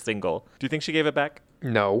her their single. Do you think she gave it back?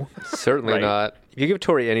 No, certainly Right. not. If you give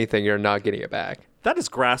Tori anything, you're not getting it back. That is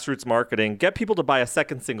grassroots marketing. Get people to buy a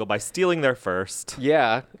second single by stealing their first.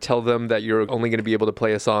 Yeah. Tell them that you're only going to be able to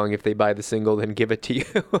play a song if they buy the single, then give it to you.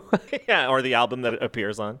 Yeah, or the album that it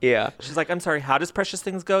appears on. Yeah. She's like, I'm sorry, how does Precious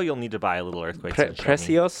Things go? You'll need to buy a Little Earthquake.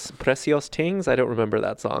 Precious Things? I don't remember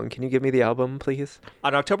that song. Can you give me the album, please?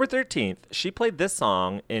 On October 13th, she played this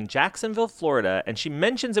song in Jacksonville, Florida, and she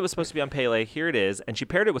mentions it was supposed to be on Pele. Here it is. And she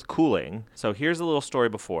paired it with Cooling. So here's a little story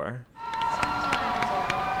before.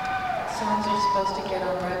 Songs are supposed to get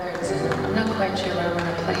on records, and I'm not quite sure when I'm going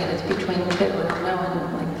to play it. It's between two, and I'll know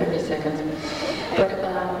in like 30 seconds. But,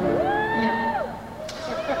 yeah.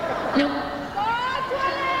 No.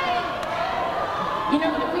 You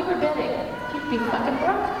know, if we were betting, you'd be fucking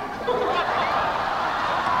broke.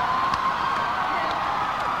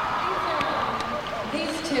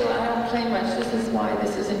 These two, I don't play much. This is why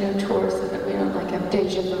this is a new tour, so that we don't like have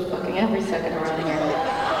deja vu fucking every second around here.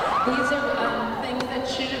 These are things that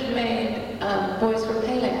should have made Boys for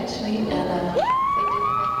Pele, actually, and they didn't.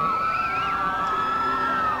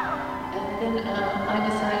 And then I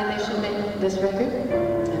decided they should make this record,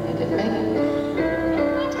 and they didn't make it.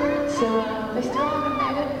 So they still haven't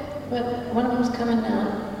made it, but one of them's coming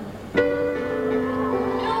now. You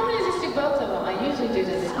know, I'm gonna just do both of them. I usually do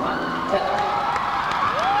this one, but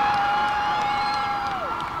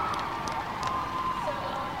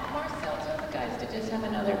Marcel, tell the guys to just have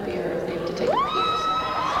another beer if they have to take a piece.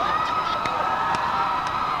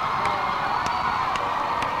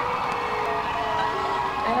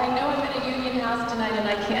 And I know I'm in a union house tonight and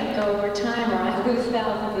I can't go over time or I lose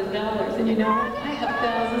thousands of dollars. And you know, I have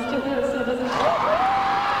thousands to lose, so it doesn't matter.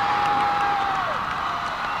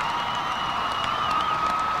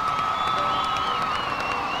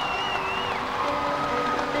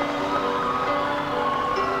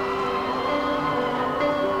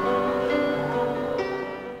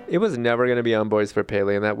 It was never going to be on Boys for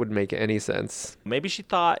Pele, and that wouldn't make any sense. Maybe she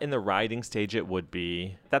thought in the writing stage it would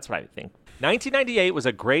be. That's what I think. 1998 was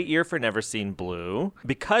a great year for Never Seen Blue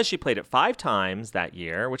because she played it 5 times that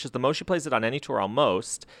year, which is the most she plays it on any tour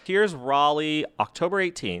almost. Here's Raleigh, October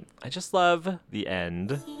 18th. I just love the end.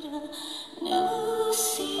 Never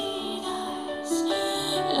seen eyes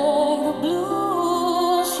like the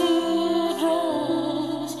blue she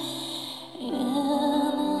dress in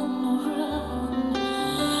the run.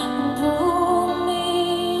 Throw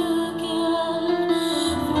me again,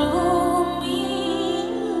 throw me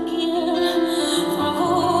again,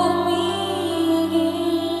 throw me again.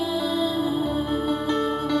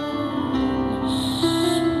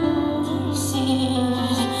 This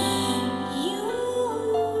is you.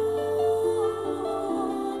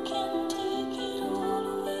 Can take it all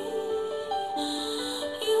away.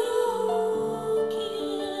 You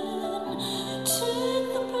can take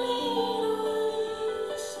the blade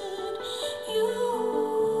away. Said you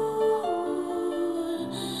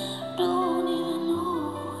don't even know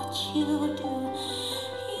what you do.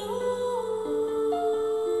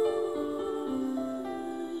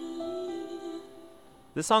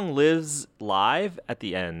 This song lives live at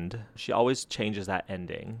the end. She always changes that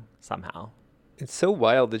ending somehow. It's so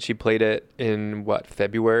wild that she played it in,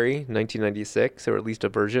 February 1996, or at least a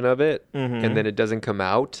version of it. Mhm. And then it doesn't come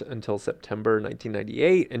out until September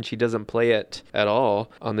 1998, and she doesn't play it at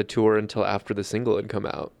all on the tour until after the single had come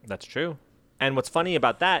out. That's true. And what's funny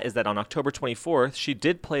about that is that on October 24th, she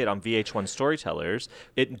did play it on VH1 Storytellers.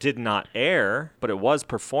 It did not air, but it was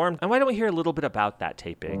performed. And why don't we hear a little bit about that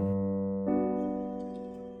taping?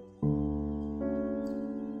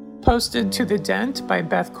 Posted to the Dent by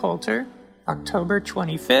Beth Coulter, October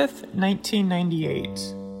 25th,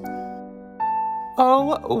 1998.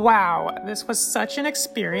 Oh, wow. This was such an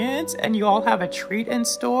experience, and you all have a treat in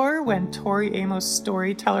store when Tori Amos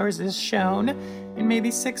Storytellers is shown in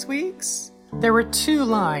maybe 6 weeks. There were 2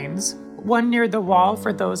 lines, one near the wall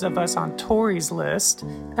for those of us on Tori's list,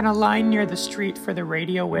 and a line near the street for the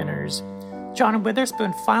radio winners. John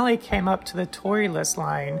Witherspoon finally came up to the Tori list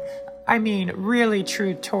line. I mean, really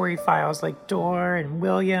true Tory files like Dorr and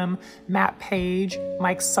William, Matt Page,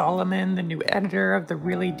 Mike Solomon, the new editor of the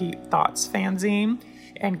Really Deep Thoughts fanzine,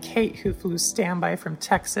 and Kate, who flew standby from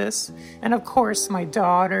Texas, and of course my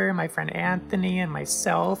daughter, my friend Anthony, and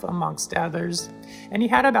myself, amongst others. And he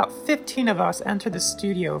had about 15 of us enter the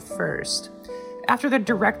studio first. After the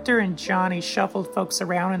director and Johnny shuffled folks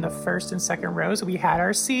around in the first and second rows, we had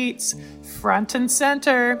our seats, front and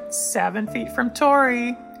center, 7 feet from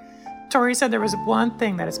Tori. Tori said there was one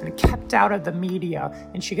thing that has been kept out of the media,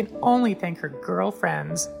 and she can only thank her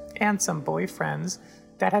girlfriends and some boyfriends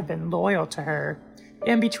that have been loyal to her.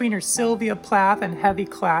 In between her Sylvia Plath and heavy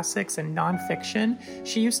classics and nonfiction,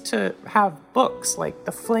 she used to have books like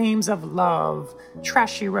The Flames of Love,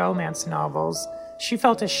 trashy romance novels. She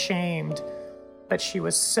felt ashamed, but she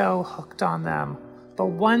was so hooked on them. But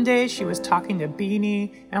one day she was talking to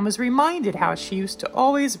Beanie and was reminded how she used to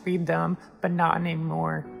always read them, but not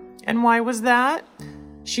anymore. And why was that?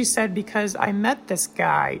 She said, because I met this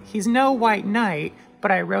guy. He's no white knight,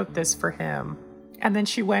 but I wrote this for him. And then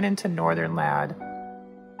she went into Northern Lad.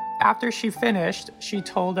 After she finished, she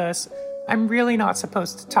told us, I'm really not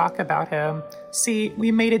supposed to talk about him. See,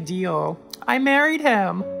 we made a deal. I married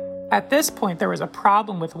him. At this point, there was a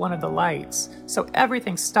problem with one of the lights, so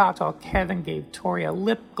everything stopped while Kevin gave Tori a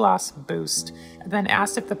lip gloss boost, and then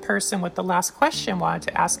asked if the person with the last question wanted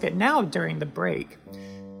to ask it now during the break.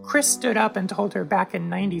 Chris stood up and told her back in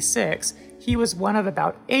 '96 he was one of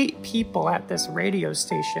about 8 people at this radio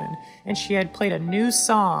station, and she had played a new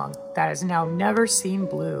song that has now never seen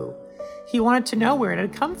blue. He wanted to know where it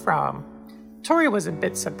had come from. Tori was a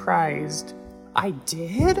bit surprised. I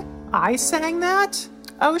did? I sang that?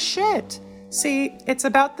 Oh shit. See, it's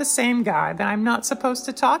about the same guy that I'm not supposed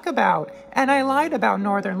to talk about, and I lied about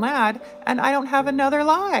Northern Lad, and I don't have another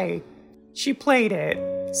lie. She played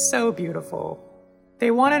it. So beautiful.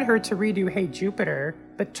 They wanted her to redo Hey Jupiter,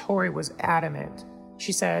 but Tori was adamant.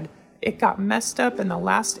 She said, it got messed up in the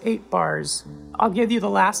last 8 bars. I'll give you the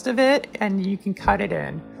last of it, and you can cut it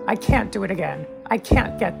in. I can't do it again. I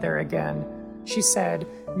can't get there again. She said,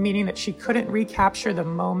 meaning that she couldn't recapture the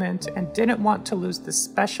moment and didn't want to lose the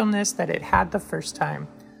specialness that it had the first time.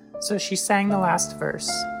 So she sang the last verse.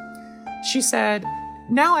 She said,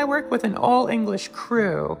 now I work with an all-English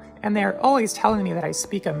crew, and they are always telling me that I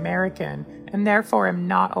speak American, and therefore am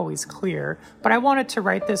not always clear, but I wanted to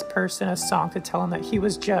write this person a song to tell him that he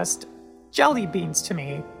was just jelly beans to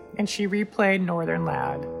me, and she replayed Northern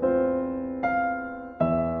Lad.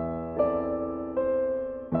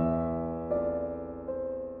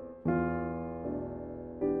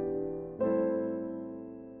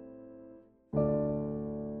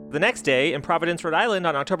 The next day, in Providence, Rhode Island,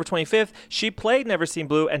 on October 25th, she played Never Seen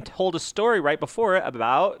Blue and told a story right before it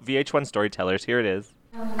about VH1 storytellers. Here it is.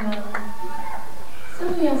 Somebody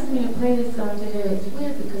asked me to play this song today. It's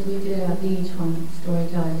weird because we did a VH1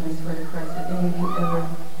 storytellers, and I swear to Christ, if any of you ever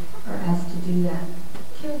are asked to do that,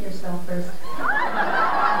 kill yourself first.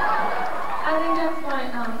 I think that's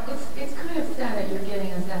why it's kind of sad that you're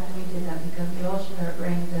getting us after we did that, because we all should our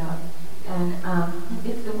brains out. And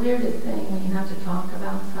it's the weirdest thing when you have to talk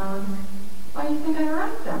about songs. Why do you think I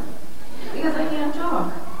write them? Because I can't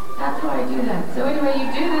talk. That's why I do that. So anyway, you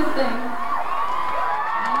do this thing,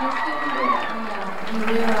 and you're sitting there, and you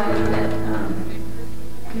realize that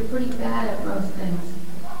you're pretty bad at most things.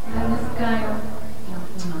 And this guy,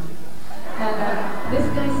 this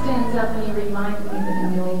guy stands up and he reminds me that in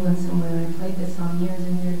New England somewhere I played this song years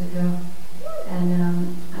and years ago,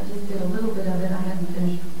 and I just did a little bit of it. I hadn't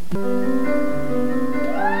finished.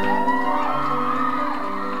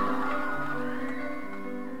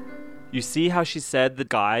 You see how she said the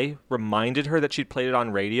guy reminded her that she'd played it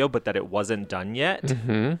on radio, but that it wasn't done yet?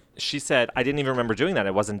 Mm-hmm. She said, I didn't even remember doing that.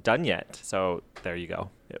 It wasn't done yet. So there you go.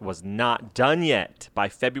 It was not done yet by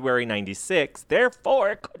February 96.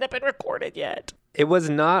 Therefore, it couldn't have been recorded yet. It was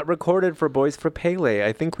not recorded for Boys for Pele.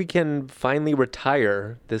 I think we can finally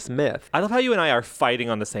retire this myth. I love how you and I are fighting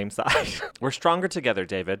on the same side. We're stronger together,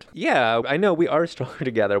 David. Yeah, I know we are stronger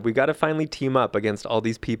together. We got to finally team up against all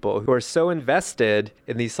these people who are so invested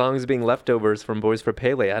in these songs being leftovers from Boys for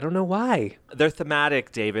Pele. I don't know why. They're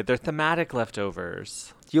thematic, David. They're thematic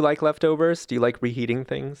leftovers. Do you like leftovers? Do you like reheating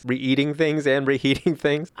things? Reeating things and reheating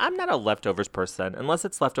things? I'm not a leftovers person, unless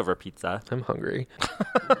it's leftover pizza. I'm hungry.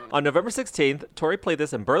 On November 16th, Tori played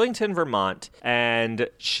this in Burlington, Vermont, and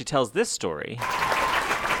she tells this story. This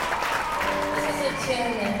is a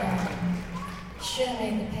tune that should have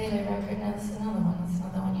made the Pele record. Now this is another one. This is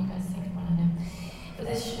not the one you guys think I'm going to do. But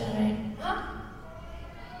this should have made... Huh?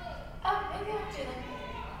 Oh, maybe I'll do that.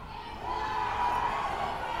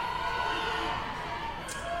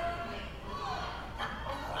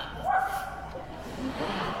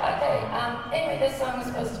 Okay, anyway, this song was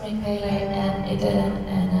supposed to make Pele, and it didn't,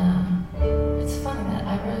 and it's funny that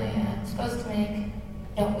I really supposed to make,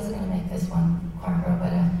 no, it wasn't going to make this one, Choir Girl,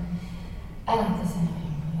 but I like this anyway.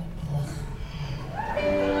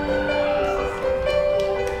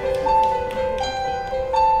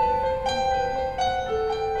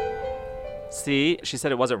 See, she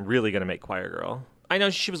said it wasn't really going to make Choir Girl. I know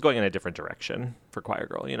she was going in a different direction for Choir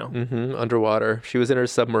Girl, you know. Mm-hmm, underwater. She was in her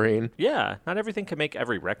submarine. Yeah, not everything can make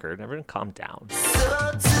every record. Everyone calm down.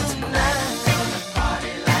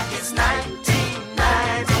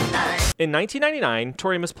 In 1999,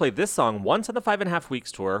 Tori Amos played this song once on the 5.5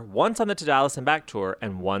 Weeks tour, once on the To Dallas and Back tour,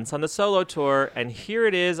 and once on the solo tour. And here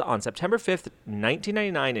it is on September 5th,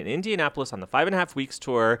 1999 in Indianapolis on the 5.5 Weeks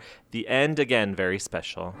tour. The end, again, very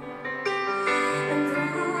special.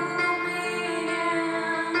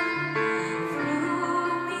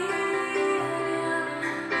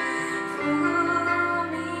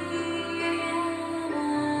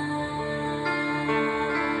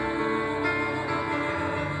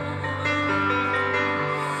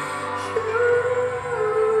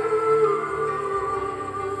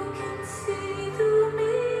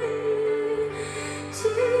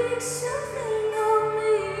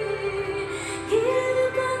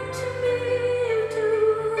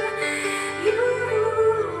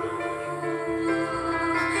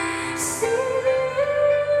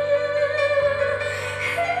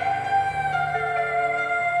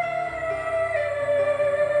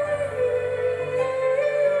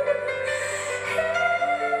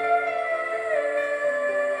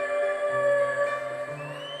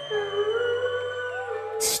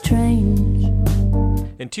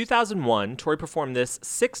 In 2001, Tori performed this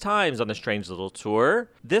 6 times on the Strange Little Tour.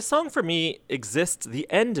 This song for me exists the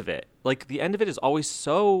end of it. Like, the end of it is always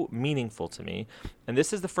so meaningful to me. And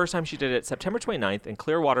this is the first time she did it, September 29th in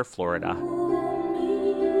Clearwater, Florida.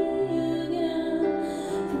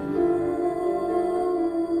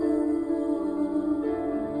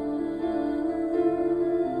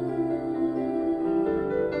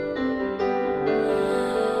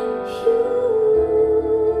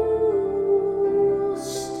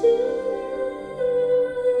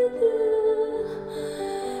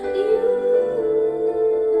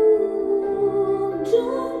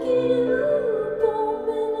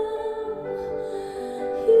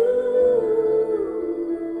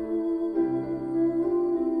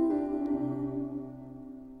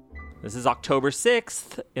 This is October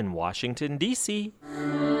 6th in Washington, D.C.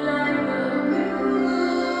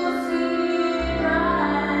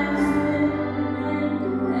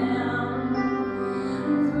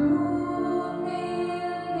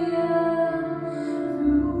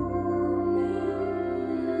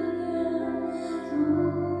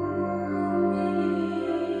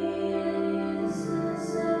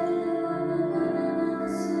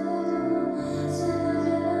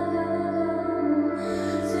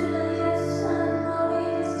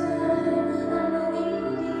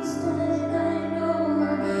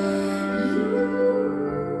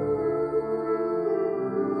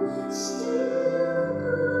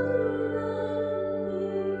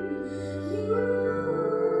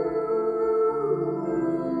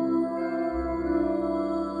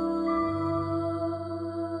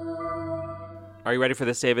 Are you ready for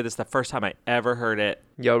this, David? This is the first time I ever heard it.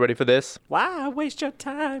 Y'all ready for this? Why waste your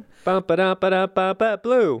time? Blue.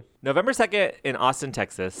 November 2nd in Austin,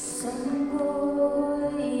 Texas.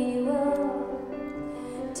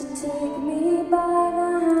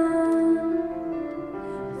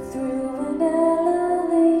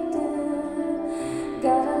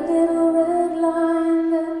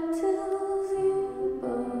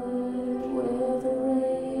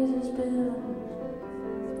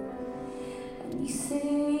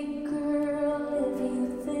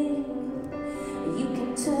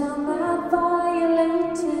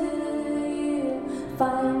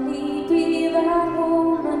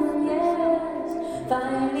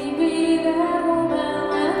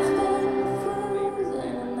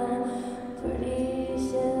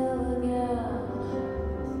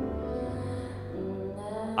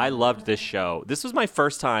 I loved this show. This was my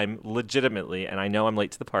first time, legitimately, and I know I'm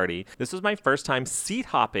late to the party. This was my first time seat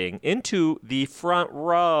hopping into the front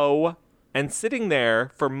row and sitting there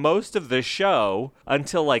for most of the show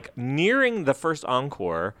until like nearing the first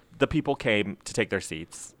encore. The people came to take their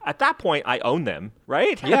seats. At that point, I own them,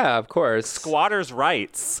 right? Yeah, of course. Squatters'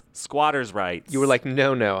 rights. Squatters' rights. You were like,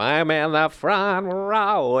 no, I'm in the front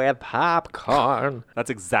row with popcorn.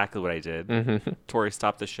 That's exactly what I did. Mm-hmm. Tori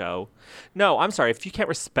stopped the show. No, I'm sorry. If you can't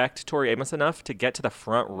respect Tori Amos enough to get to the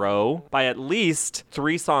front row by at least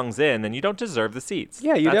 3 songs in, then you don't deserve the seats.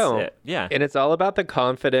 Yeah, That's don't. It. Yeah. And it's all about the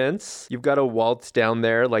confidence. You've got to waltz down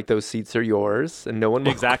there like those seats are yours, and no one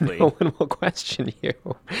will question you.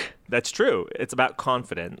 That's true. It's about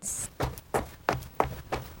confidence.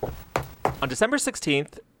 On December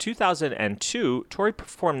 16th, 2002, Tori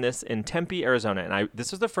performed this in Tempe, Arizona, and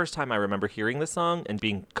this was the first time I remember hearing this song and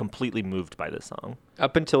being completely moved by this song.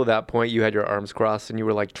 Up until that point, you had your arms crossed and you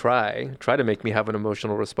were like, try to make me have an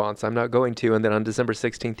emotional response. I'm not going to. And then on December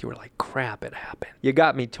 16th, you were like, crap, it happened. You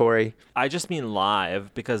got me, Tori. I just mean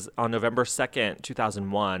live because on November 2nd,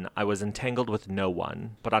 2001, I was entangled with no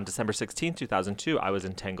one. But on December 16th, 2002, I was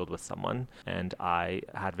entangled with someone. And I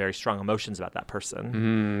had very strong emotions about that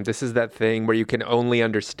person. This is that thing where you can only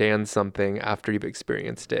understand something after you've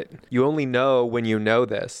experienced it. You only know when you know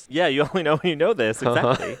this. Yeah, you only know when you know this.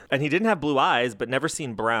 Exactly. And he didn't have blue eyes, but never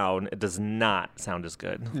seen brown. It does not sound as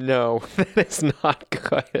good. No, that is not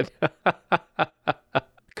good.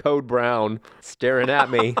 Code Brown staring at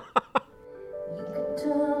me.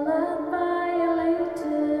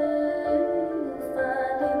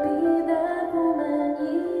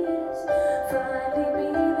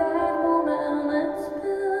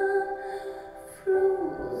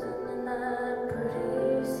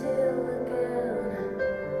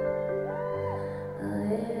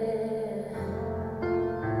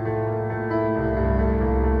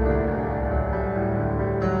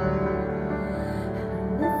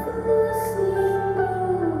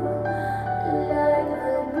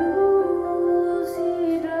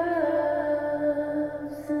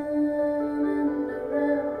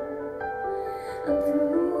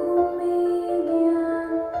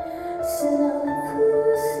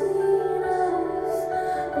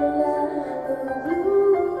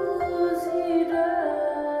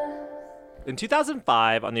 In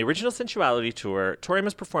 2005, on the original Sensuality tour, Tori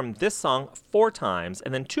Amos performed this song 4 times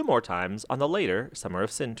and then 2 more times on the later Summer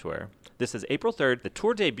of Sin tour. This is April 3rd, the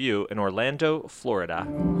tour debut in Orlando, Florida.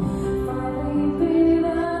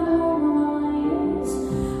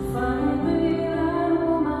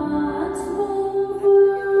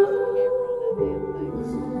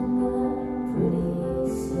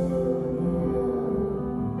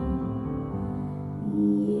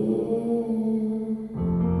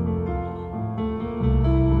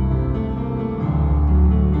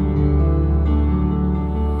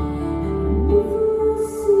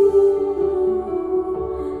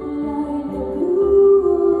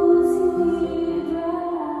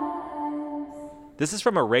 This is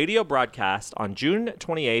from a radio broadcast on June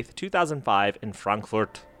 28th, 2005 in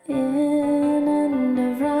Frankfurt. In and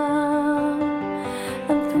around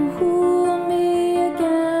and through me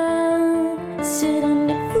again, sit on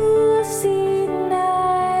the pussy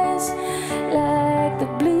nice like the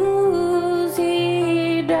blues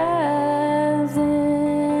he drives.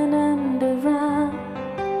 In and around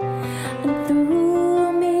and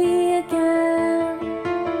through me again,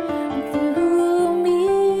 and through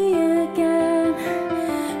me again,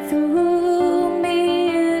 through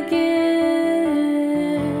me again.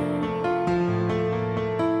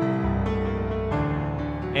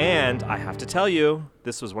 And I have to tell you,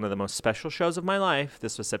 this was one of the most special shows of my life.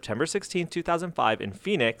 This was September 16th, 2005 in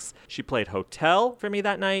Phoenix. She played Hotel for me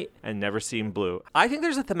that night and Never Seen Blue. I think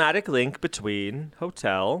there's a thematic link between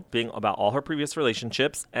Hotel being about all her previous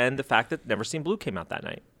relationships and the fact that Never Seen Blue came out that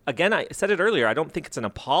night. Again, I said it earlier, I don't think it's an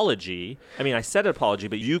apology. I mean, I said apology,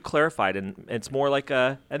 but you clarified, and it's more like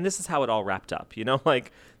and this is how it all wrapped up, you know?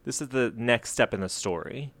 Like, this is the next step in the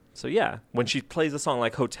story. So yeah, when she plays a song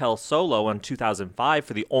like Hotel solo on 2005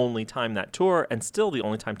 for the only time that tour, and still the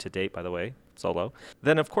only time to date, by the way, solo,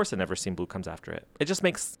 then of course a Never Seen Blue comes after it. It just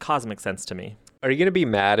makes cosmic sense to me. Are you going to be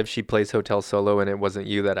mad if she plays Hotel solo and it wasn't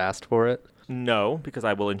you that asked for it? No, because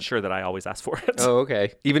I will ensure that I always ask for it. Oh,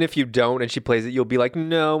 okay. Even if you don't and she plays it, you'll be like,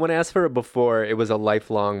 no, when I asked for it before, it was a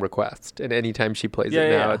lifelong request. And anytime she plays it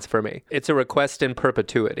now, it's for me. It's a request in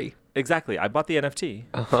perpetuity. Exactly. I bought the NFT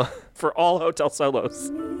for all Hotel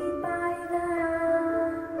solos.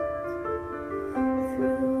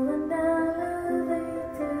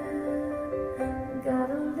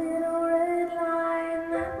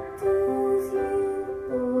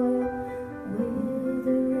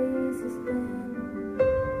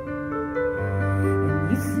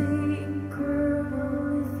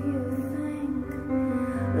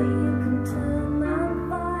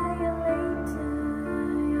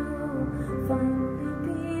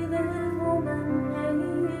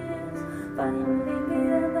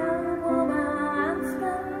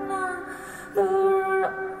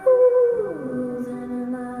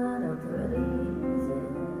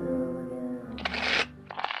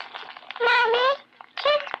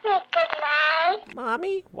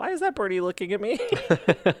 Mommy, why is that birdie looking at me?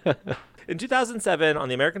 In 2007, on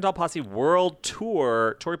the American Doll Posse World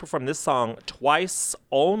Tour, Tori performed this song twice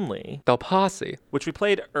only. Doll Posse. Which we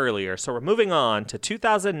played earlier. So we're moving on to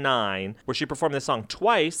 2009, where she performed this song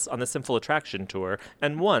twice on the Sinful Attraction Tour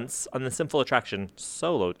and once on the Sinful Attraction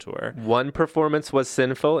solo tour. One performance was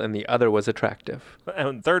sinful and the other was attractive.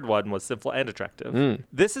 And the third one was sinful and attractive.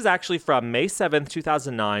 This is actually from May 7th,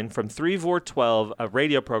 2009, from 3 voor 12, a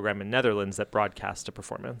radio program in Netherlands that broadcast a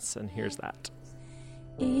performance. And here's that.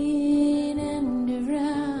 In and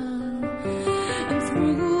around and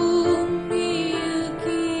through me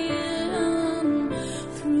again,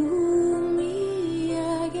 through me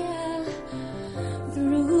again,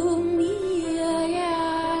 through me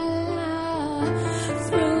again,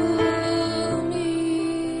 through me.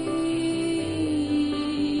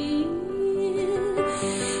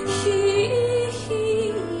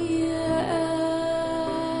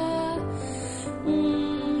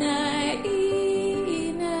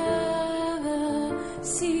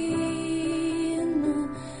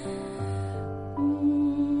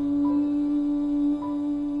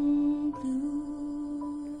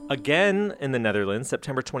 Again in the Netherlands,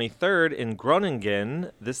 September 23rd in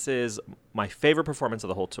Groningen. This is my favorite performance of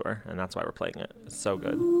the whole tour, and that's why we're playing it. It's so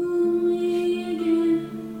good.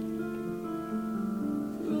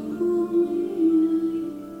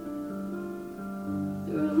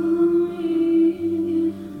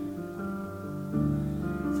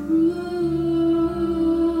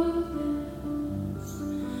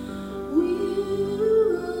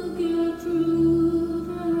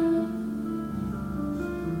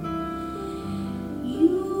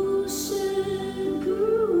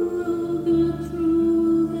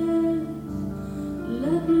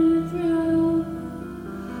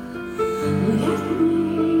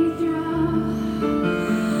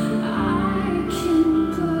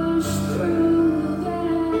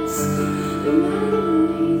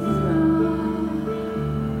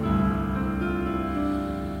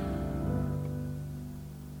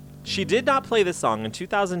 She did not play this song in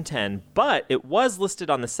 2010, but it was listed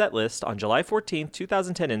on the set list on July 14th,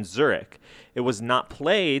 2010 in Zurich. It was not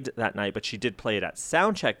played that night, but she did play it at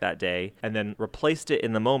Soundcheck that day and then replaced it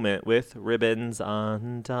in the moment with Ribbons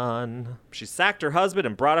Undone. She sacked her husband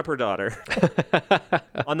and brought up her daughter.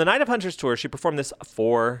 On the Night of Hunters tour, she performed this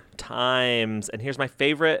 4 times. And here's my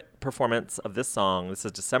favorite performance of this song. This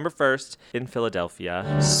is December 1st in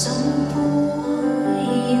Philadelphia. Some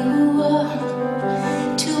boy you are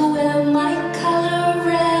to wear my color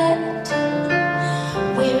red,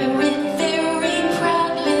 wear it very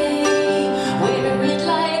proudly, wear it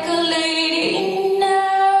like a lady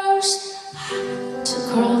knows how to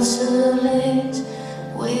cross her legs,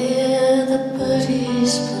 wear the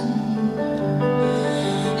buddies spoon,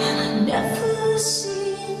 and I never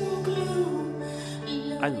seen blue.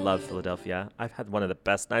 I love Philadelphia. I've had one of the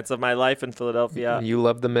best nights of my life in Philadelphia. You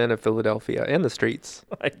love the men of Philadelphia and the streets.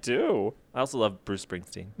 I do. I also love Bruce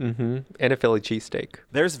Springsteen. Mm-hmm. And a Philly cheesesteak.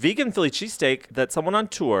 There's vegan Philly cheesesteak that someone on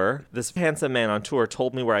tour, this handsome man on tour,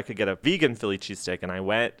 told me where I could get a vegan Philly cheesesteak. And I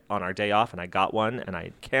went on our day off and I got one and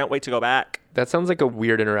I can't wait to go back. That sounds like a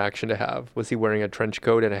weird interaction to have. Was he wearing a trench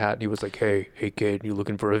coat and a hat? And he was like, hey kid, you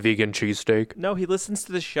looking for a vegan cheesesteak? No, he listens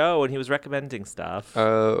to the show and he was recommending stuff.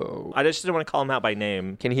 Oh. I just didn't want to call him out by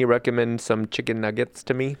name. Can he recommend some chicken nuggets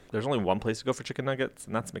to me? There's only one place to go for chicken nuggets,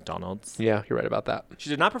 and that's McDonald's. Yeah, you're right about that. She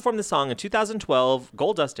did not perform this song in 2012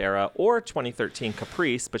 Goldust Era or 2013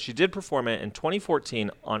 Caprice, but she did perform it in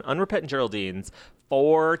 2014 on Unrepentant Geraldines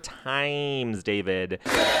 4 times, David.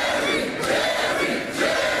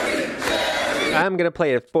 I'm going to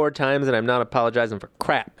play it 4 times and I'm not apologizing for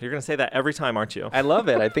crap. You're going to say that every time, aren't you? I love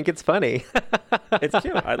it. I think it's funny. It's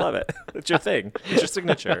cute. I love it. It's your thing. It's your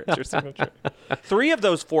signature. It's your signature. 3 of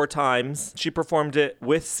those 4 times, she performed it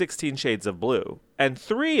with 16 Shades of Blue. And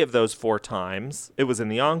 3 of those 4 times, it was in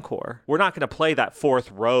the encore. We're not going to play that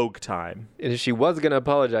 4th Rogue time. And if she was going to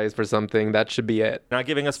apologize for something, that should be it. Not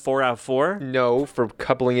giving us 4 out of 4? No, for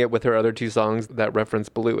coupling it with her other 2 songs that reference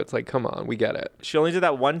Blue. It's like, come on, we get it. She only did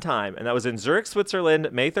that 1 time, and that was in Zurich,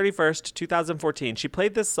 Switzerland, May 31st, 2014. She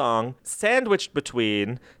played this song sandwiched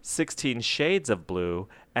between 16 Shades of Blue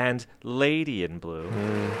and Lady in Blue.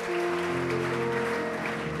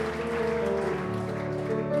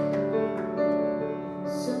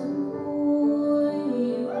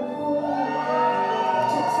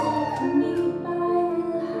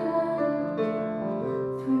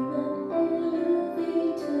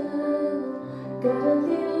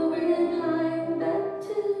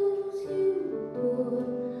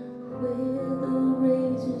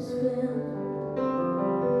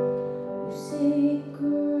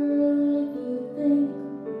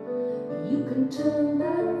 Turn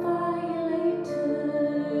that violator,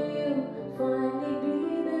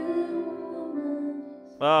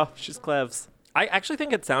 Oh, she's clevs. I actually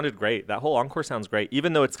think it sounded great. That whole encore sounds great.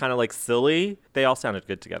 Even though it's kind of like silly, they all sounded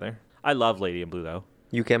good together. I love Lady in Blue, though.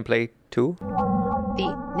 You can play too?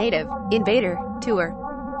 The Native Invader Tour.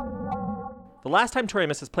 The last time Tori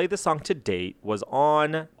Amos has played this song to date was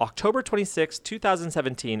on October 26,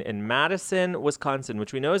 2017 in Madison, Wisconsin,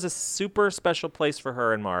 which we know is a super special place for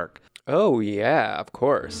her and Mark. Oh, yeah, of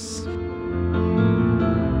course.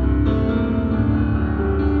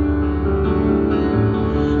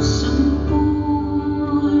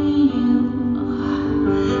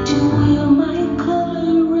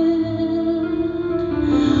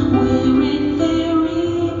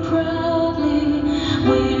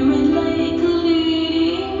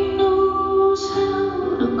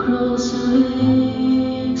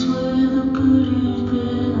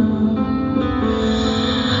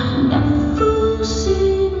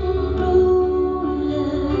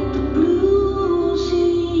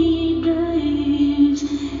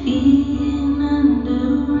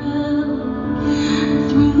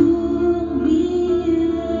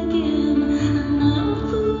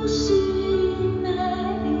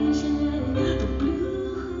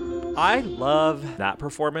 I love that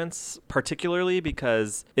performance, particularly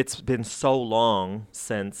because it's been so long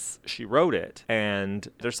since she wrote it. And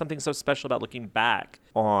there's something so special about looking back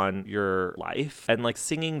on your life and like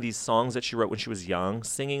singing these songs that she wrote when she was young,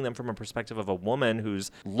 singing them from a perspective of a woman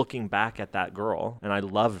who's looking back at that girl. And I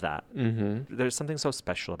love that. Mm-hmm. There's something so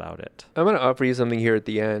special about it. I'm going to offer you something here at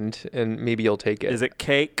the end, and maybe you'll take it. Is it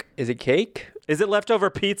cake? Is it cake? Is it leftover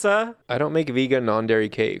pizza? I don't make vegan non-dairy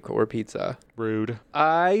cake or pizza. Rude.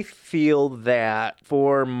 I feel that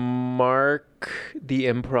for Mark, the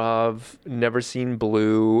Improv, Never Seen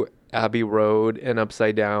Blue, Abbey Road, and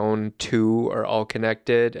Upside Down 2 are all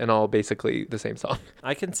connected and all basically the same song.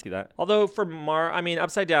 I can see that. Although for Mark, I mean,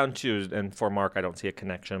 Upside Down 2 and For Mark, I don't see a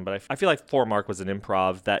connection. But I feel like For Mark was an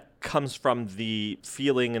improv that comes from the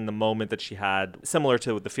feeling in the moment that she had, similar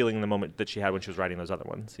to the feeling in the moment that she had when she was writing those other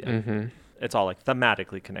ones. Yeah. Mm-hmm. It's all like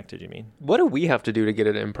thematically connected, you mean? What do we have to do to get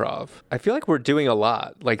an improv? I feel like we're doing a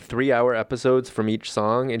lot, like 3-hour episodes from each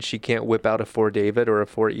song, and she can't whip out a For David or a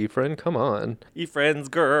For Efren. Come on. Efren's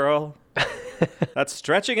girl. That's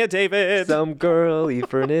stretching it, David. Some girl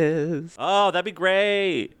Efren is. Oh, that'd be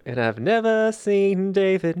great. And I've never seen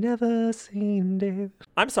David, never seen David.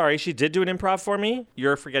 I'm sorry, she did do an improv for me.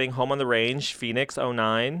 You're forgetting Home on the Range, Phoenix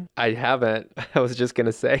 09. I haven't. I was just going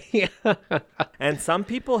to say. And some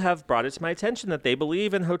people have brought it to my attention that they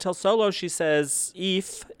believe in Hotel Solo, she says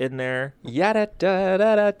Eve in there. Yada da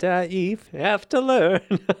da da da, Eve, have to learn.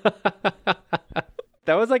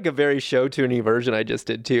 That was like a very show-tuney version I just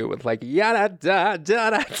did too, with like yada da da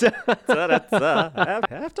da da da da.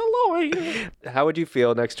 Have to learn. How would you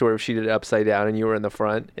feel next to her if she did it upside down and you were in the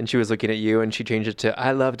front and she was looking at you and she changed it to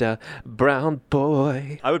I loved a brown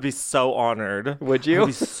boy? I would be so honored. Would you? I would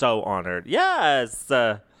be so honored. Yes.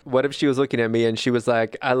 What if she was looking at me and she was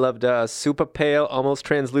like, I loved a super pale, almost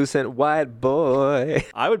translucent white boy?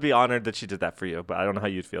 I would be honored that she did that for you, but I don't know how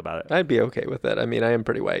you'd feel about it. I'd be okay with it. I mean, I am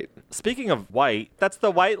pretty white. Speaking of white, that's the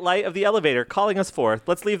white light of the elevator calling us forth.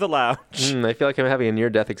 Let's leave the lounge. I feel like I'm having a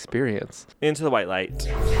near-death experience. Into the white light.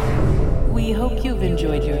 We hope you've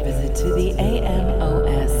enjoyed your visit to the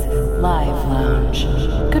AMOS Live Lounge.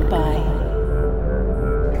 Goodbye.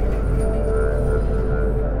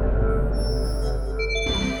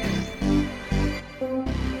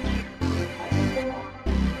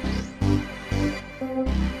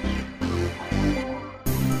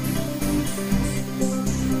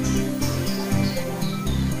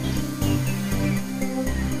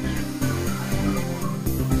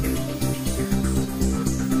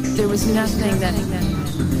 There was nothing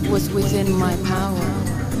that was within my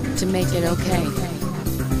power to make it okay.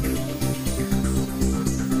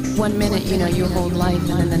 One minute, you hold life,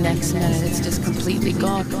 and then the next minute, it's just completely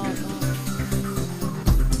gone.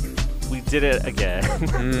 We did it again.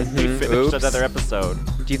 We finished another episode.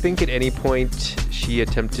 Do you think at any point she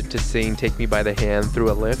attempted to sing Take Me by the Hand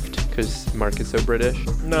through a lift? Because Mark is so British?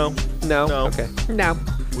 No. No? No. Okay. No.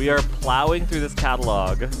 We are plowing through this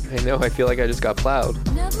catalog. I know. I feel like I just got plowed.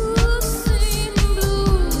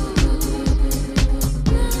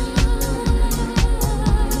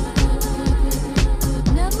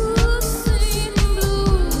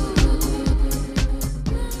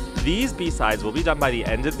 These B-sides will be done by the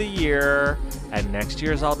end of the year, and next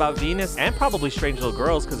year is all about Venus and probably Strange Little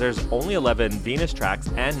Girls because there's only 11 Venus tracks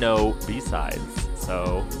and no B-sides.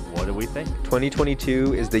 So What do we think?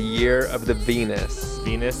 2022 is the year of the Venus.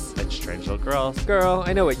 Venus and Strange Little Girl. Girl,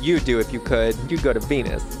 I know what you'd do if you could. You'd go to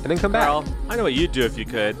Venus and then come Girl, back. I know what you'd do if you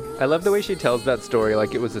could. I love the way she tells that story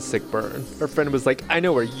like it was a sick burn. Her friend was like, I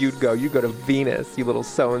know where you'd go. You'd go to Venus, you little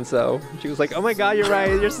so-and-so. She was like, oh my God, you're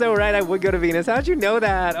right. You're so right. I would go to Venus. How'd you know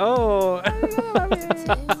that? Oh.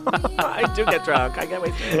 I do get drunk. I get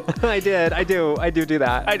wasted. I do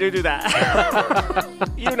that. I do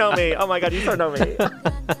that. You know me. Oh my God, you so know me.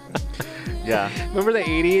 Yeah. Remember the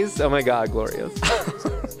 80s? Oh my God, glorious.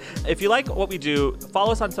 If you like what we do,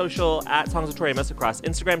 follow us on social at Songs of Tori Amos across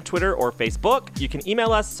Instagram, Twitter, or Facebook. You can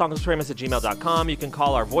email us, songsoftoriamos@gmail.com. You can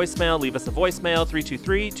call our voicemail, leave us a voicemail,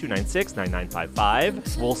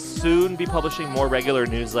 323-296-9955. We'll soon be publishing more regular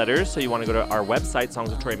newsletters, so you want to go to our website,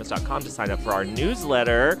 songsoftoriamos.com, to sign up for our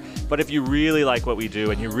newsletter. But if you really like what we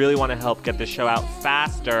do and you really want to help get this show out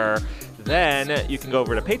faster, then you can go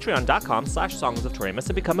over to patreon.com/Songs of Tori Amos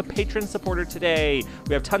and become a patron supporter today.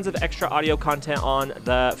 We have tons of extra audio content on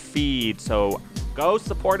the feed, so go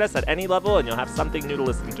support us at any level and you'll have something new to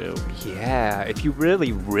listen to. Yeah, if you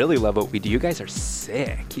really, really love what we do, you guys are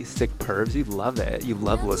sick. You sick pervs, you love it. You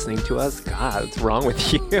love listening to us. God, what's wrong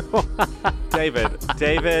with you?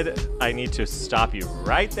 David, I need to stop you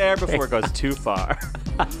right there before it goes too far.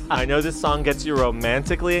 I know this song gets you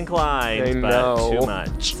romantically inclined, but too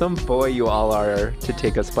much. Some boy you all are to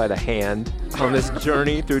take us by the hand on this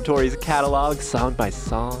journey through Tori's catalog, song by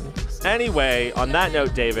song. Anyway, on that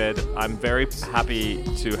note, David, I'm very happy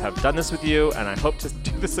to have done this with you, and I hope to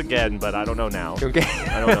do this again, but I don't know now. Okay.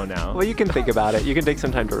 I don't know now. Well, you can think about it. You can take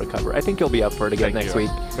some time to recover. I think you'll be up for it again next week.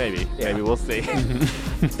 Maybe. We'll see.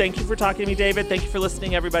 Thank you for talking to me, David. Thank you for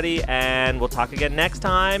listening, everybody, and we'll talk again next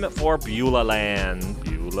time for Beulah Land.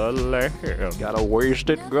 Beulah Land. Got a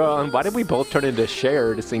wasted gun. Why did we both turn into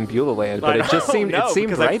Cher to sing Beulah Land? But it seemed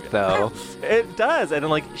right, though. It does. And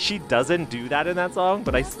like, she doesn't do that in that song,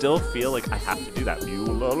 but I still feel like I have to do that.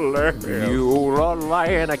 Beulah Land. Beulah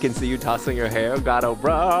Land. I can see you tossing your hair. Got a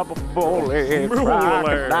rubber bullet.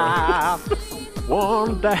 Crocodile.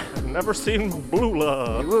 One day. Never seen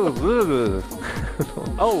Beulah.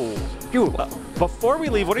 Oh, Beulah. Before we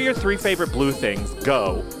leave, what are your 3 favorite Blue things?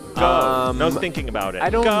 Go. No thinking about it. I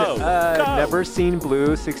don't Go. Never Seen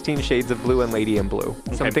Blue, 16 Shades of Blue, and Lady in Blue.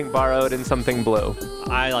 Okay. Something Borrowed and Something Blue.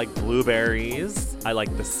 I like Blueberries. I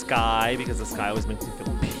like The Sky because the sky always makes me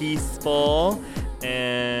feel peaceful.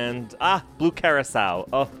 And Blue Carousel.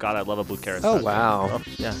 Oh God, I love a blue carousel. Oh wow. Oh,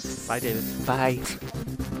 yeah. Bye, David. Bye.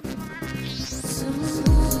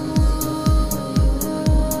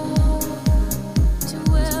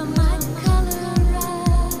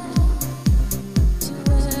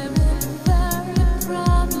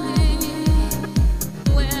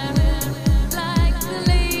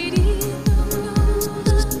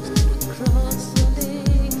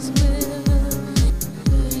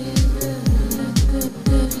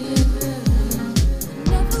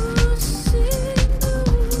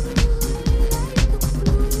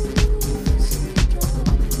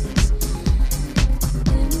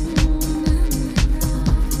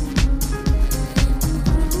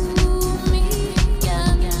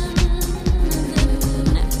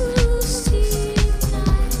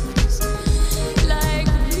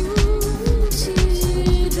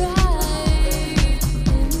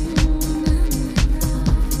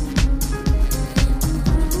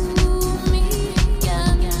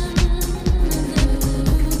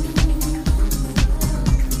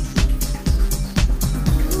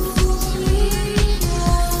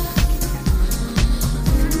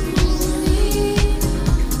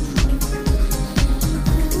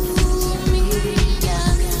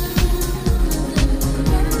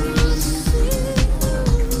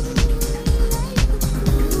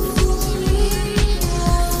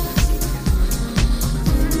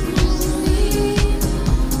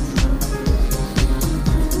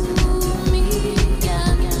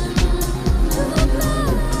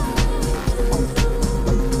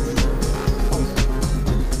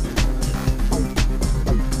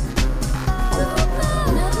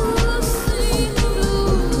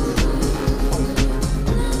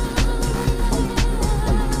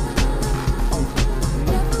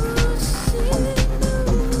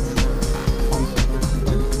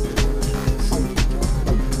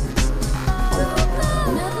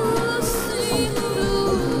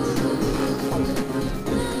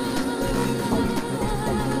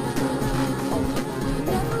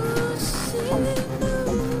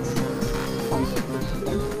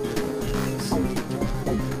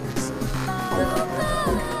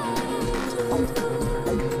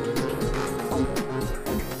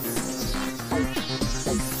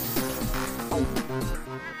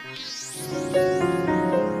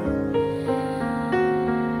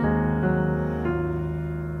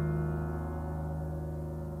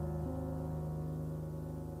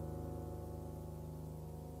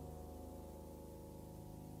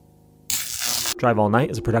 Drive All Night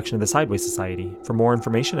is a production of the Sideways Society. For more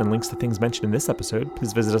information and links to things mentioned in this episode,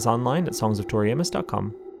 please visit us online at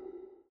songsoftoriemus.com.